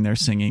they're doing their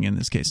singing in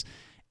this case.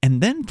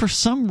 And then for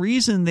some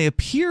reason, they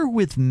appear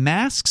with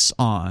masks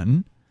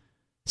on,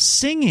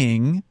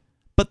 singing,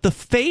 but the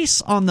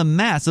face on the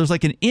mask, there's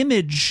like an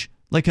image,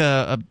 like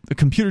a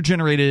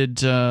computer-generated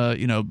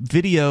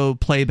video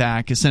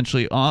playback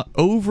essentially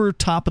over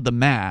top of the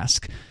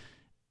mask,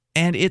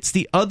 and it's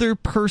the other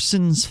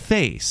person's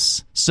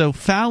face. So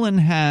Fallon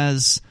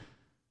has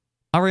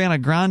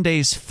Ariana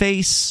Grande's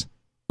face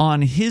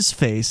on his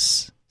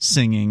face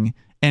singing,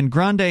 and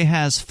Grande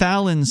has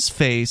Fallon's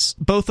face,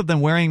 both of them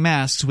wearing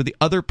masks with the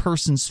other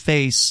person's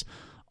face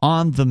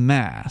on the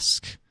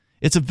mask.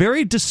 It's a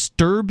very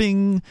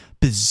disturbing,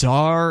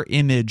 bizarre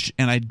image,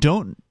 and I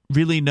don't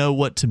really know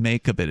what to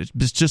make of it.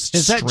 It's just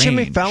Is strange. that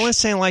Jimmy Fallon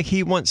saying like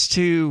he wants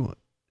to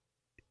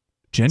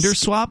gender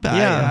swap?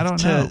 Yeah, I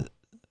don't know.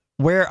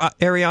 Wear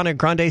Ariana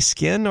Grande's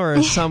skin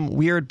or some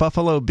weird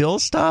Buffalo Bill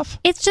stuff?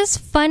 It's just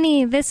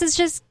funny. This is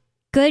just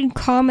good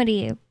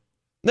comedy.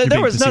 No,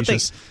 there was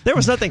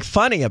nothing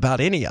funny about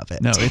any of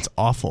it. No, it's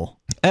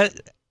awful.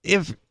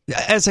 If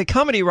as a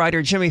comedy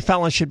writer, Jimmy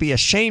Fallon should be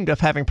ashamed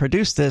of having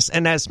produced this,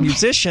 and as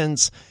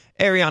musicians,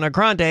 Ariana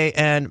Grande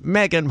and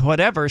Megan,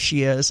 whatever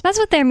she is. That's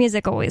what their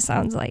music always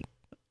sounds like.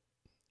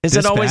 Is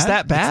it always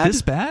that bad? It's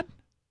this bad?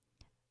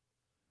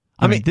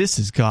 I mean, this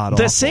is god-awful.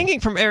 The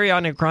singing from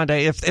Ariana Grande,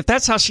 if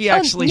that's how she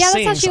actually sings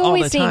that's how she all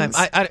always the time,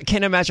 sings. I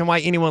can't imagine why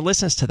anyone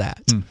listens to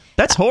that.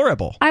 That's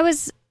horrible. I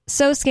was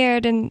so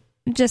scared and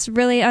just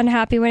really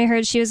unhappy when I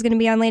heard she was going to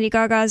be on Lady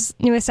Gaga's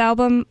newest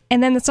album,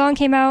 and then the song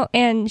came out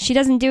and she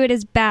doesn't do it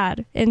as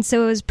bad, and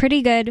so it was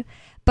pretty good.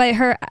 But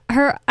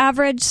her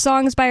average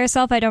songs by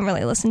herself, I don't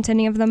really listen to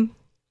any of them.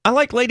 I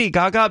like Lady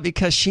Gaga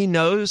because she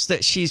knows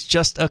that she's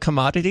just a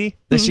commodity,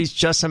 that she's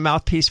just a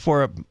mouthpiece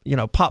for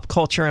pop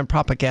culture and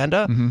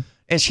propaganda,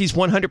 and she's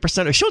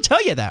 100%. She'll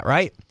tell you that,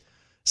 right?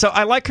 So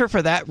I like her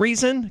for that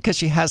reason, because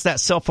she has that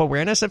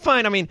self-awareness. And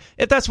fine, I mean,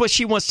 if that's what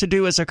she wants to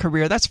do as a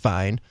career, that's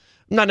fine.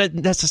 I'm not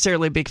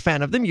necessarily a big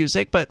fan of the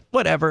music, but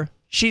whatever.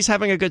 She's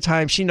having a good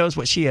time. She knows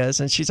what she is,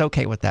 and she's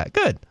okay with that.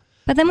 Good.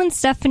 But then when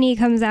Stephanie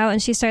comes out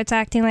and she starts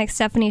acting like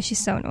Stephanie, she's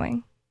so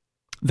annoying.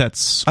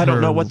 I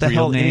don't know what the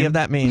hell any of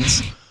that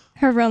means.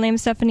 Her real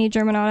name's Stephanie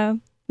Germanotta.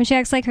 When she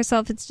acts like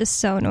herself, it's just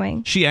so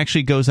annoying. She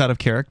actually goes out of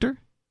character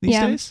these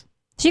days?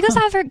 She goes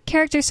out of her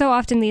character so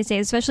often these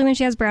days, especially when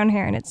she has brown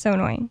hair, and it's so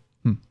annoying.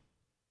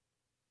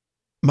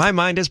 My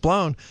mind is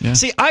blown. Yeah.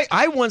 See,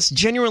 I once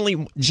genuinely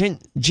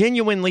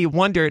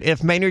wondered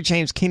if Maynard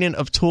James Keenan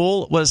of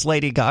Tool was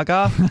Lady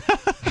Gaga,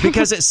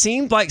 because it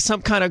seemed like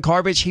some kind of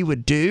garbage he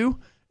would do,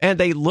 and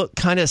they look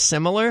kind of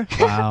similar.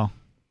 Wow.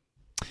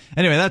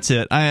 Anyway, that's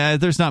it.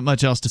 There's not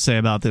much else to say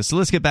about this. So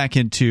let's get back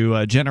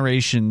into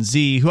Generation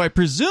Z, who I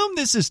presume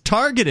this is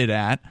targeted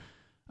at.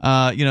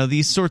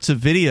 These sorts of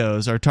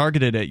videos are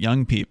targeted at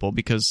young people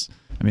because,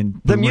 I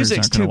mean, the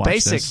music's too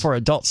basic for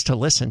adults to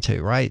listen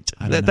to, right?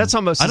 That's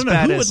almost as bad as... I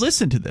don't know who would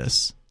listen to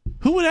this.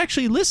 Who would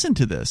actually listen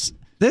to this?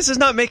 This is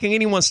not making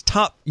anyone's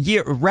top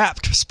year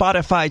wrapped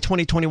Spotify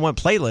 2021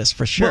 playlist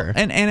for sure.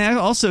 Well, and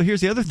also,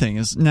 here's the other thing,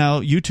 is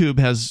now YouTube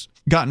has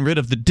gotten rid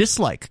of the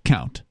dislike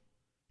count.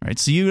 Right,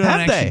 so you don't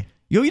actually...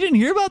 You didn't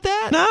hear about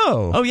that?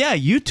 No. Oh, yeah,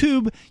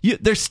 YouTube,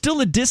 there's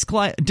still a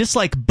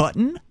dislike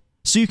button,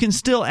 so you can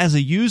still, as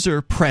a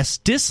user, press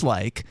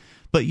dislike,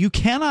 but you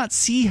cannot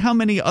see how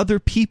many other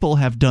people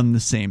have done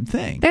the same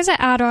thing. There's an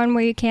add-on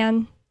where you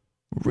can.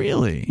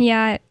 Really?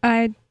 Yeah,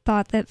 I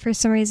thought that for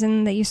some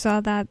reason that you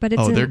saw that, but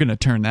it's... they're going to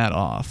turn that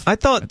off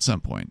at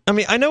some point. I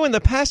mean, I know in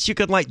the past you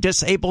could,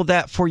 disable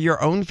that for your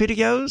own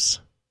videos.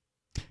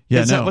 Yeah,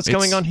 is that what's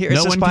going on here?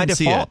 Is this by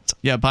default?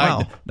 Yeah,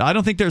 I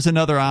don't think there's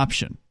another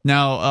option.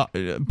 Now,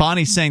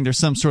 Bonnie's saying there's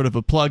some sort of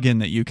a plugin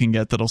that you can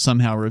get that'll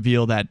somehow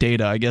reveal that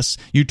data. I guess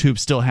YouTube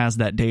still has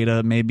that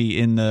data maybe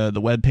in the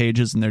web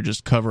pages, and they're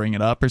just covering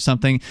it up or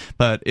something.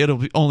 But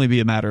it'll only be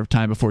a matter of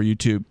time before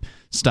YouTube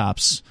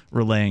stops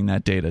relaying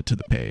that data to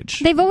the page.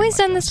 They've always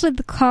done this with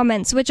the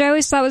comments, which I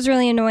always thought was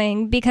really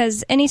annoying,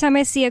 because anytime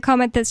I see a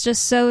comment that's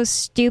just so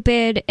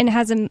stupid and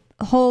has a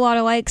whole lot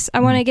of likes, I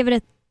want to give it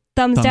a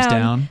thumbs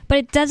down, but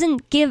it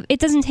doesn't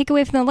take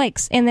away from the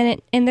likes, and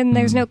then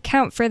there's no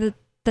count for the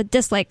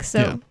dislikes.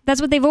 So that's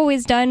what they've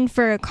always done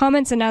for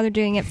comments, and now they're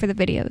doing it for the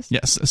videos.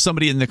 Yes,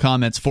 somebody in the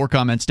comments, 4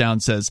 comments down,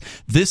 says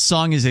this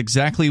song is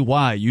exactly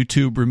why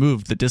YouTube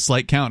removed the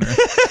dislike counter.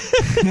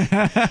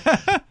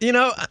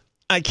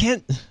 I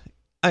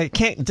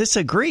can't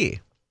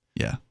disagree.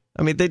 Yeah,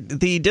 I mean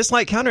the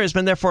dislike counter has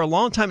been there for a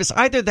long time. It's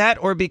either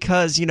that or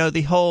because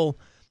the whole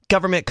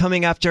government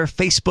coming after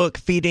Facebook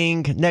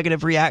feeding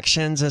negative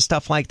reactions and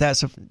stuff like that.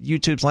 So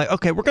YouTube's like,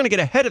 okay, we're going to get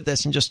ahead of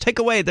this and just take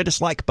away the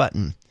dislike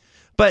button.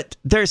 But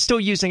they're still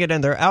using it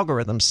in their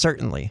algorithms,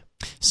 certainly.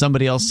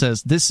 Somebody else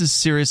says, this is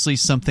seriously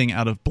something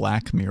out of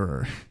Black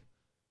Mirror.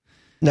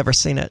 Never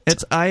seen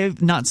it.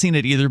 I've not seen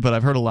it either, but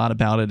I've heard a lot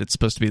about it. It's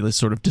supposed to be this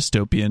sort of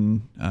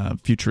dystopian,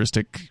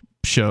 futuristic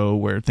show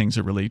where things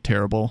are really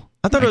terrible.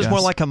 I thought it was more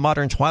like a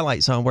modern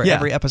Twilight Zone where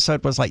every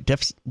episode was like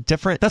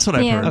different. That's what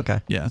I've heard. Okay.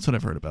 Yeah, that's what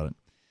I've heard about it.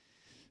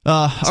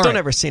 Still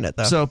never seen it,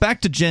 though. So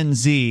back to Gen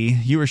Z.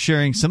 You were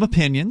sharing some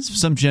opinions,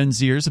 some Gen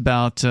Zers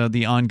about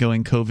the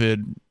ongoing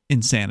COVID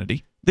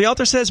insanity. The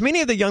author says,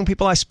 many of the young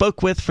people I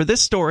spoke with for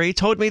this story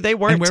told me they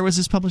weren't... And where was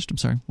this published? I'm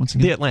sorry, once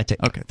again. The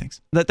Atlantic. Okay, thanks.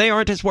 That they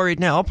aren't as worried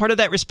now. Part of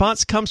that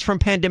response comes from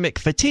pandemic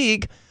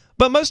fatigue,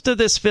 but most of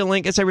this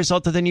feeling is a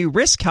result of the new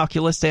risk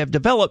calculus they have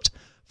developed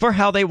for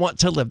how they want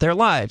to live their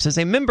lives. As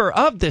a member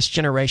of this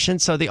generation,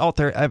 so the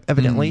author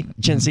evidently,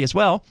 Gen Z as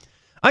well,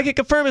 I can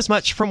confirm as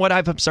much from what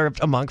I've observed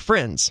among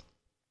friends.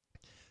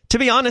 To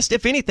be honest,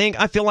 if anything,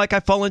 I feel like I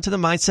fall into the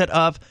mindset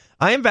of,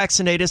 I am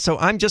vaccinated, so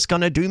I'm just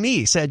going to do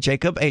me, said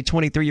Jacob, a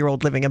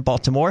 23-year-old living in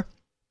Baltimore.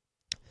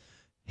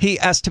 He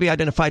asked to be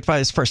identified by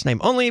his first name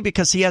only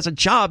because he has a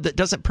job that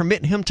doesn't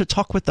permit him to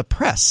talk with the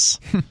press.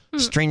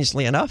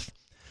 Strangely enough.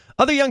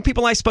 Other young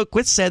people I spoke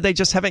with said they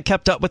just haven't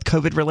kept up with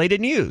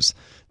COVID-related news.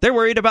 They're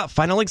worried about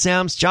final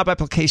exams, job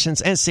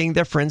applications, and seeing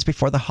their friends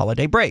before the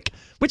holiday break,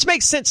 which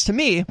makes sense to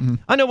me.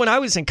 I know when I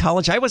was in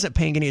college, I wasn't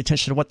paying any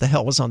attention to what the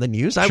hell was on the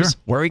news. I was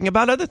worrying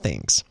about other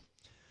things.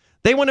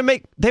 They want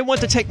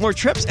to take more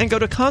trips and go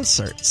to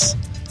concerts.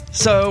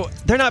 So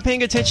they're not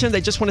paying attention.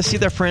 They just want to see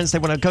their friends. They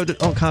want to go to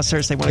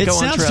concerts. They want to go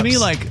on trips. It sounds to me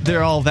like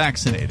they're all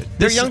vaccinated.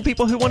 They're young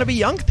people who want to be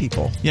young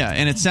people. Yeah,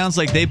 and it sounds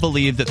like they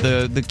believe that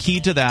the key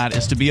to that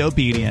is to be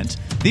obedient.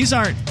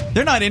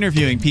 They're not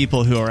interviewing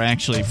people who are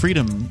actually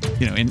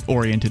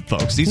freedom-oriented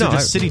folks. These are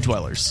just city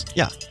dwellers.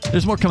 Yeah.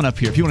 There's more coming up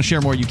here. If you want to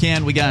share more, you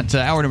can. We got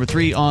hour number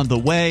 3 on the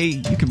way.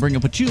 You can bring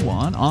up what you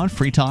want on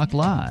Free Talk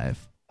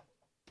Live.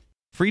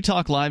 Free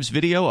Talk Live's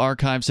video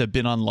archives have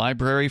been on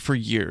LBRY for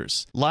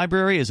years.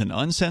 LBRY is an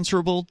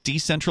uncensorable,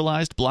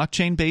 decentralized,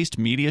 blockchain-based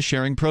media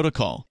sharing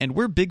protocol, and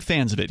we're big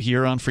fans of it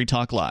here on Free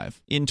Talk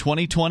Live. In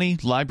 2020,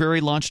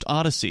 LBRY launched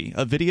Odyssey,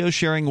 a video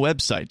sharing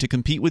website to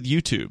compete with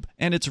YouTube,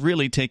 and it's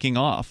really taking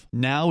off.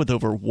 Now with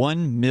over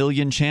 1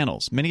 million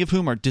channels, many of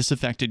whom are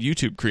disaffected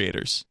YouTube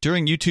creators.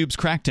 During YouTube's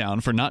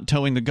crackdown for not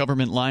towing the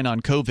government line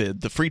on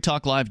COVID, the Free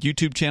Talk Live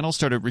YouTube channel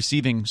started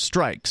receiving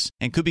strikes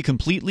and could be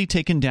completely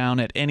taken down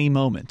at any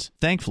moment.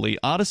 Thankfully,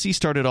 Odyssey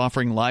started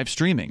offering live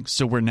streaming,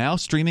 so we're now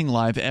streaming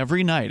live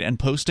every night and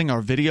posting our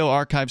video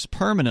archives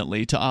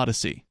permanently to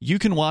Odyssey. You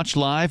can watch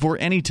live or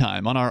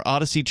anytime on our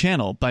Odyssey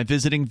channel by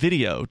visiting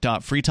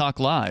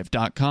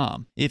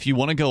video.freetalklive.com. If you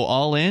want to go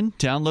all in,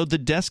 download the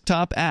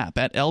desktop app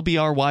at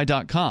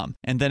lbry.com,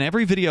 and then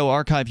every video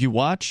archive you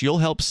watch, you'll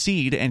help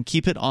seed and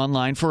keep it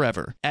online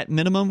forever. At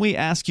minimum, we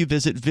ask you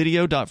visit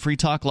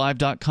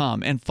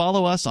video.freetalklive.com and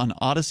follow us on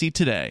Odyssey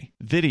today.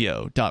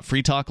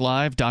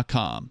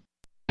 video.freetalklive.com.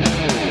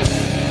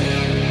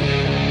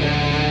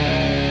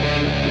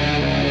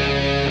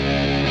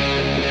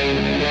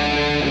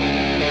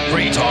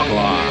 Free Talk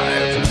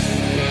Live.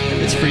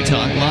 It's Free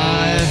Talk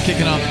Live,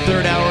 kicking off the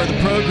third hour of the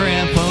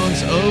program.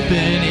 Phones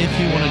open if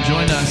you want to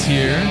join us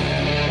here.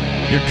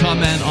 Your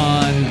comment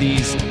on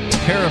these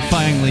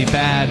terrifyingly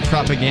bad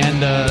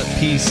propaganda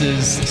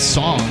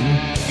song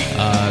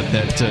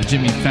that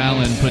Jimmy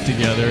Fallon put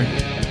together.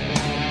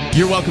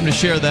 You're welcome to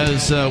share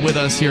those with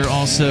us here.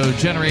 Also,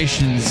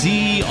 Generation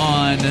Z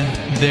on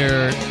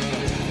their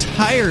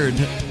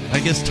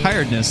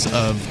tiredness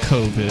of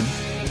COVID.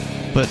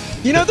 But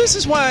this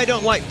is why I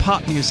don't like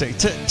pop music.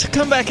 To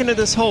come back into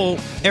this whole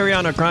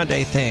Ariana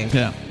Grande thing.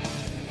 Yeah.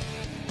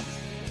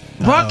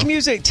 Rock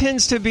music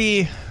tends to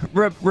be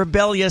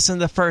rebellious in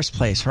the first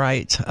place,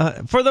 right?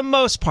 For the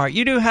most part.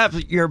 You do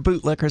have your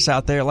bootlickers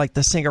out there, like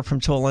the singer from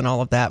Tool and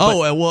all of that.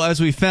 Well, as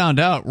we found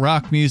out,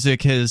 rock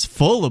music is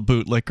full of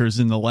bootlickers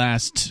in the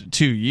last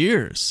 2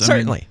 years.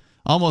 Certainly.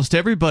 Almost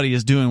everybody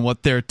is doing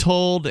what they're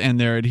told, and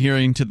they're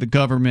adhering to the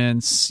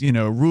government's,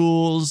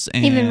 rules.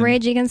 And even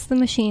Rage Against the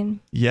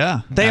Machine.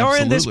 Yeah, they are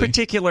in this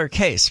particular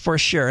case, for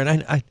sure.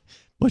 And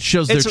which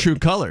shows their true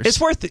colors.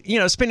 It's worth,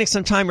 spending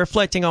some time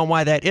reflecting on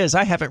why that is.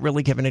 I haven't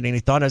really given it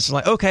any thought. I was just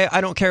like, okay, I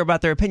don't care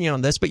about their opinion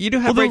on this, but you do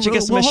have Rage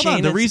Against the Machine. Hold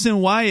on. The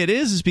reason why it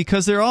is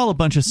because they're all a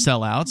bunch of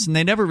sellouts, and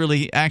they never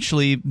really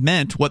actually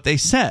meant what they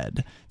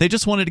said. They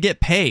just wanted to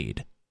get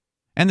paid.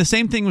 And the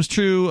same thing was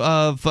true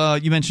of,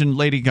 you mentioned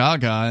Lady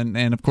Gaga,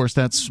 and of course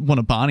that's one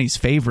of Bonnie's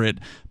favorite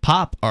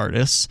pop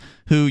artists,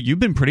 who you've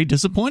been pretty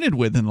disappointed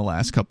with in the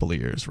last couple of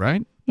years,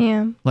 right?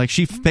 Yeah. Like,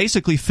 she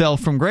basically fell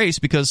from grace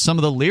because some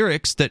of the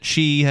lyrics that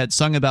she had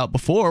sung about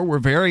before were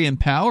very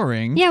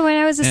empowering. Yeah, when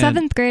I was a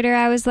 7th grader,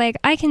 I was like,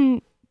 I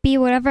can be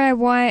whatever I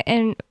want,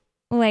 and,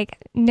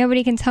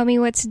 nobody can tell me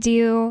what to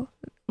do.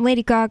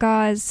 Lady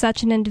Gaga is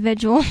such an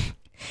individual.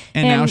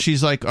 And now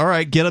she's like, all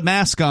right, get a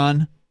mask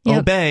on,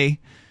 obey.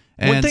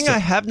 One thing I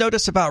have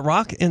noticed about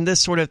rock in this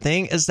sort of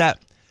thing is that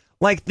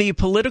like the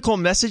political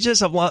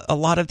messages of a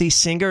lot of these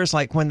singers,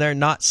 like when they're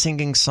not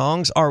singing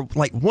songs, are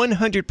like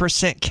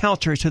 100%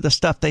 counter to the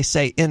stuff they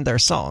say in their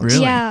songs.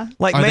 Really? Yeah.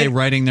 Like Are they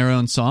writing their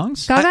own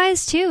songs? Gaga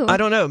is too. I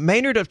don't know.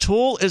 Maynard of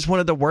Tool is one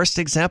of the worst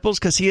examples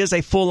because he is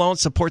a full-on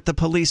support the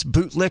police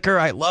bootlicker,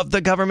 I love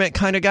the government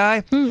kind of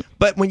guy.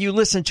 But when you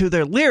listen to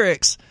their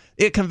lyrics,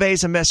 it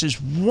conveys a message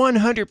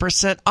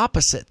 100%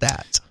 opposite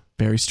that.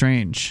 Very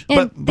strange.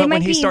 But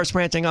when he starts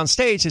ranting on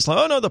stage, he's like,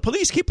 oh no, the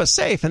police keep us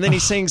safe. And then he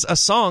sings a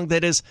song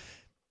that is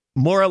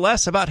more or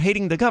less about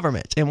hating the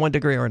government in one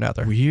degree or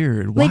another.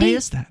 Weird. Why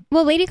is that?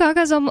 Well, Lady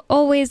Gaga's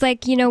always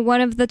like, one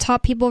of the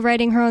top people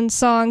writing her own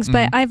songs,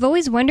 but I've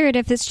always wondered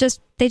if it's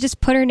just, they just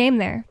put her name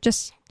there,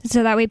 just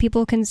so that way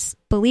people can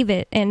believe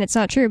it. And it's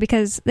not true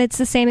because it's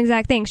the same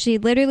exact thing. She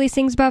literally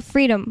sings about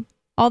freedom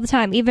all the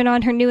time, even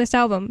on her newest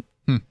album.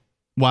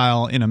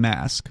 While in a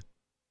mask.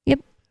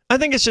 I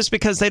think it's just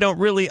because they don't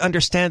really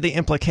understand the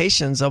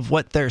implications of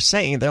what they're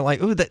saying. They're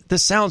like, ooh,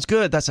 this sounds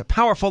good. That's a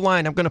powerful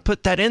line. I'm going to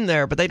put that in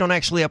there. But they don't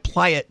actually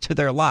apply it to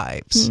their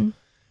lives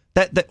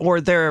or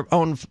their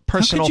own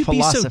personal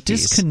philosophies. How could you be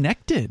so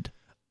disconnected?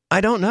 I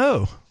don't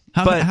know.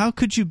 How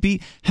could you be...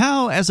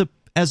 How, as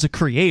a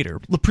creator,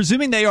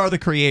 presuming they are the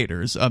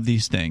creators of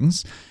these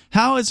things,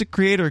 how as a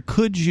creator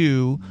could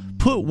you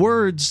put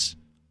words,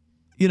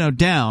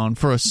 down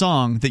for a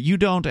song that you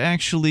don't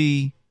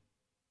actually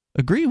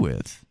agree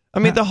with? I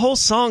mean, the whole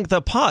song,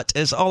 The Pot,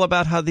 is all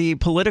about how the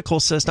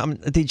political system,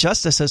 the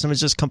justice system is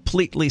just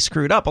completely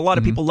screwed up. A lot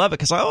of people love it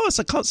because, it's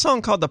a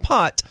song called The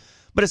Pot,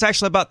 but it's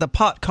actually about the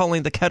pot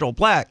calling the kettle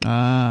black.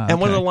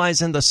 And one of the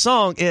lines in the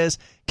song is,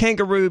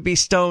 kangaroo be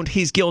stoned,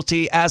 he's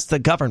guilty as the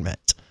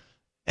government.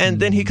 And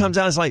then he comes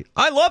out and is like,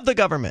 I love the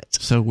government.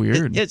 So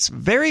weird. It's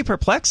very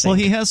perplexing. Well,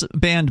 he has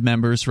band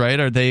members, right?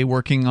 Are they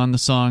working on the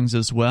songs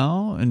as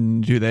well?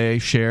 And do they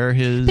share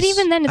his... But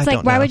even then, it's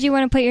like, why would you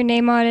want to put your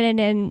name on it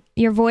and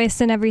your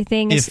voice and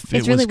everything? It's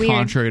really weird.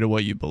 Contrary to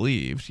what you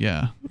believed,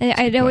 yeah.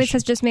 It always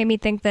has just made me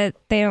think that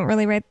they don't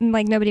really write,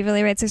 like nobody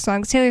really writes their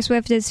songs. Taylor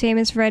Swift is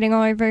famous for writing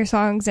all of her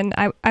songs, and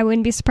I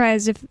wouldn't be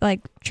surprised if, like,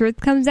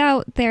 Truth comes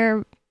out,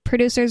 their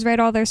producers write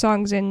all their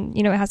songs and,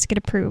 it has to get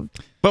approved.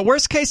 But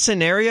worst case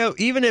scenario,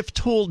 even if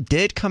Tool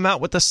did come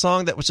out with a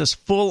song that was just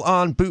full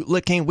on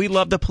bootlicking, we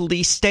love the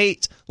police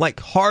state, like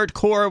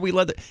hardcore, we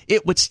love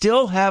it would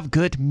still have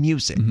good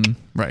music.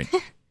 Right.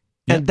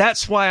 And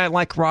that's why I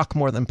like rock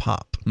more than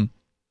pop.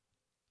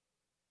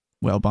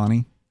 Well,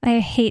 Bonnie? I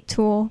hate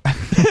Tool.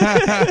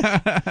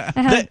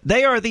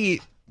 They are the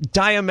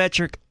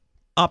diametric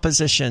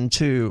opposition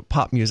to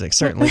pop music,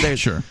 certainly.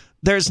 Sure.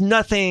 There's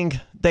nothing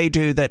they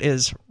do that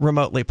is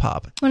remotely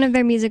pop. One of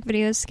their music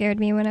videos scared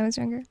me when I was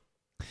younger.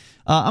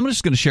 I'm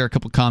just going to share a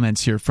couple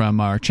comments here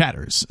from our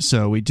chatters.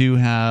 So we do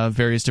have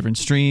various different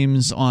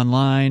streams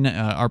online.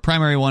 Our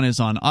primary one is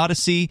on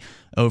Odyssey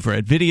over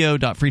at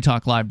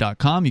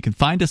video.freetalklive.com. You can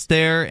find us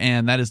there,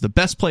 and that is the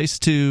best place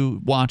to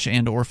watch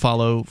and or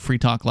follow Free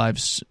Talk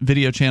Live's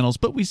video channels.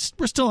 But we're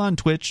still on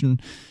Twitch and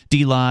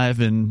DLive,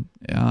 and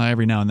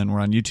every now and then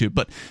we're on YouTube.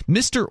 But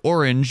Mr.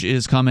 Orange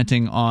is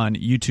commenting on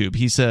YouTube.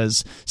 He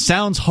says,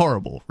 sounds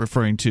horrible,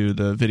 referring to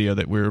the video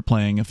that we were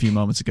playing a few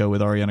moments ago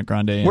with Ariana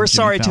Grande and We're Jimmy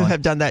sorry Fallon. to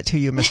have done that to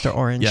you, Mr.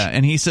 Orange. Yeah,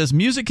 and he says,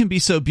 music can be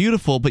so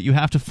beautiful, but you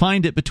have to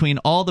find it between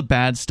all the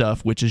bad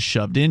stuff which is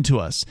shoved into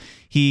us.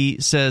 He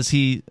says,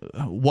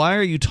 why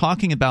are you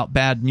talking about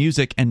bad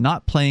music and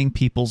not playing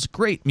people's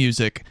great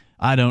music?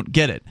 I don't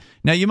get it.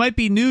 Now, you might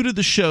be new to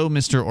the show,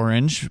 Mr.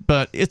 Orange,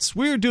 but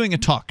we're doing a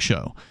talk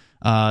show.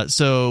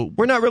 So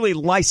we're not really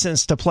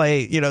licensed to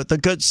play, the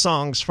good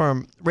songs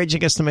from Rage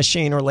Against the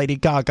Machine or Lady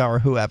Gaga or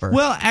whoever.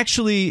 Well,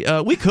 actually,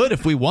 we could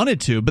if we wanted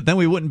to, but then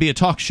we wouldn't be a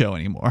talk show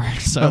anymore.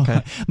 So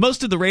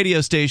most of the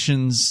radio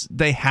stations,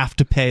 they have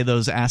to pay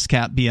those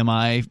ASCAP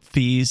BMI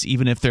fees,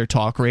 even if they're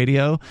talk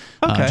radio,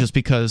 just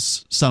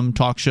because some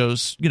talk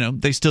shows,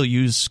 they still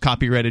use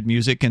copyrighted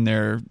music in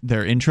their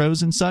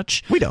intros and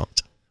such. We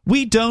don't.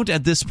 We don't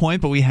at this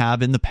point, but we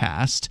have in the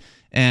past.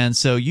 And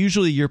so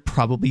usually you're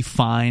probably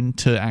fine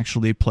to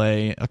actually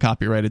play a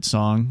copyrighted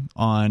song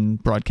on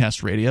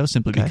broadcast radio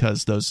simply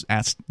because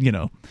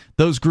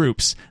those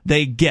groups,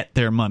 they get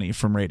their money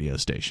from radio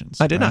stations.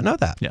 I did not know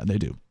that. Yeah, they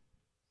do.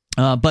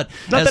 But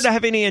not that I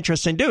have any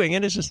interest in doing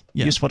it. It's just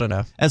useful to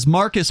know. As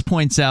Marcus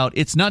points out,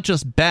 it's not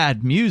just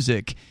bad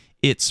music,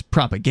 it's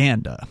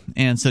propaganda.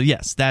 And so,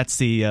 yes, that's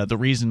the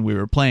reason we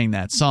were playing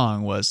that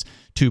song was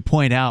to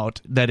point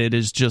out that it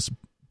is just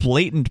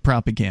blatant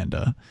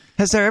propaganda.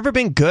 Has there ever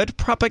been good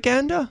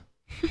propaganda?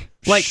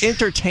 Like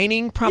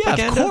entertaining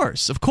propaganda? Yeah,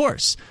 of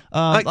course.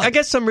 I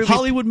guess some movies,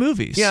 Hollywood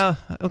movies. Yeah,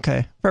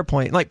 okay, fair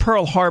point. Like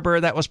Pearl Harbor,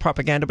 that was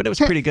propaganda, but it was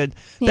pretty good.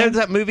 There's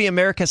that movie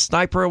American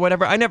Sniper or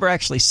whatever. I never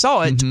actually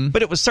saw it,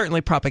 but it was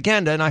certainly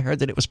propaganda, and I heard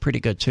that it was pretty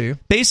good too.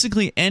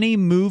 Basically, any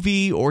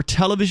movie or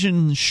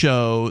television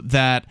show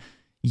that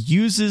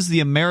uses the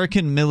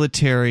American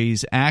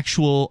military's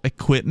actual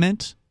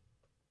equipment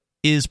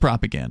is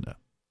propaganda.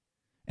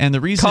 And the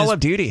reason Call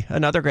of Duty,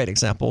 another great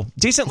example.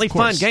 Decently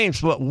fun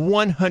games, but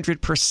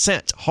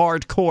 100%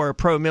 hardcore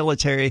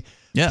pro-military,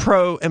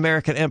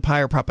 pro-American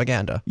empire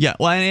propaganda. Yeah,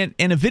 well,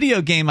 in a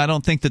video game, I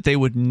don't think that they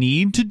would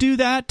need to do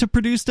that to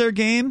produce their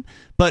game.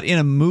 But in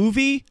a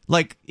movie,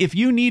 like if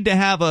you need to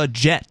have a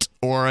jet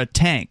or a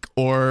tank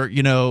or,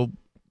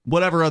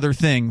 whatever other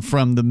thing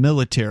from the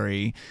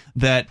military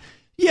that...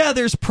 Yeah,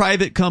 there's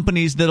private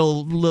companies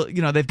that'll,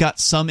 they've got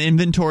some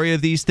inventory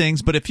of these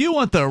things. But if you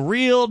want the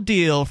real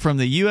deal from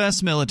the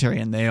U.S. military,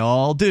 and they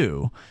all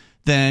do,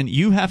 then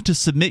you have to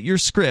submit your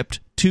script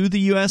to the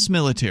U.S.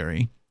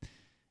 military.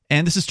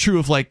 And this is true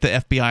of like the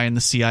FBI and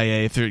the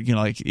CIA if they're,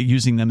 like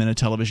using them in a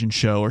television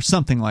show or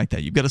something like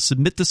that. You've got to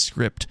submit the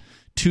script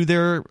to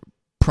their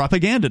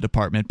propaganda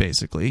department,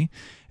 basically,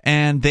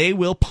 and they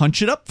will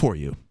punch it up for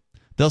you.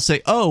 They'll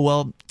say, oh,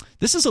 well,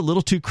 this is a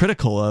little too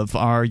critical of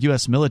our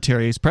U.S.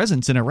 military's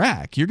presence in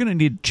Iraq. You're going to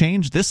need to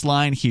change this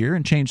line here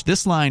and change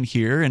this line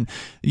here and,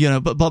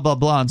 blah, blah,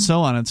 blah, and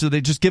so on. And so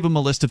they just give them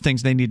a list of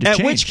things they need to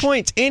change. At which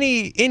point,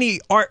 any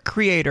art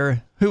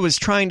creator who was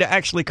trying to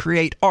actually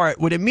create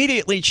art would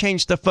immediately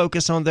change the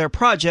focus on their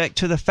project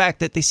to the fact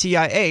that the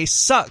CIA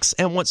sucks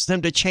and wants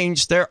them to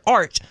change their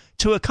art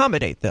to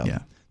accommodate them.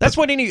 Yeah. That's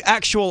what any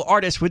actual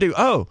artist would do.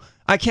 Oh,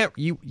 I can't.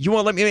 You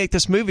won't let me make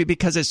this movie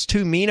because it's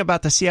too mean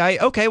about the CIA.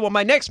 Okay, well,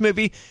 my next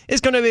movie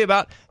is going to be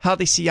about how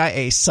the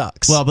CIA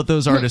sucks. Well, but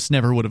those artists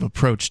never would have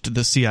approached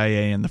the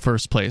CIA in the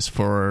first place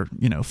for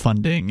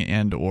funding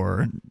and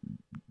or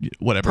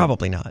whatever.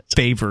 Probably not.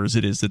 Favors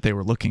it is that they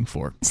were looking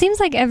for.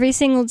 Seems like every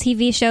single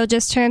TV show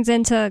just turns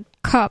into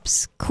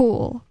cops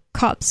cool,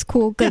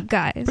 good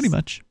guys. Pretty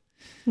much.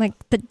 Like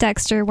the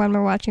Dexter one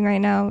we're watching right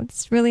now.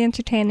 It's really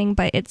entertaining,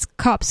 but it's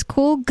cops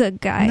cool,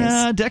 good guys.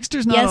 Nah,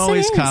 Dexter's not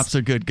always cops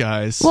are good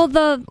guys. Well,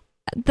 the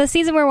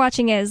season we're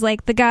watching is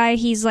like the guy,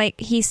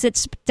 he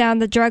sits down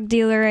the drug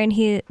dealer and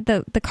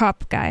the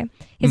cop guy.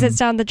 He sits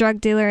down the drug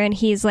dealer and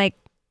he's like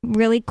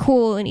really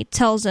cool and he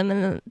tells him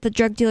and the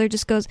drug dealer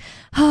just goes,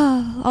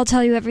 oh, I'll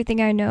tell you everything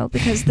I know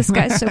because this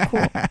guy's so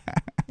cool.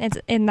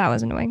 And that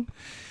was annoying.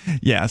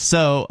 Yeah,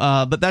 so,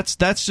 but that's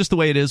just the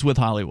way it is with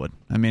Hollywood.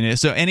 I mean,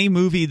 so any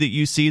movie that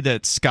you see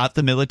that's got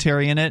the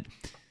military in it,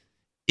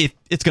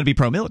 it's going to be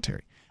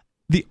pro-military.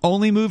 The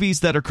only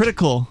movies that are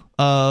critical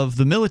of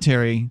the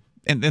military,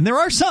 and there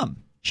are some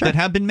that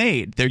have been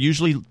made, they're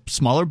usually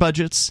smaller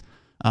budgets,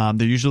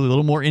 they're usually a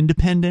little more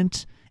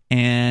independent,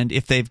 and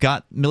if they've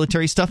got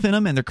military stuff in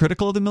them and they're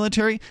critical of the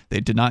military, they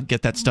did not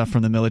get that stuff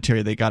from the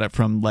military. They got it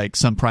from like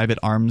some private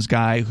arms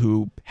guy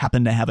who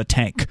happened to have a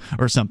tank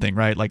or something,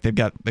 right? Like they've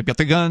got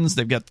the guns,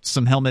 they've got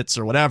some helmets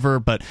or whatever,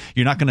 but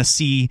you're not going to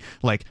see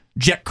like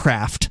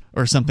Jetcraft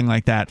or something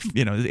like that.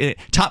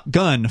 Top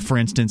Gun, for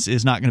instance,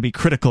 is not going to be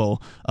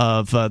critical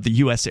of the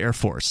U.S. Air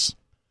Force.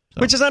 So.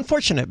 Which is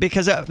unfortunate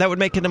because that would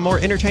make it a more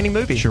entertaining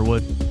movie. Sure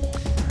would.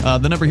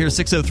 The number here is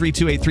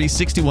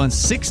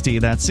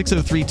 603-283-6160. That's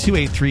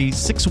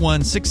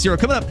 603-283-6160.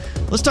 Coming up,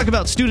 let's talk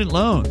about student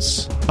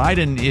loans.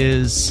 Biden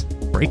is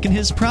breaking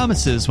his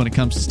promises when it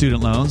comes to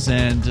student loans.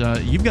 And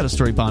you've got a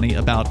story, Bonnie,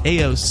 about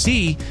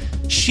AOC.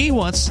 She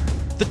wants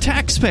the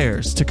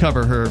taxpayers to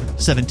cover her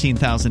 $17,000 student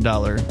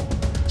loan.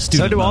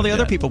 So do all the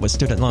other people with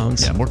student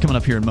loans. Yeah, more coming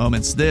up here in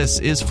moments. This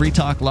is Free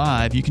Talk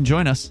Live. You can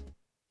join us.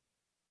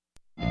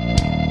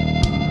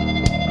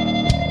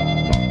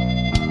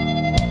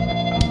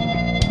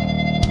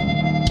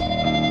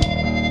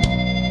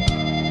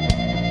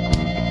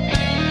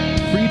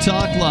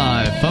 Talk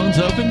Live. Phones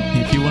open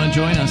if you want to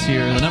join us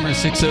here. The number is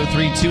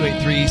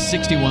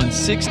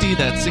 603-283-6160.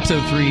 That's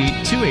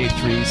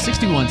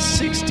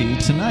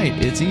 603-283-6160. Tonight,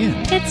 it's Ian.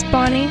 It's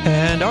Bonnie.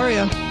 And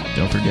Aria.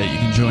 Don't forget, you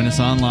can join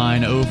us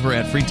online over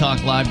at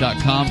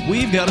freetalklive.com.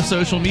 We've got a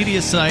social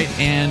media site,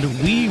 and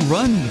we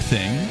run the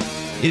thing.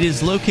 It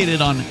is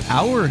located on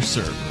our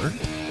server.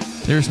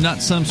 There's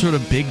not some sort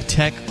of big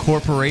tech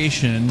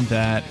corporation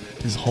that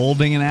is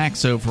holding an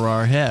axe over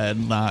our head,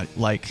 not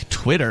like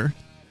Twitter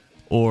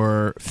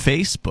or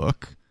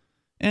Facebook.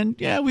 And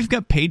yeah, we've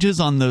got pages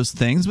on those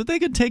things, but they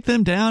could take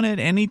them down at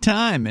any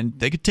time, and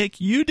they could take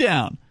you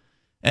down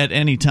at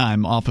any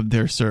time off of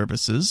their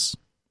services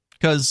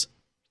because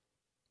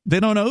they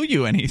don't owe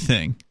you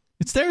anything.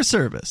 It's their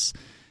service.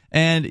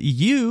 And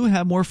you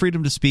have more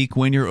freedom to speak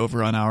when you're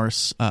over on our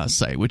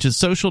site, which is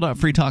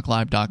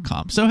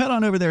social.freetalklive.com. So head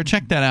on over there,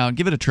 check that out,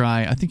 give it a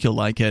try. I think you'll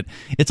like it.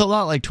 It's a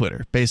lot like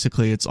Twitter.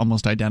 Basically, it's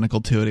almost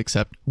identical to it,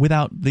 except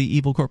without the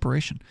evil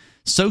corporation.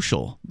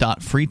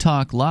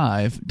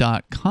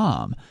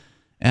 Social.freetalklive.com.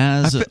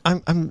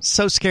 I'm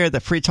so scared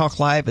that Free Talk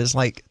Live is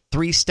like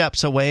 3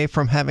 steps away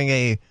from having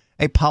a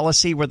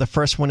policy where the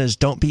first one is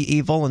don't be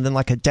evil, and then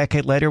like a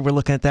decade later we're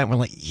looking at that and we're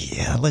like,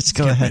 yeah, let's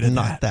go ahead and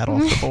knock that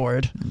off the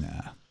board.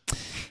 Nah.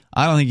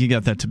 I don't think you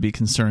got that to be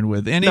concerned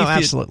with. And no,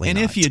 absolutely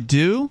not. If you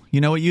do,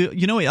 you know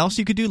what else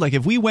you could do? Like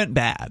if we went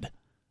bad,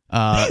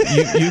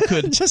 you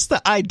could just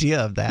the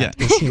idea of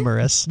that is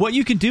humorous. What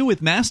you can do with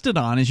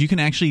Mastodon is you can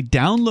actually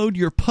download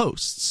your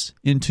posts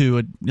into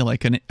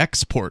an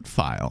export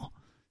file.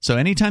 So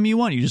anytime you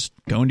want, you just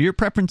go into your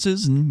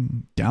preferences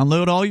and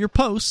download all your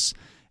posts.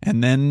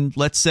 And then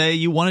let's say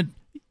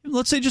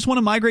just want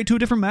to migrate to a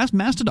different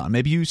Mastodon.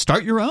 Maybe you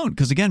start your own,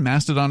 because again,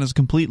 Mastodon is a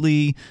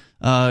completely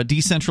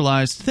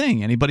decentralized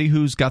thing. Anybody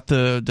who's got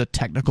the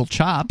technical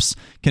chops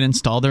can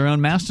install their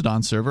own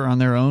Mastodon server on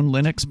their own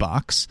Linux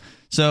box.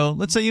 So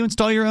let's say you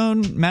install your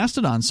own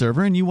Mastodon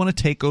server and you want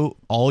to take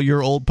all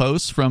your old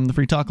posts from the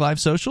Free Talk Live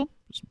social,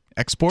 just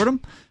export them,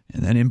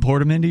 and then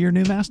import them into your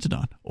new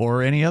Mastodon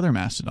or any other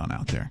Mastodon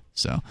out there.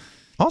 So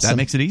awesome. That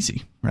makes it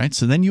easy, right?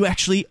 So then you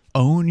actually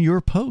own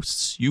your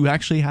posts. You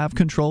actually have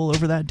control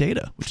over that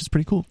data, which is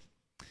pretty cool.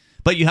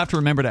 But you have to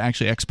remember to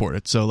actually export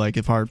it. So like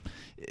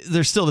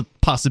there's still the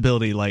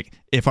possibility, like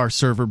if our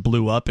server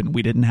blew up and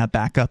we didn't have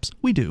backups,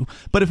 we do.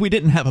 But if we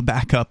didn't have a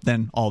backup,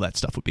 then all that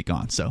stuff would be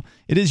gone. So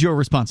it is your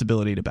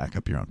responsibility to back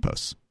up your own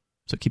posts.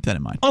 So keep that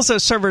in mind. Also,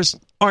 servers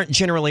aren't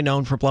generally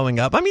known for blowing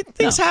up. I mean,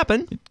 things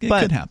happen. It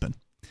could happen.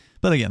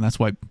 But again, that's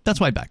why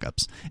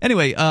backups.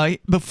 Anyway,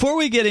 before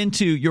we get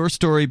into your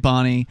story,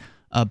 Bonnie,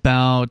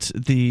 about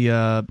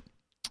the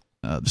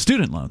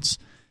student loans,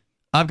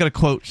 I've got a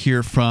quote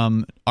here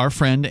from our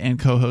friend and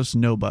co-host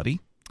Nobody,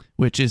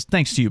 which is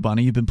thanks to you,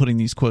 Bonnie. You've been putting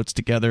these quotes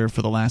together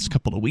for the last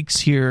couple of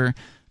weeks here,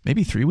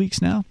 maybe 3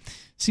 weeks now.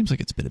 Seems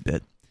like it's been a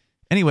bit.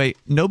 Anyway,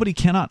 Nobody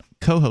cannot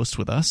co-host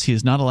with us. He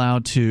is not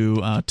allowed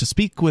to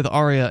speak with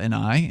Aria and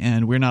I,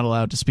 and we're not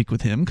allowed to speak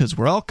with him because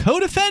we're all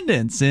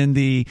co-defendants in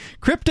the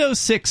Crypto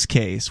 6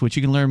 case, which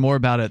you can learn more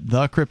about at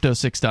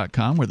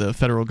thecrypto6.com, where the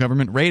federal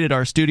government raided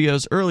our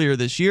studios earlier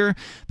this year,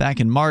 back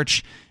in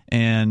March.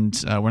 And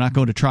we're not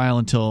going to trial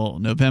until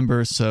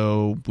November,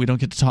 so we don't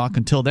get to talk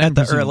until then. At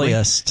the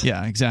earliest.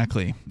 Yeah,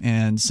 exactly.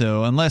 And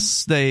so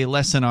unless they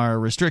lessen our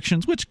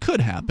restrictions, which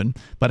could happen,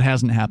 but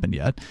hasn't happened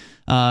yet.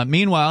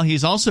 Meanwhile,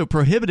 he's also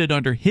prohibited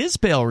under his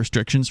bail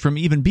restrictions from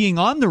even being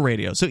on the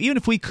radio. So even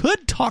if we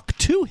could talk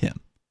to him,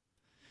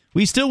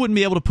 we still wouldn't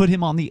be able to put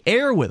him on the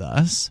air with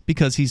us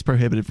because he's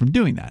prohibited from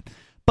doing that.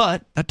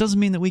 But that doesn't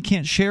mean that we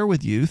can't share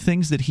with you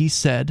things that he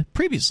said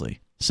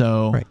previously.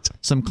 So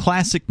some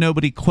classic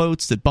Nobody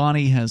quotes that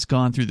Bonnie has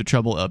gone through the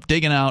trouble of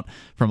digging out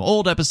from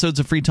old episodes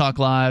of Free Talk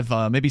Live,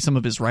 maybe some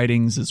of his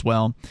writings as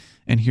well.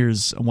 And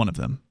here's one of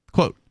them.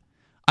 Quote,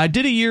 "I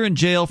did a year in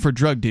jail for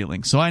drug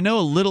dealing, so I know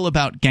a little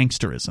about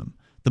gangsterism.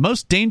 The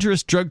most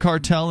dangerous drug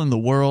cartel in the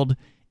world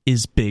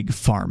is Big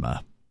Pharma."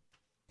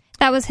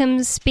 That was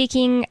him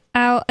speaking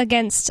out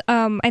against,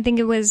 I don't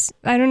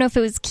know if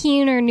it was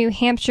Keene or New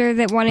Hampshire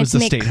that wanted to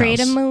make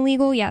kratom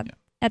illegal. Yeah,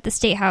 at the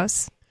State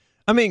House.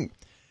 I mean,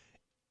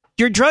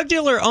 your drug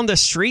dealer on the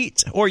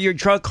street or your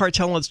drug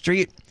cartel on the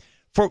street,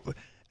 for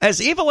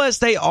as evil as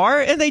they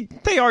are, and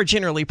they are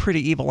generally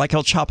pretty evil, like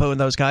El Chapo and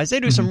those guys, they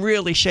do some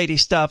really shady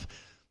stuff.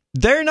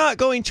 They're not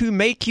going to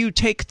make you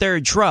take their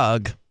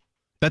drug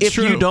if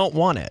you don't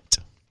want it.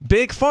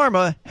 Big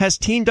Pharma has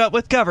teamed up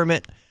with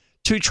government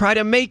to try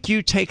to make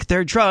you take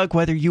their drug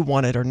whether you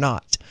want it or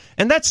not.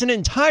 And that's an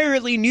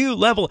entirely new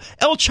level.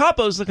 El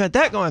Chapo's looking at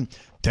that going,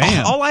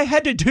 damn, all I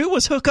had to do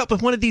was hook up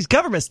with one of these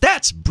governments.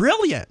 That's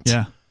brilliant.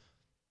 Yeah.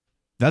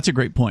 That's a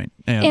great point.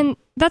 And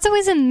that's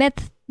always a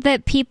myth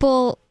that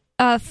people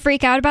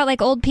freak out about.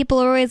 Like, old people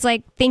are always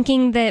like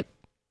thinking that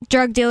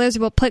drug dealers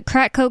will put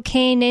crack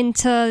cocaine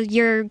into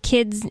your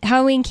kids'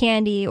 Halloween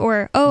candy,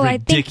 or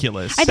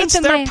ridiculous. I think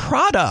that's their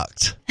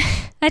product.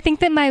 I think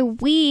that my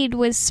weed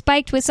was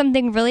spiked with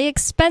something really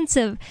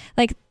expensive,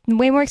 like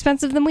way more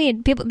expensive than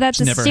weed. That's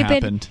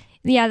happened.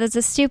 Yeah, that's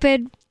a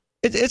stupid.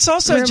 It's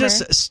also rumor.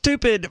 Just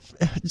stupid.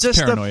 Just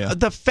paranoia.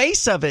 The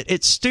face of it.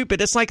 It's stupid.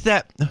 It's like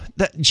that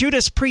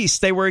Judas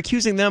Priest. They were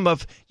accusing them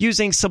of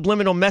using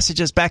subliminal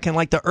messages back in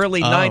like the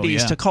early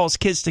 90s to cause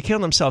kids to kill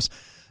themselves.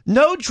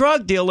 No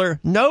drug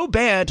dealer, no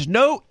band,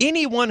 no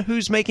anyone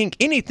who's making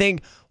anything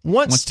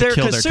wants their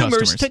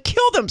consumers to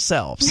kill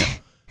themselves.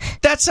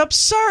 That's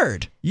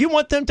absurd. You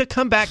want them to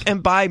come back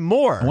and buy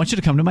more. I want you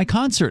to come to my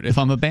concert if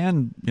I'm a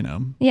band,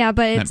 Yeah,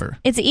 but member.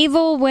 It's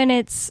evil when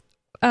it's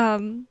a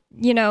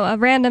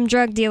random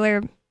drug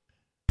dealer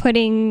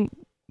putting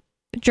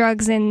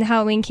drugs in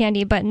Halloween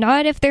candy, but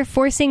not if they're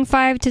forcing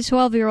 5 to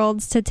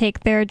 12-year-olds to take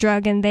their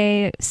drug and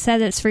they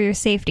said it's for your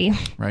safety.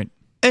 Right.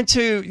 And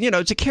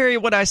to carry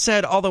what I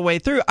said all the way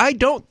through, I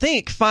don't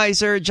think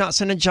Pfizer,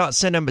 Johnson &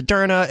 Johnson, and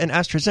Moderna and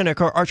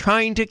AstraZeneca are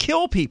trying to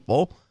kill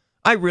people.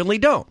 I really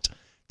don't.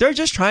 They're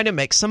just trying to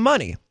make some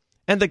money.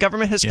 And the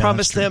government has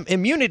promised them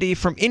immunity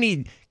from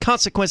any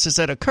consequences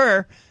that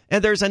occur.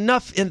 And there's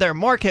enough in their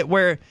market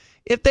where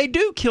if they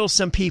do kill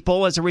some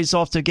people as a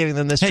result of giving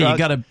them this drug... Hey, you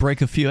got to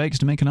break a few eggs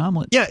to make an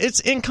omelet. Yeah, it's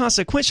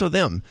inconsequential to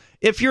them.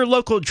 If your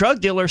local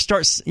drug dealer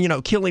starts,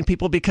 killing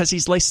people because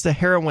he's laced the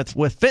heroin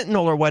with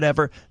fentanyl or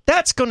whatever,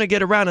 that's going to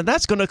get around and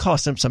that's going to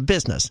cost him some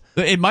business.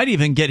 It might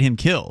even get him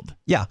killed.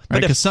 Yeah.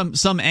 Right? Because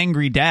some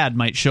angry dad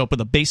might show up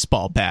with a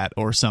baseball bat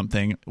or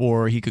something,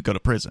 or he could go to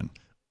prison.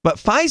 But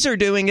Pfizer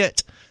doing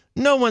it...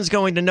 No one's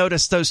going to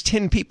notice those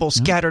 10 people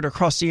scattered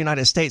across the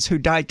United States who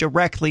died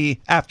directly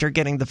after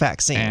getting the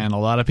vaccine. And a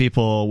lot of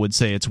people would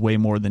say it's way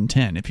more than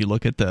 10. If you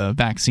look at the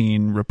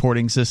vaccine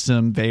reporting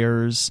system,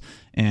 VAERS,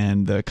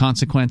 and the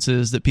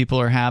consequences that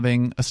people are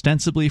having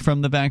ostensibly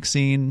from the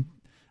vaccine,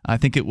 I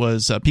think it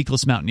was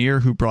Peakless Mountaineer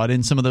who brought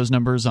in some of those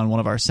numbers on one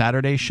of our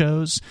Saturday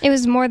shows. It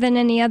was more than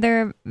any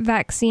other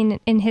vaccine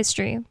in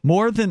history.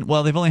 More than,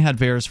 well, they've only had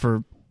VAERS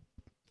for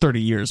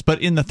 30 years,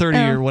 but in the 30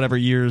 or whatever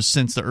years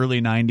since the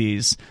early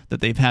 90s that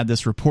they've had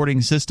this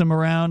reporting system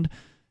around,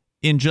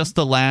 in just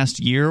the last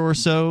year or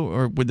so,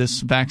 or with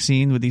these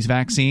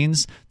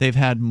vaccines, they've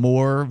had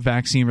more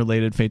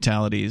vaccine-related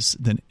fatalities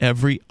than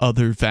every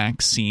other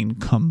vaccine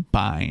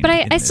combined.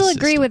 But I still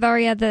agree with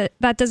Aria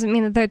that doesn't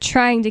mean that they're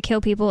trying to kill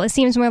people. It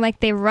seems more like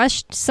they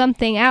rushed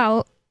something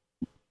out,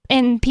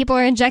 and people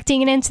are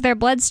injecting it into their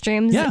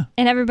bloodstreams,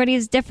 and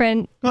everybody's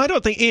different. Well, I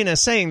don't think Ian is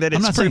saying that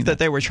it's proof that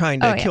they were trying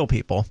to kill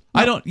people.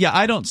 No.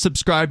 I don't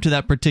subscribe to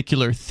that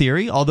particular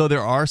theory, although there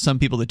are some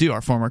people that do.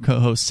 Our former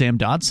co-host Sam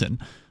Dodson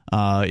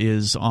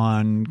is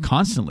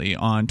constantly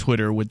on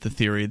Twitter with the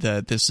theory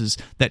that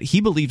that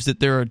he believes that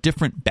there are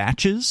different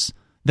batches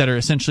that are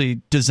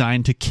essentially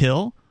designed to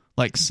kill.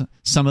 Like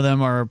some of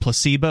them are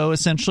placebo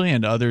essentially,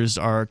 and others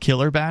are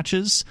killer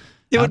batches.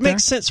 It would make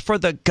sense for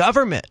the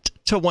government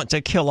to want to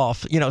kill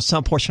off,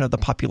 some portion of the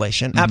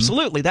population. Mm-hmm.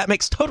 Absolutely, that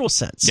makes total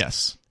sense.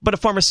 Yes, but a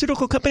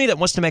pharmaceutical company that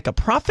wants to make a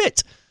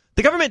profit.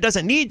 The government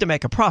doesn't need to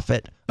make a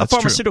profit. That's a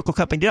pharmaceutical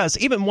company does.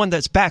 Even one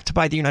that's backed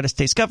by the United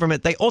States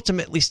government, they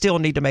ultimately still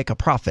need to make a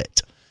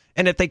profit.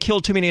 And if they kill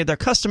too many of their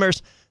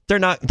customers,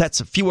 that's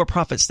fewer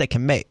profits they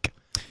can make.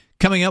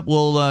 Coming up,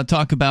 we'll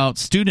talk about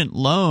student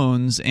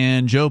loans,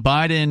 and Joe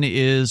Biden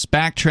is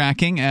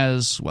backtracking,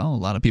 as, well, a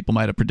lot of people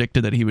might have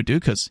predicted that he would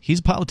do because he's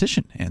a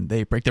politician, and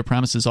they break their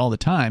promises all the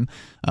time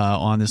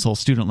on this whole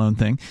student loan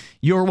thing.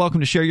 You're welcome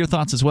to share your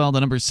thoughts as well. The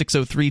number is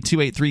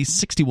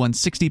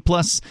 603-283-6160.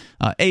 Plus,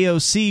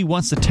 AOC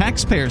wants the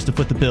taxpayers to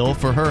foot the bill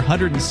for her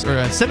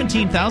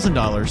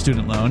 $17,000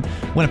 student loan,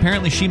 when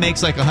apparently she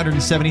makes like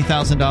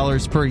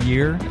 $170,000 per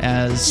year.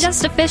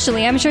 Just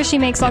officially. I'm sure she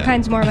makes all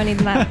kinds more money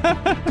than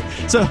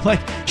that. So,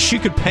 she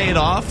could pay it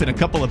off in a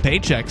couple of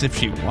paychecks if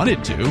she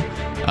wanted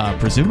to,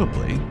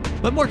 presumably.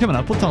 But more coming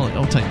up. I'll tell you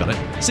about it.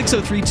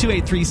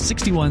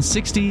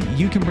 603-283-6160.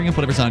 You can bring up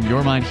whatever's on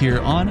your mind here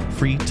on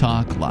Free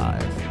Talk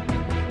Live.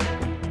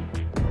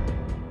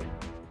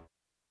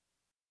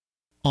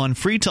 On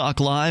Free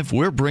Talk Live,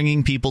 we're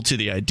bringing people to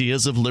the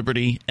ideas of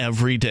liberty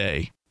every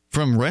day.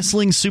 From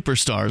wrestling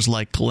superstars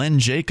like Glenn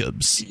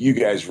Jacobs. You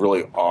guys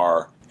really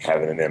are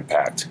having an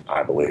impact,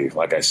 I believe.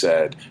 Like I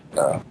said,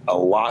 a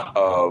lot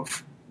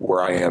of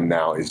where I am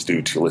now is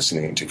due to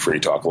listening to Free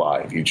Talk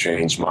Live. You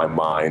changed my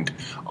mind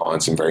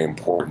on some very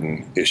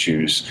important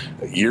issues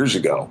years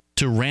ago.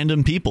 To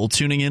random people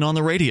tuning in on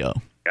the radio.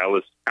 I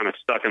was kind of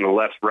stuck in the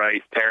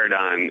left-right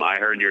paradigm. I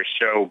heard your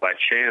show by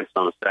chance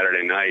on a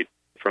Saturday night.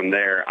 From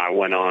there, I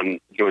went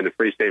on, joined the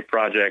Free State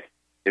Project,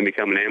 and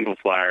become an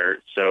amplifier.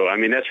 So,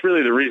 that's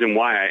really the reason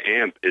why I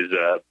amp is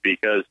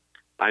because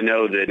I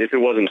know that if it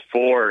wasn't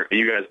for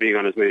you guys being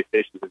on as many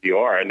stations as you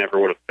are, I never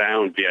would have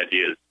found the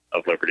ideas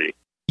of liberty.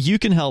 You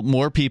can help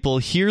more people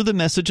hear the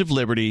message of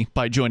liberty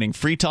by joining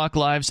Free Talk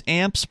Live's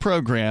AMPS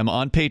program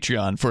on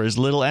Patreon for as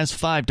little as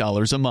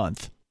 $5 a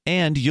month.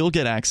 And you'll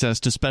get access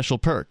to special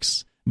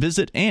perks.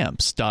 Visit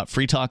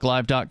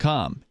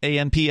amps.freetalklive.com,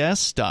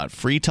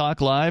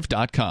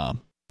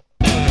 amps.freetalklive.com.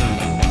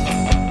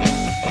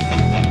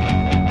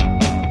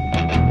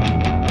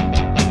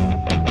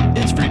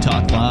 It's Free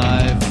Talk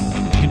Live.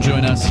 You can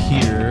join us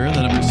here.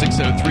 The number is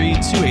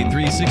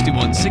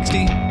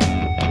 603-283-6160.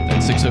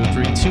 That's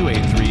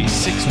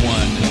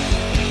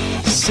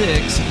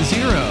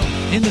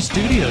 603-283-6160. In the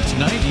studio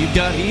tonight, you've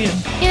got Ian.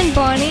 And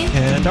Bonnie.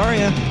 And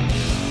Aria.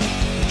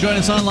 Join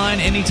us online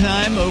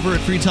anytime over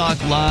at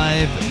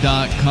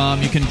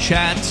freetalklive.com. You can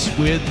chat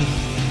with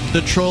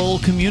the troll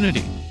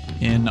community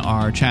in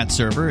our chat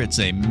server. It's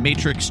a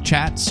matrix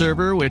chat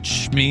server,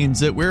 which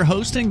means that we're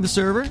hosting the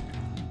server.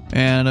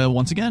 And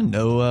once again,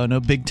 no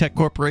big tech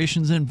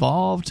corporations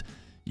involved.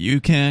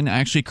 You can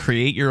actually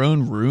create your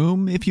own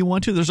room if you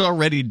want to. There's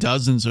already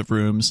dozens of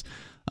rooms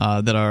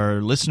that our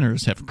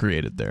listeners have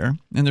created there,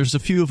 and there's a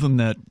few of them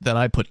that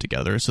I put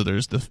together. So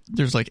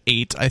there's like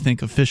 8, I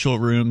think, official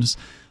rooms,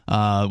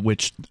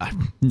 which I've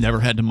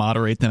never had to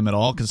moderate them at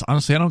all because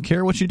honestly, I don't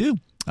care what you do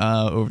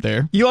over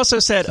there. You also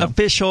said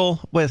official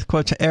with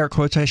air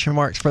quotation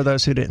marks for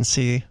those who didn't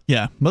see.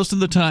 Yeah, most of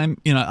the time,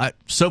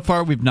 so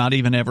far we've not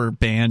even ever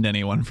banned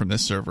anyone from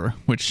this server,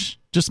 which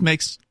just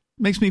makes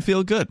me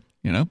feel good.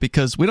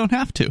 Because we don't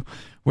have to.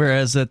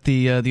 Whereas at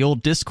the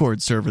old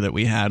Discord server that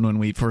we had when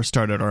we first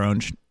started our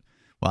own,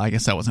 well, I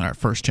guess that wasn't our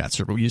first chat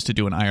server. We used to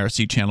do an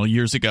IRC channel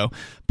years ago.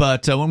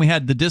 But when we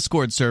had the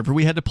Discord server,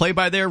 we had to play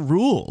by their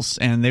rules,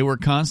 and they were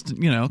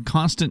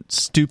constant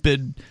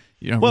stupid.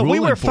 Well, we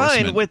were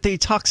fine with the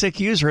toxic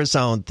user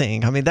zone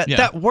thing.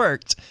 That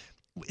worked.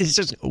 It's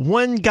just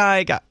one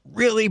guy got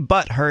really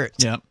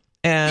butthurt. Yeah.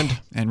 And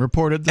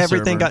reported the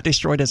everything server. Got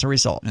destroyed as a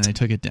result. And they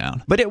took it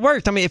down. But it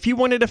worked. If you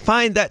wanted to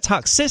find that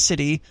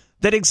toxicity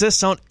that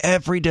exists on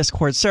every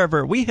Discord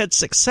server, we had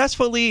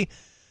successfully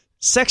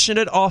sectioned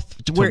it off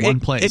to where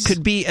it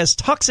could be as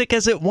toxic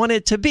as it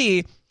wanted to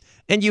be,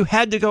 and you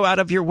had to go out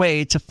of your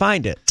way to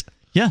find it.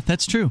 Yeah,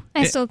 that's true.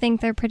 I still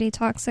think they're pretty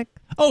toxic.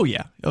 Oh,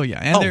 yeah.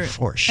 And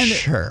for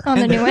sure. On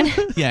the new one.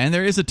 Yeah, and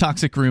there is a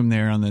toxic room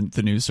there on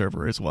the news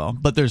server as well.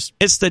 But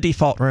it's the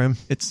default room.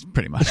 It's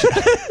pretty much.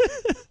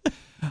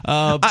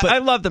 I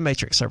love the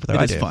Matrix server, though.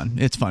 It's fun.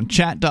 It's fun.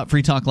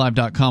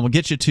 Chat.freetalklive.com will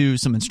get you to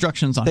some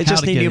instructions on how to get in. They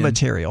just need new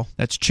material.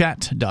 That's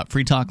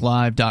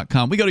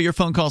chat.freetalklive.com. We go to your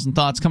phone calls and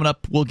thoughts. Coming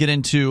up, we'll get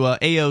into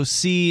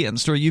AOC and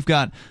the story you've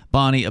got,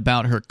 Bonnie,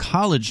 about her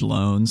college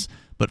loans.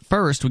 But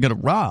first, we go to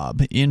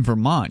Rob in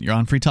Vermont. You're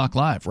on Free Talk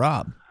Live.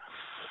 Rob.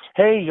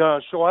 Hey,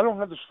 so I don't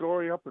have the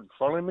story up in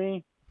front of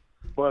me,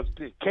 but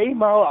it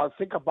came out, I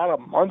think, about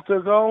a month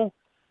ago.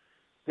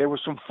 There were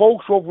some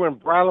folks over in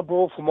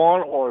Brattleboro,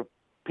 Vermont, or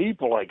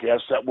people, I guess,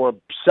 that were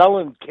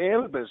selling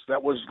cannabis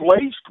that was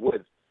laced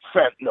with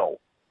fentanyl.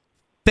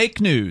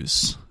 Fake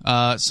news.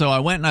 So I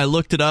went and I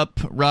looked it up,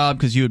 Rob,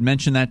 because you had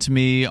mentioned that to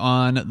me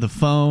on the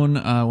phone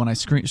when I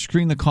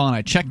screened the call, and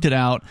I checked it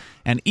out.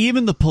 And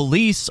even the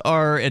police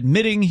are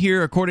admitting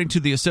here, according to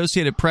the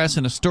Associated Press,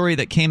 in a story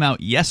that came out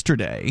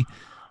yesterday,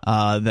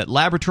 that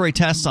laboratory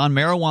tests on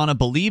marijuana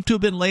believed to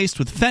have been laced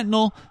with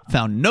fentanyl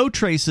found no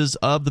traces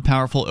of the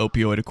powerful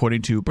opioid,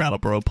 according to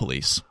Brattleboro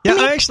police. Yeah,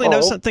 I actually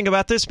know something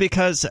about this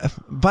because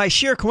by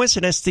sheer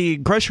coincidence, the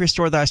grocery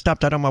store that I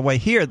stopped at on my way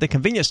here, the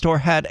convenience store,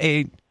 had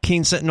a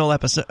Keen Sentinel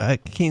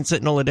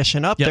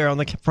edition up there on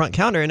the front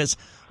counter, and it's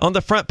on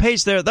the front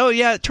page there. Though,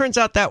 yeah, it turns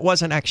out that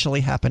wasn't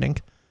actually happening.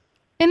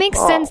 It makes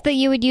sense that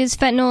you would use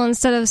fentanyl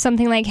instead of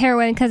something like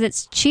heroin because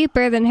it's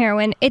cheaper than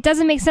heroin. It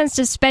doesn't make sense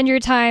to spend your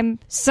time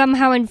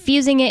somehow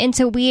infusing it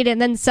into weed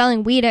and then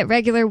selling weed at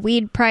regular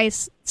weed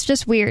price. It's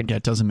just weird. Yeah,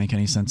 it doesn't make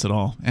any sense at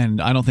all.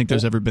 And I don't think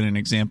there's ever been an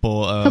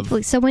example of...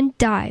 Hopefully someone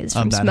dies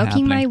from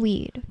smoking my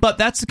weed. But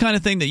that's the kind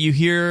of thing that you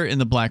hear in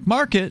the black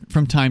market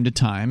from time to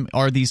time,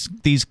 are these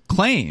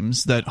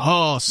claims that,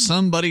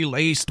 somebody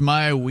laced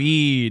my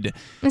weed.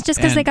 It's just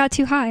because they got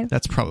too high.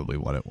 That's probably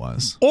what it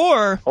was.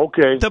 Or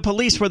the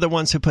police were the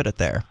ones who put it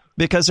there,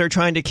 because they're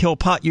trying to kill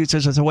pot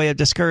users as a way of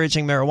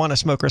discouraging marijuana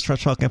smokers from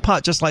smoking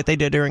pot, just like they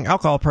did during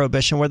alcohol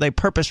prohibition, where they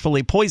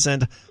purposefully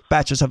poisoned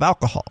batches of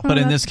alcohol. But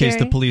in this case,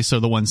 the police are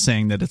the ones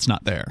saying that it's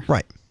not there.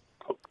 Right.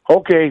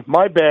 Okay,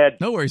 my bad.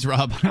 No worries,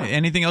 Rob.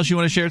 Anything else you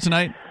want to share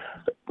tonight?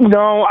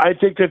 No, I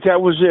think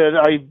that was it.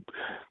 I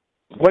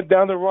went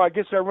down the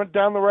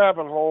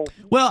rabbit hole.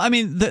 Well, I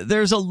mean,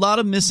 there's a lot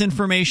of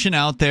misinformation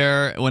out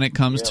there when it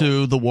comes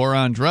to the war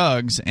on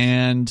drugs,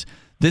 and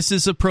this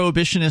is a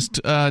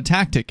prohibitionist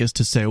tactic, is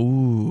to say,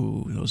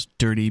 ooh, those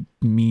dirty,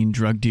 mean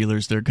drug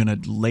dealers, they're going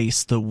to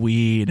lace the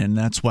weed, and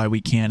that's why we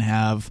can't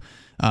have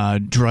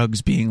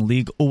drugs being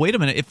legal. Oh, wait a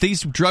minute. If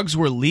these drugs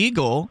were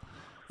legal,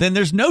 then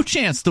there's no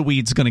chance the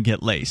weed's going to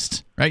get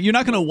laced, right? You're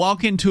not going to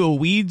walk into a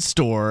weed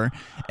store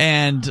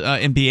and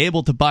be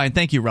able to buy. And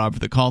thank you, Rob, for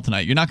the call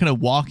tonight. You're not going to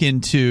walk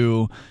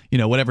into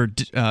whatever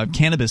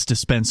cannabis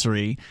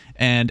dispensary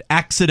and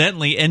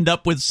accidentally end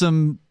up with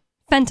some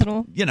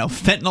fentanyl.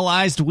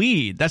 Fentanylized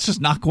weed. That's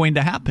just not going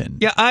to happen.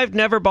 Yeah, I've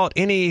never bought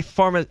any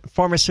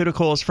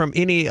pharmaceuticals from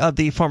any of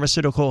the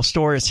pharmaceutical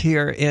stores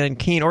here in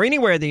Keene or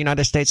anywhere in the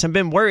United States, and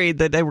been worried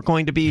that they were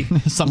going to be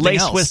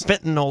laced with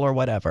fentanyl or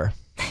whatever.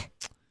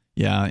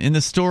 Yeah, in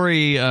the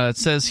story, it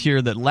says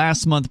here that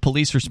last month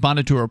police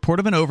responded to a report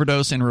of an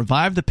overdose and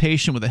revived the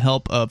patient with the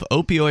help of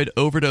opioid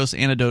overdose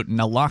antidote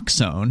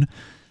naloxone.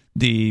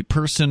 The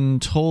person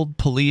told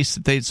police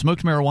that they'd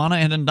smoked marijuana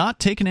and had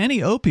not taken any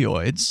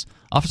opioids.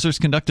 Officers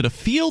conducted a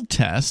field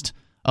test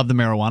of the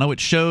marijuana,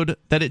 which showed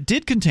that it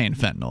did contain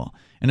fentanyl.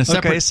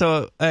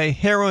 So a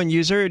heroin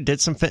user did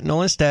some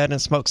fentanyl instead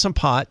and smoked some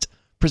pot,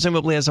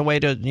 presumably as a way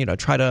to,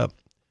 try to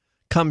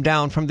come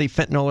down from the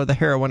fentanyl or the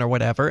heroin or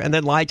whatever, and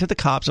then lied to the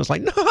cops. I was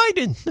like, no, I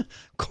didn't. Of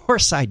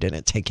course I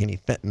didn't take any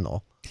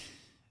fentanyl.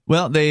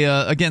 Well, they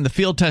again, the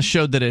field test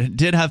showed that it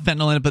did have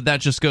fentanyl in it, but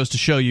that just goes to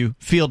show you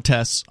field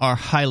tests are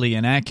highly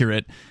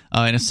inaccurate.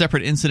 In a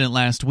separate incident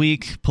last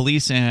week,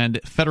 police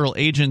and federal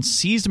agents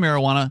seized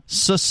marijuana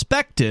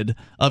suspected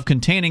of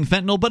containing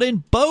fentanyl, but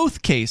in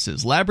both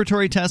cases,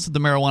 laboratory tests of the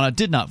marijuana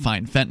did not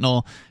find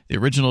fentanyl. The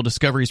original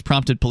discoveries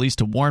prompted police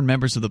to warn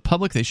members of the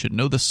public they should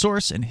know the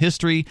source and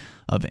history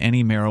of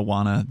any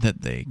marijuana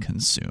that they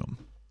consume.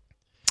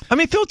 I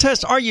mean, field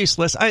tests are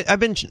useless. I've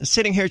been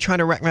sitting here trying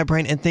to rack my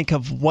brain and think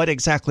of what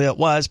exactly it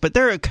was, but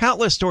there are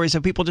countless stories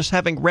of people just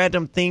having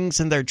random things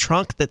in their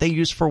trunk that they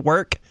use for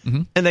work,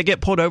 and they get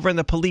pulled over and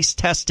the police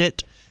test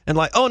it, and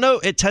like, oh no,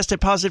 it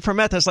tested positive for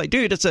meth. It's like,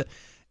 dude,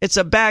 it's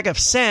a bag of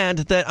sand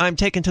that I'm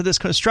taking to this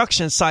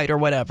construction site or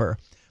whatever.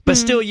 But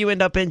still, you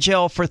end up in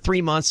jail for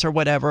 3 months or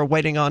whatever,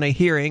 waiting on a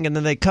hearing, and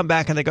then they come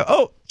back and they go,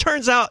 oh,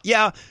 turns out,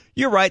 yeah,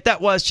 you're right,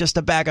 that was just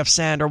a bag of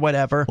sand or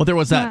whatever. Well, there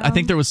was that. Wow. I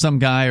think there was some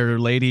guy or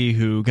lady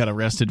who got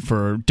arrested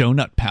for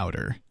donut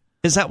powder.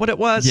 Is that what it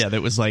was? Yeah,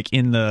 that was like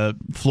in the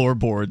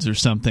floorboards or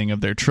something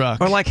of their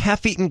truck. Or like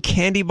half-eaten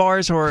candy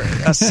bars or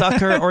a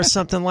sucker or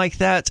something like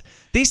that.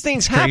 These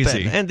things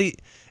happen,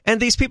 and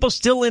these people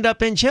still end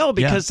up in jail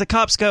because the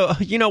cops go, oh,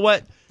 you know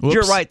what? Whoops.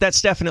 You're right.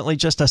 That's definitely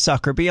just a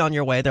sucker. Be on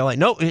your way. They're like,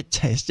 no, it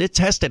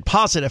tested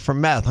positive for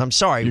meth. I'm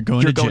sorry. You're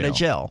going to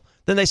jail.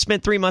 Then they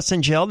spend 3 months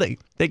in jail. They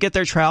get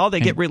their trial. They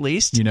get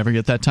released. You never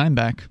get that time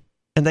back.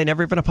 And they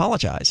never even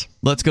apologize.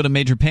 Let's go to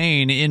Major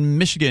Payne in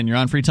Michigan. You're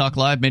on Free Talk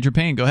Live. Major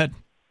Payne, go ahead.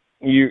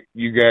 You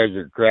guys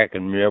are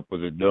cracking me up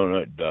with the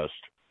donut dust.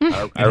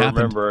 I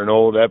remember an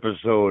old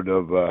episode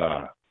of,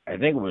 I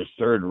think it was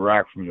Third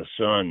Rock from the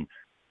Sun.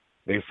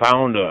 They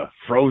found a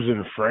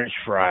frozen French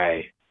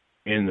fry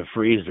in the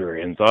freezer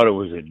and thought it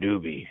was a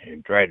doobie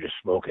and tried to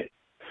smoke it.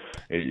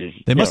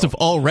 They must have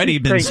already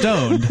been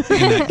stoned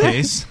in that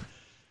case.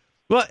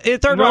 Well, in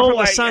Third Rock from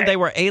the Sun, they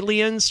were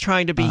aliens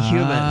trying to be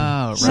human.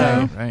 Oh,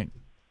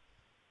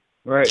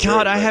 right.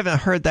 God, I haven't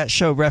heard that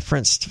show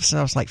referenced since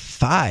I was like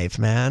 5,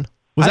 man.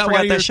 Was that forgot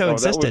why that show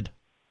existed.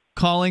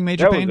 Calling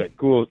Major Payne?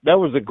 That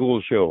was a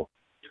cool show.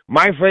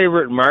 My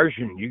favorite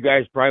Martian, you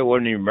guys probably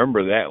wouldn't even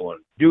remember that one.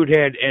 Dude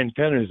had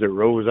antennas that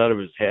rose out of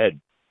his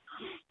head.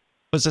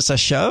 Was this a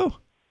show?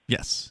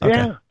 Yes. Okay.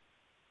 Yeah.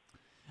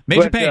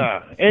 Major Payne,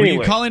 anyway,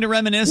 were you calling to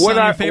reminisce on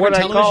your favorite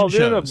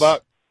television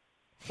shows?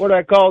 What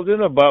I called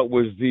in about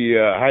was the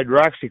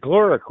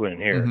hydroxychloroquine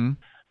here. Mm-hmm.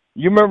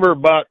 You remember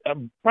about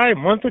probably a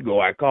month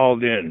ago I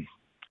called in,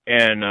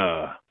 and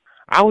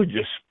I was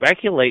just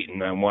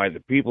speculating on why the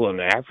people in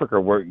Africa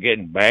weren't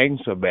getting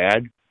banged so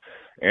bad,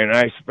 and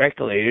I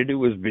speculated it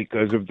was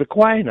because of the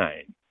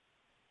quinine.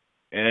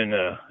 And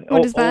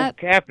what is that?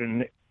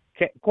 Captain,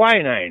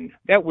 quinine,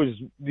 that was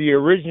the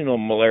original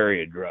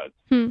malaria drug.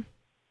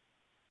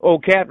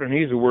 Old Captain,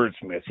 he's a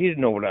wordsmith. He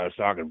didn't know what I was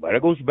talking about.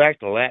 It goes back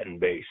to Latin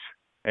base.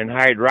 And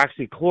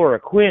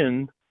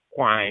hydroxychloroquine,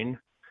 quine,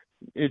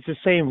 it's the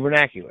same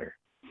vernacular,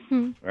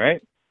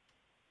 right?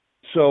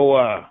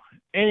 So,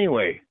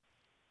 anyway,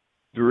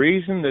 the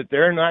reason that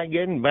they're not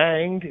getting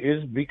banged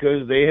is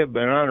because they have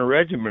been on a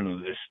regimen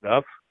of this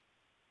stuff.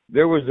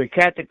 There was a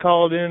cat that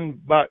called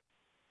in about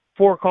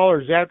 4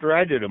 callers after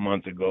I did a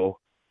month ago,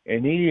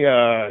 and he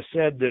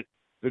said that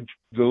the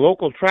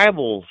local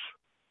tribals,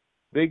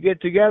 they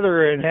get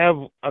together and have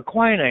a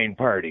quinine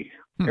party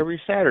every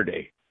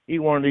Saturday. Eat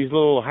one of these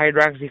little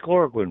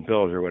hydroxychloroquine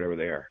pills or whatever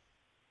they are.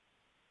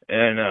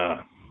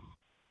 And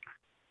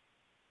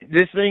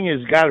this thing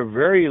has got a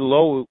very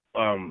low,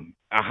 a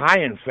high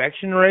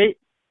infection rate,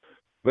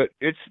 but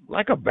it's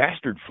like a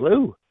bastard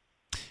flu.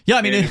 Yeah,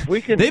 I mean, if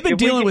we can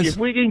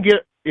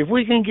get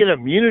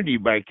immunity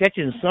by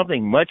catching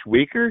something much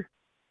weaker,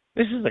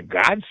 this is a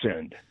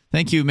godsend.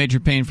 Thank you, Major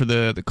Payne, for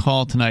the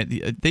call tonight.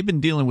 They've been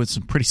dealing with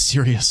some pretty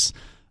serious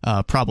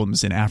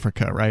problems in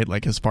Africa, right?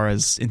 Like as far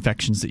as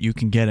infections that you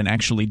can get and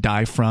actually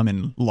die from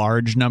in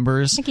large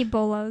numbers. I think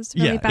Ebola's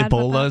really bad.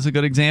 Ebola is a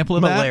good example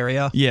of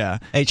Malaria. that. Yeah.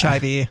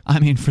 HIV. I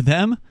mean, for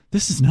them,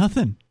 this is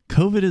nothing.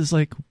 COVID is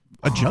like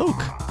a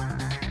joke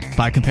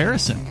by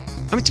comparison.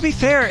 I mean, to be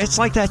fair, it's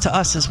like that to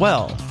us as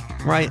well,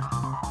 right?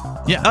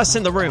 Yeah. Us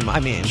in the room, I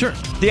mean. Sure.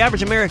 The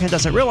average American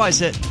doesn't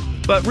realize it,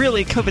 but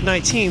really,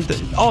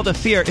 COVID-19, all the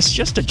fear, it's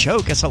just a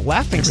joke. It's a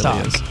laughing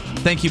stock. Really.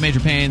 Thank you, Major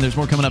Payne. There's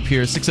more coming up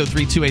here.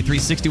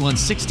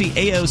 603-283-6160.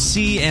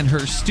 AOC and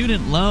her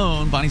student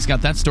loan. Bonnie's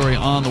got that story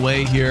on the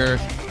way here.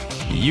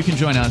 You can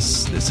join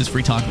us. This is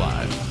Free Talk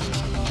Live.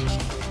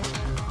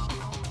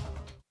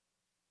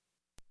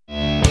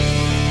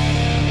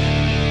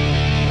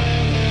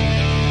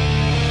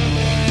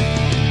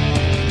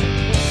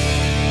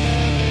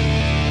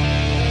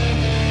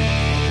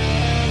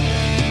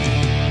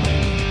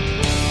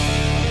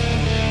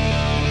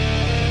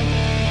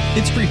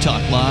 It's Free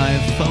Talk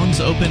Live. Phones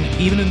open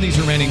even in these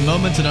remaining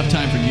moments. Enough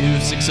time for you.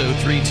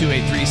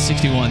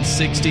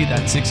 603-283-6160.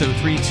 That's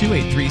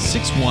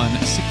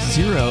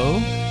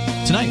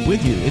 603-283-6160. Tonight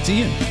with you, it's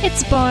Ian.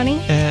 It's Bonnie.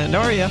 And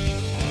Aria.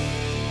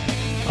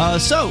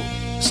 So,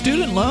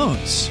 student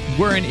loans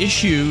were an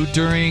issue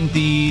during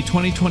the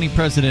 2020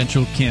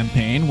 presidential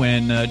campaign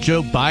when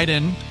Joe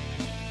Biden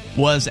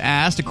was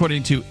asked,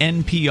 according to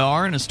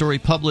NPR in a story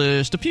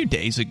published a few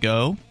days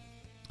ago,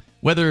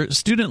 whether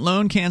student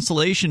loan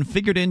cancellation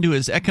figured into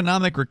his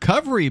economic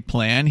recovery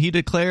plan. He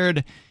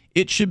declared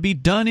it should be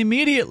done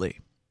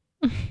immediately.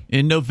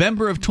 In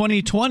November of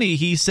 2020,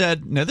 he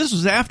said, now this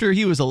was after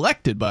he was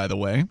elected, by the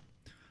way,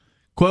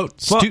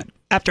 quote,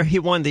 after he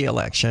won the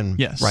election.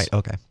 Yes. Right,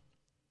 okay.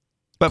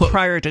 But quote,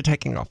 prior to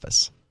taking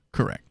office.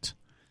 Correct.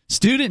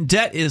 Student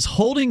debt is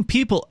holding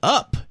people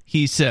up,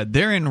 he said.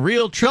 They're in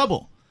real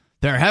trouble.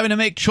 They're having to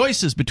make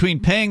choices between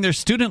paying their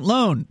student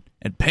loan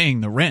and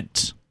paying the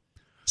rent.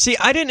 See,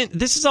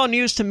 this is all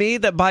news to me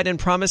that Biden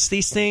promised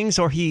these things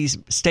or he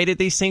stated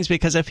these things,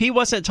 because if he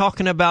wasn't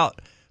talking about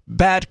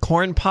bad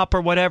corn pop or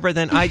whatever,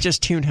 then I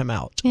just tuned him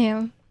out.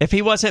 Yeah. If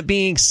he wasn't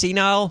being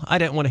senile, I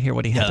didn't want to hear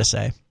what he had to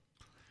say.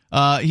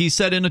 He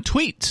said in a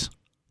tweet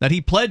that he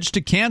pledged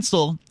to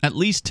cancel at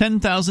least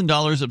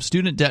 $10,000 of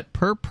student debt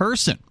per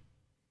person.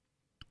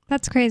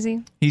 That's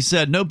crazy. He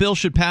said no bill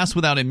should pass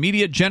without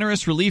immediate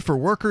generous relief for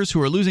workers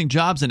who are losing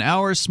jobs and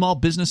hours, small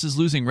businesses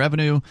losing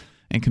revenue,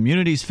 and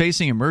communities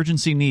facing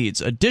emergency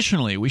needs.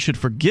 Additionally, we should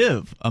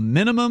forgive a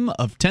minimum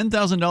of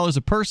 $10,000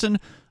 a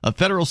person of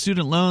federal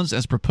student loans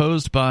as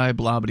proposed by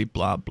blah, blah,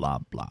 blah, blah,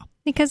 blah.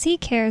 Because he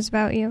cares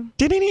about you.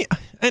 Didn't he?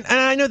 And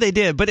I know they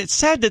did, but it's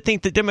sad to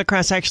think that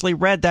Democrats actually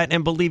read that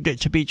and believed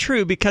it to be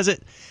true, because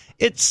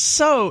it's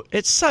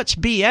such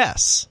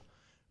BS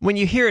when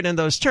you hear it in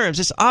those terms.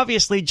 It's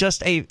obviously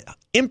just a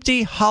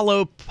empty,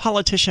 hollow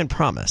politician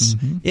promise.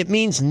 Mm-hmm. It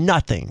means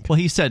nothing. Well,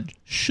 he said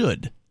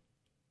should.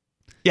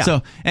 Yeah.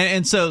 So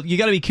and so you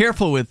got to be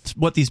careful with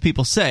what these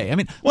people say. I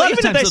mean, a lot even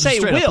of times if they they'll say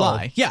just straight will. up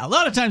lie. Yeah, a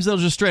lot of times they'll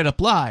just straight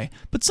up lie.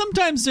 But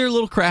sometimes they're a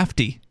little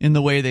crafty in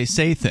the way they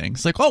say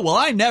things. Like, oh, well,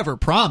 I never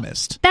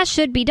promised. That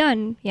should be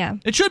done. Yeah.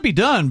 It should be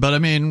done, but I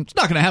mean, it's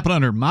not going to happen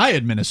under my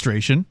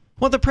administration.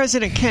 Well, the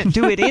president can't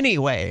do it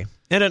anyway.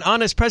 And an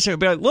honest president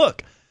would be like,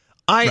 look,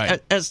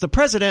 as the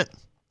president,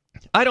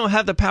 I don't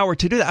have the power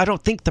to do that. I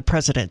don't think the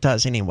president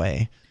does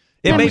anyway.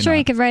 I'm sure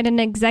he could write an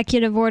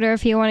executive order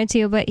if he wanted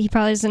to, but he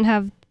probably doesn't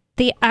have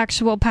the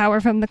actual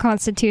power from the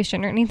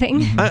Constitution or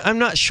anything. I'm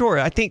not sure.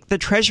 I think the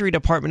Treasury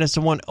Department is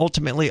the one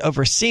ultimately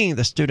overseeing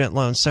the student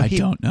loans. So I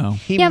don't know.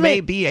 He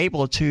may be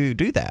able to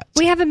do that.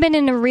 We haven't been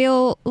in a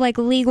real,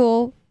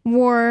 legal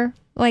war,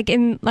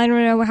 in, I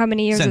don't know how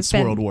many years Since it's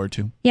been. World War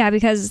II. Yeah,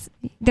 because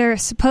they're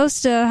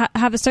supposed to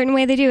have a certain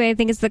way they do it. I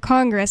think it's the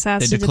Congress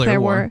has to declare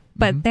war.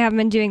 But they haven't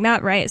been doing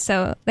that right,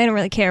 so they don't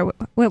really care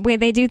what way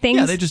they do things.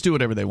 Yeah, they just do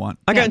whatever they want.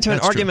 I got into an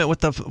argument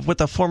with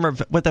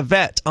a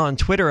vet on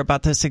Twitter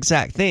about this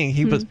exact thing.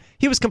 He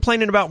was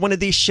complaining about one of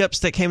these ships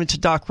that came into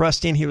dock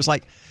rusty, and he was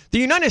like, the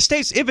United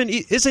States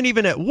isn't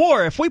even at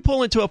war. If we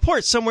pull into a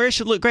port somewhere, it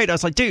should look great. I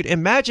was like, dude,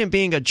 imagine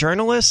being a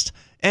journalist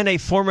and a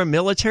former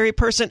military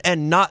person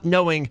and not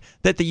knowing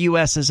that the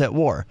U.S. is at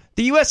war.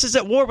 The U.S. is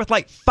at war with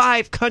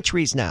 5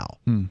 countries now.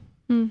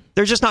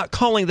 They're just not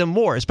calling them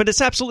wars. But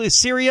it's absolutely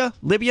Syria,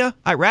 Libya,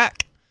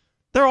 Iraq.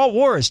 They're all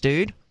wars,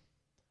 dude.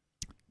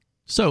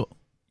 So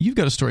you've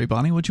got a story,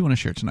 Bonnie. What do you want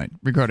to share tonight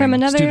regarding From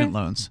another student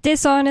loans?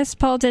 Dishonest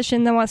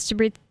politician that wants to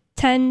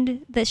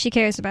pretend that she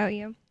cares about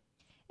you.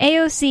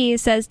 AOC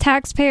says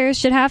taxpayers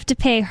should have to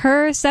pay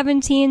her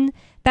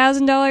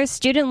 $17,000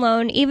 student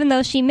loan even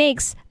though she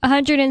makes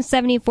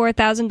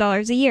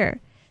 $174,000 a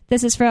year.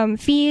 This is from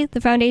FEE, the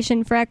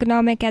Foundation for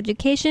Economic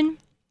Education.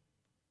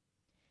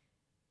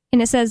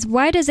 And it says,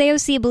 why does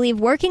AOC believe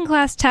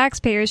working-class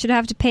taxpayers should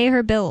have to pay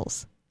her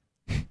bills?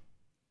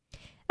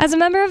 As a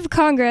member of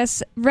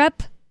Congress,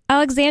 Rep.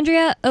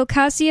 Alexandria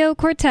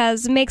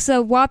Ocasio-Cortez makes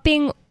a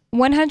whopping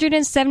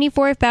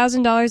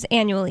 $174,000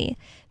 annually.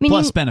 Meaning,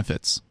 plus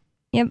benefits.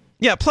 Yep.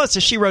 Yeah, plus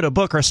if she wrote a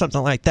book or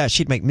something like that,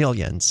 she'd make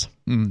millions.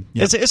 Yep.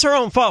 It's her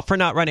own fault for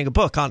not writing a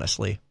book,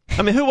 honestly.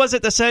 I mean, who was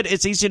it that said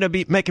it's easy to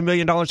make $1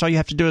 million, all you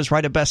have to do is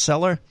write a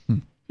bestseller?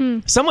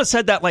 Someone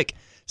said that,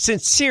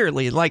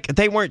 sincerely,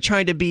 they weren't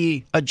trying to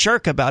be a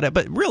jerk about it,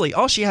 but really,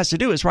 all she has to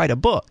do is write a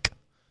book.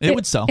 It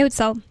would sell. It would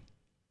sell.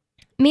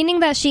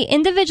 Meaning that she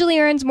individually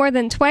earns more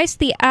than twice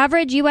the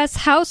average U.S.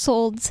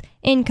 household's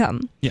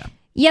income. Yeah.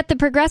 Yet the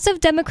progressive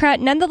Democrat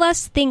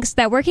nonetheless thinks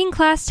that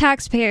working-class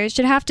taxpayers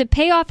should have to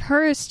pay off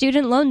her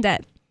student loan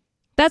debt.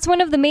 That's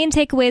one of the main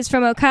takeaways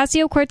from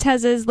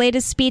Ocasio-Cortez's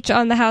latest speech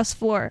on the House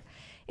floor.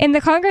 In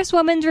the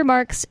Congresswoman's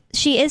remarks,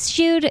 she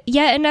issued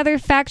yet another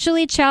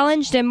factually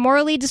challenged and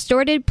morally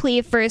distorted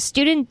plea for a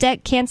student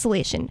debt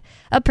cancellation,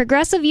 a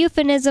progressive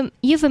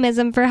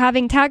euphemism for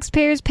having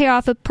taxpayers pay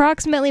off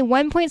approximately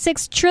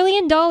 $1.6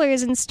 trillion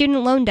in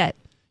student loan debt.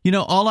 You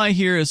know, all I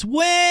hear is,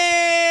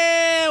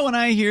 when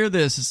I hear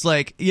this, it's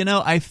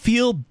I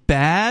feel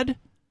bad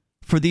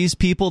for these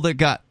people that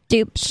got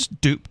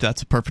duped,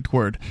 that's a perfect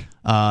word,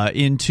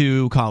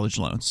 into college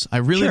loans. I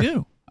really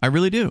do. I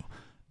really do.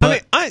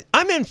 But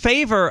I'm in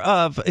favor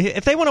of,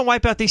 if they want to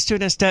wipe out these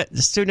student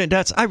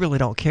debts, I really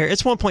don't care.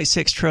 It's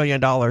 $1.6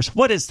 trillion.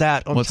 What is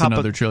that on what's top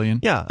another trillion?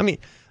 Yeah, I mean,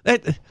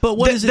 but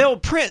what is it? They'll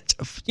print,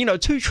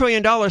 $2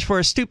 trillion for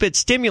a stupid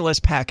stimulus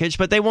package,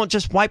 but they won't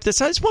just wipe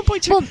this out. It's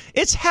 1.2. Well,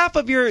 it's half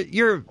of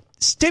your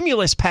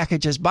stimulus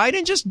packages,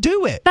 Biden. Just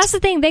do it. That's the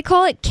thing. They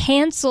call it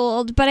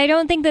canceled, but I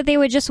don't think that they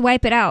would just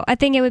wipe it out. I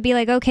think it would be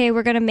okay,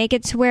 we're going to make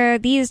it to where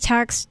these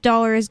tax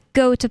dollars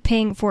go to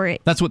paying for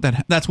it. That's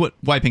what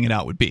wiping it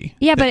out would be.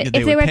 Yeah, but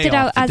if they wiped it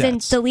out as in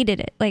deleted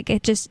it,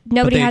 it just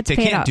nobody had to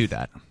pay it off. They can't do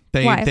that.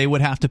 Why? They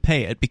would have to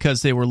pay it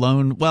because they were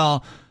loaned.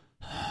 Well,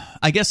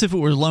 I guess if it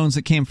were loans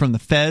that came from the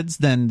feds,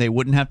 then they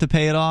wouldn't have to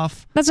pay it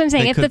off. That's what I'm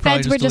saying. If the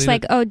feds were just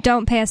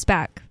don't pay us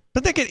back.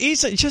 But they could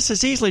just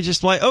as easily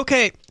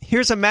okay,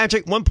 here's a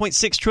magic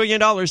 $1.6 trillion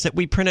that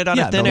we printed out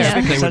of thin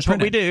air because that's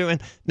what we do. And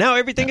now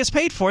everything is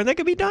paid for and they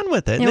could be done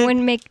with it. It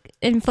wouldn't make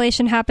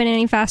inflation happen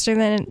any faster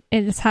than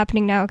it is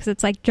happening now because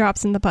it's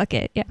drops in the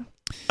bucket. Yeah.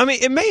 I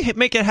mean, it may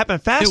make it happen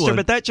faster,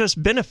 but that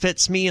just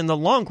benefits me in the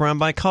long run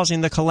by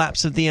causing the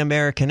collapse of the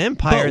American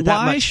empire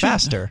that much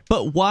faster.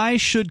 But why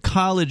should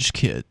college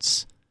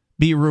kids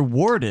be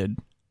rewarded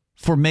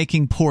for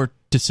making poor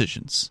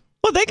decisions?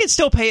 Well, they can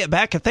still pay it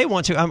back if they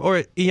want to,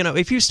 or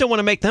if you still want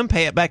to make them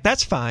pay it back,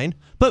 that's fine.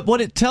 But what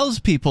it tells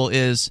people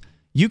is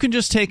you can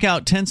just take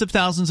out tens of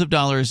thousands of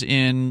dollars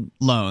in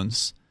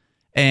loans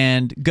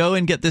and go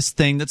and get this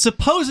thing that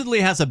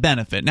supposedly has a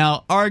benefit.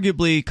 Now,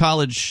 arguably,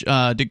 college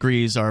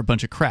degrees are a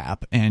bunch of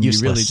crap, and you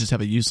really just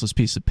have a useless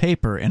piece of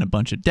paper and a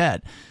bunch of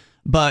debt.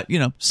 But,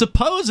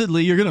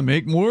 supposedly you're going to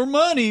make more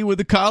money with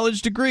a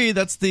college degree.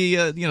 That's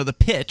the, the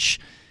pitch.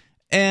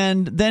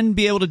 And then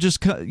be able to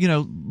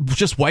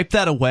just wipe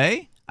that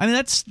away. I mean,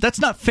 that's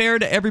not fair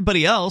to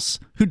everybody else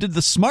who did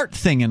the smart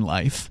thing in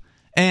life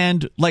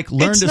and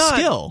learned a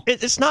skill.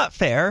 It's not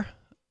fair.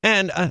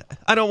 And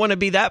I don't want to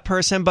be that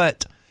person,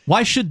 but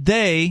why should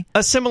they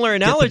a similar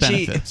analogy get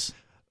the benefits?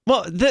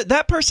 Well,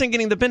 that person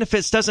getting the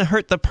benefits doesn't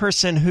hurt the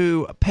person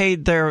who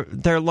paid their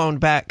loan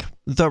back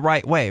the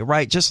right way,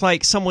 right? Just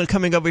like someone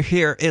coming over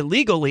here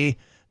illegally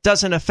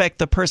doesn't affect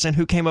the person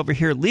who came over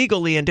here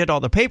legally and did all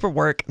the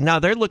paperwork. Now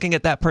they're looking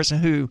at that person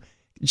who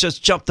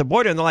just jumped the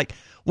border and they're like,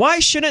 why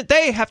shouldn't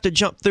they have to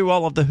jump through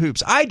all of the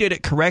hoops? I did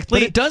it correctly.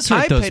 But it does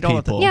hurt those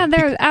people. Yeah,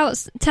 they're out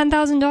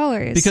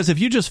 $10,000. Because if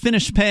you just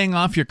finished paying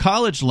off your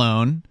college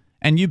loan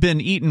and you've been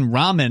eating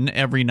ramen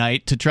every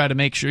night to try to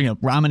make sure,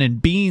 ramen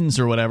and beans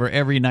or whatever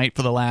every night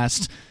for the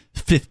last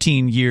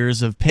 15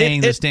 years of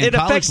paying this damn college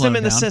loan. It affects them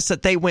in the sense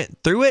that they went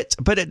through it,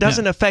 but it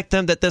doesn't affect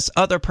them that this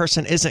other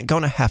person isn't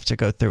going to have to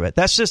go through it.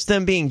 That's just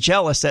them being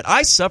jealous that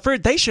I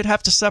suffered, they should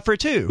have to suffer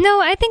too.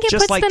 No, I think it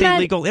just puts like them the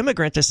illegal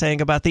immigrant is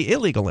saying about the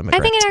illegal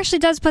immigrant. I think it actually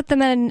does put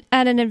them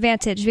at an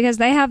advantage because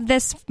they have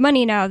this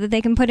money now that they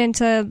can put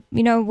into,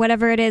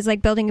 whatever it is,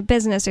 like building a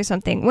business or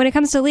something. When it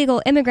comes to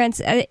legal immigrants,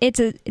 I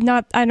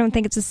don't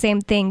think it's the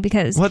same thing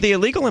because... Well, the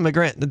legal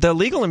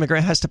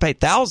immigrant has to pay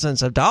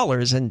thousands of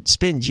dollars and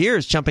spend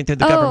years jumping through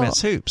the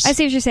government's hoops. I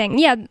see what you're saying.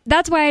 Yeah,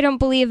 that's why I don't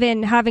believe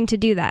in having to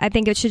do that. I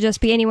think it should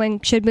just be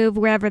anyone should move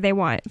wherever they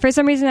want. For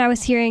some reason, I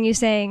was hearing you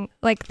saying,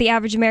 the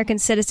average American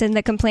citizen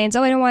that complains,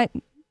 I don't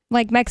want,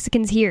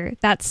 Mexicans here.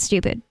 That's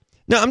stupid.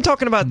 No, I'm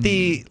talking about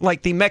the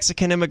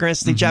Mexican immigrants,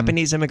 the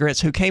Japanese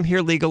immigrants who came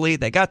here legally.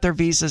 They got their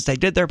visas. They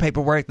did their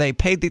paperwork. They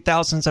paid the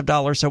thousands of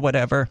dollars or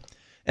whatever.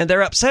 And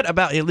they're upset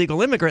about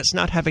illegal immigrants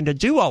not having to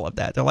do all of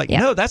that. They're like,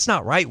 no, that's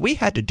not right. We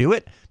had to do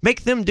it.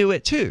 Make them do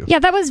it too. Yeah,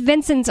 that was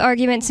Vincent's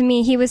argument to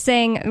me. He was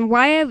saying,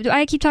 why do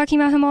I keep talking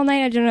about him all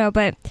night? I don't know.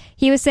 But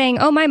he was saying,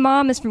 my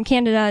mom is from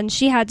Canada and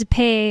she had to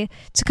pay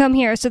to come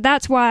here. So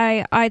that's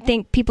why I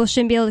think people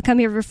shouldn't be able to come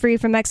here for free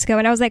from Mexico.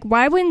 And I was like,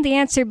 why wouldn't the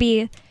answer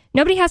be,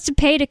 nobody has to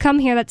pay to come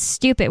here? That's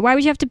stupid. Why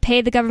would you have to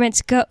pay the government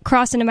to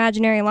cross an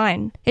imaginary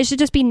line? It should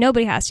just be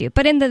nobody has to.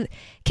 But in the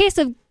case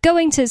of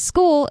going to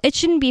school, it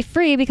shouldn't be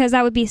free because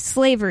that would be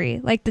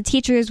slavery. The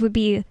teachers would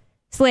be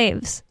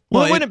slaves.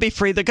 Well, it wouldn't be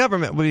free. The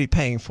government would be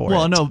paying for it.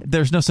 Well, no,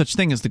 there's no such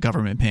thing as the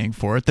government paying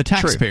for it. The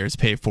taxpayers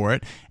pay for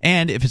it.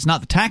 And if it's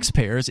not the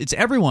taxpayers, it's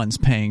everyone's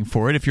paying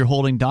for it if you're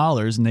holding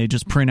dollars and they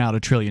just print out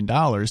 $1 trillion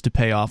to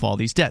pay off all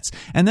these debts.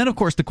 And then, of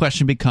course, the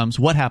question becomes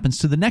what happens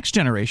to the next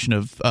generation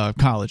of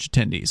college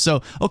attendees?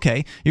 So,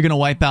 okay, you're going to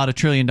wipe out $1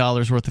 trillion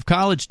worth of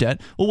college debt.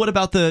 Well, what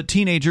about the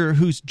teenager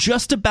who's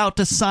just about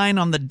to sign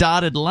on the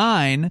dotted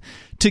line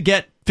to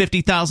get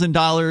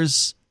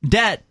 $50,000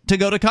 debt to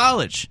go to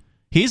college?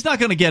 He's not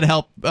going to get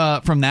help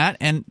from that.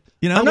 And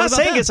I'm not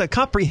saying it's a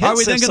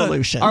comprehensive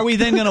solution. Are we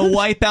then going to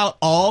wipe out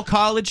all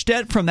college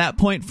debt from that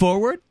point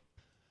forward?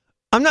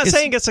 I'm not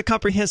saying it's a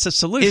comprehensive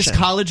solution. Is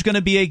college going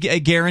to be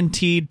a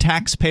guaranteed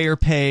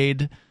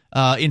taxpayer-paid,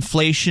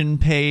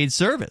 inflation-paid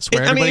service?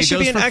 Where it should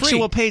be an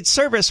actual free? paid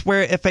service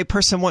where if a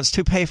person wants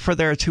to pay for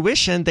their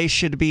tuition, they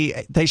should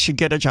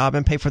get a job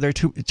and pay for their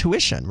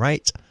tuition,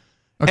 right?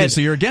 Okay, so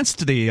you're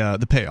against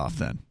the payoff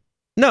then?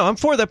 No, I'm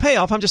for the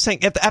payoff. I'm just saying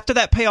if after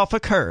that payoff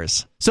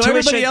occurs, so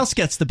everybody else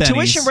gets the bennies.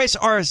 Tuition rates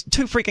are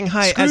too freaking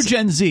high. Screw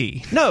Gen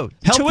Z. No,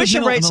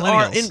 tuition rates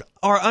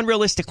are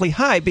unrealistically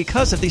high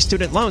because of these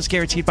student loans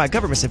guaranteed by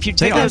governments. If you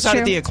take those out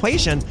of the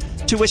equation,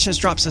 tuitions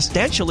drop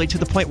substantially to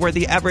the point where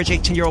the average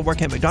 18-year-old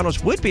working at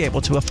McDonald's would be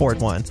able to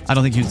afford one. I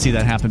don't think you'd see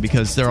that happen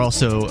because they're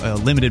also a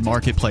limited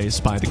marketplace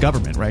by the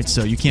government, right?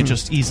 So you can't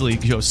just easily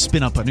go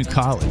spin up a new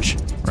college,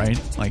 right?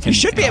 You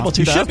should be able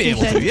to. You should be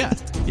able to, yeah.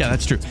 Yeah,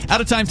 that's true.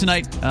 Out of time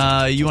tonight.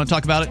 You want to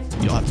talk about it?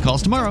 You'll have to call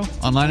us tomorrow.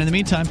 Online in the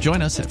meantime,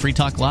 join us at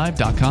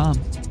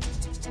freetalklive.com.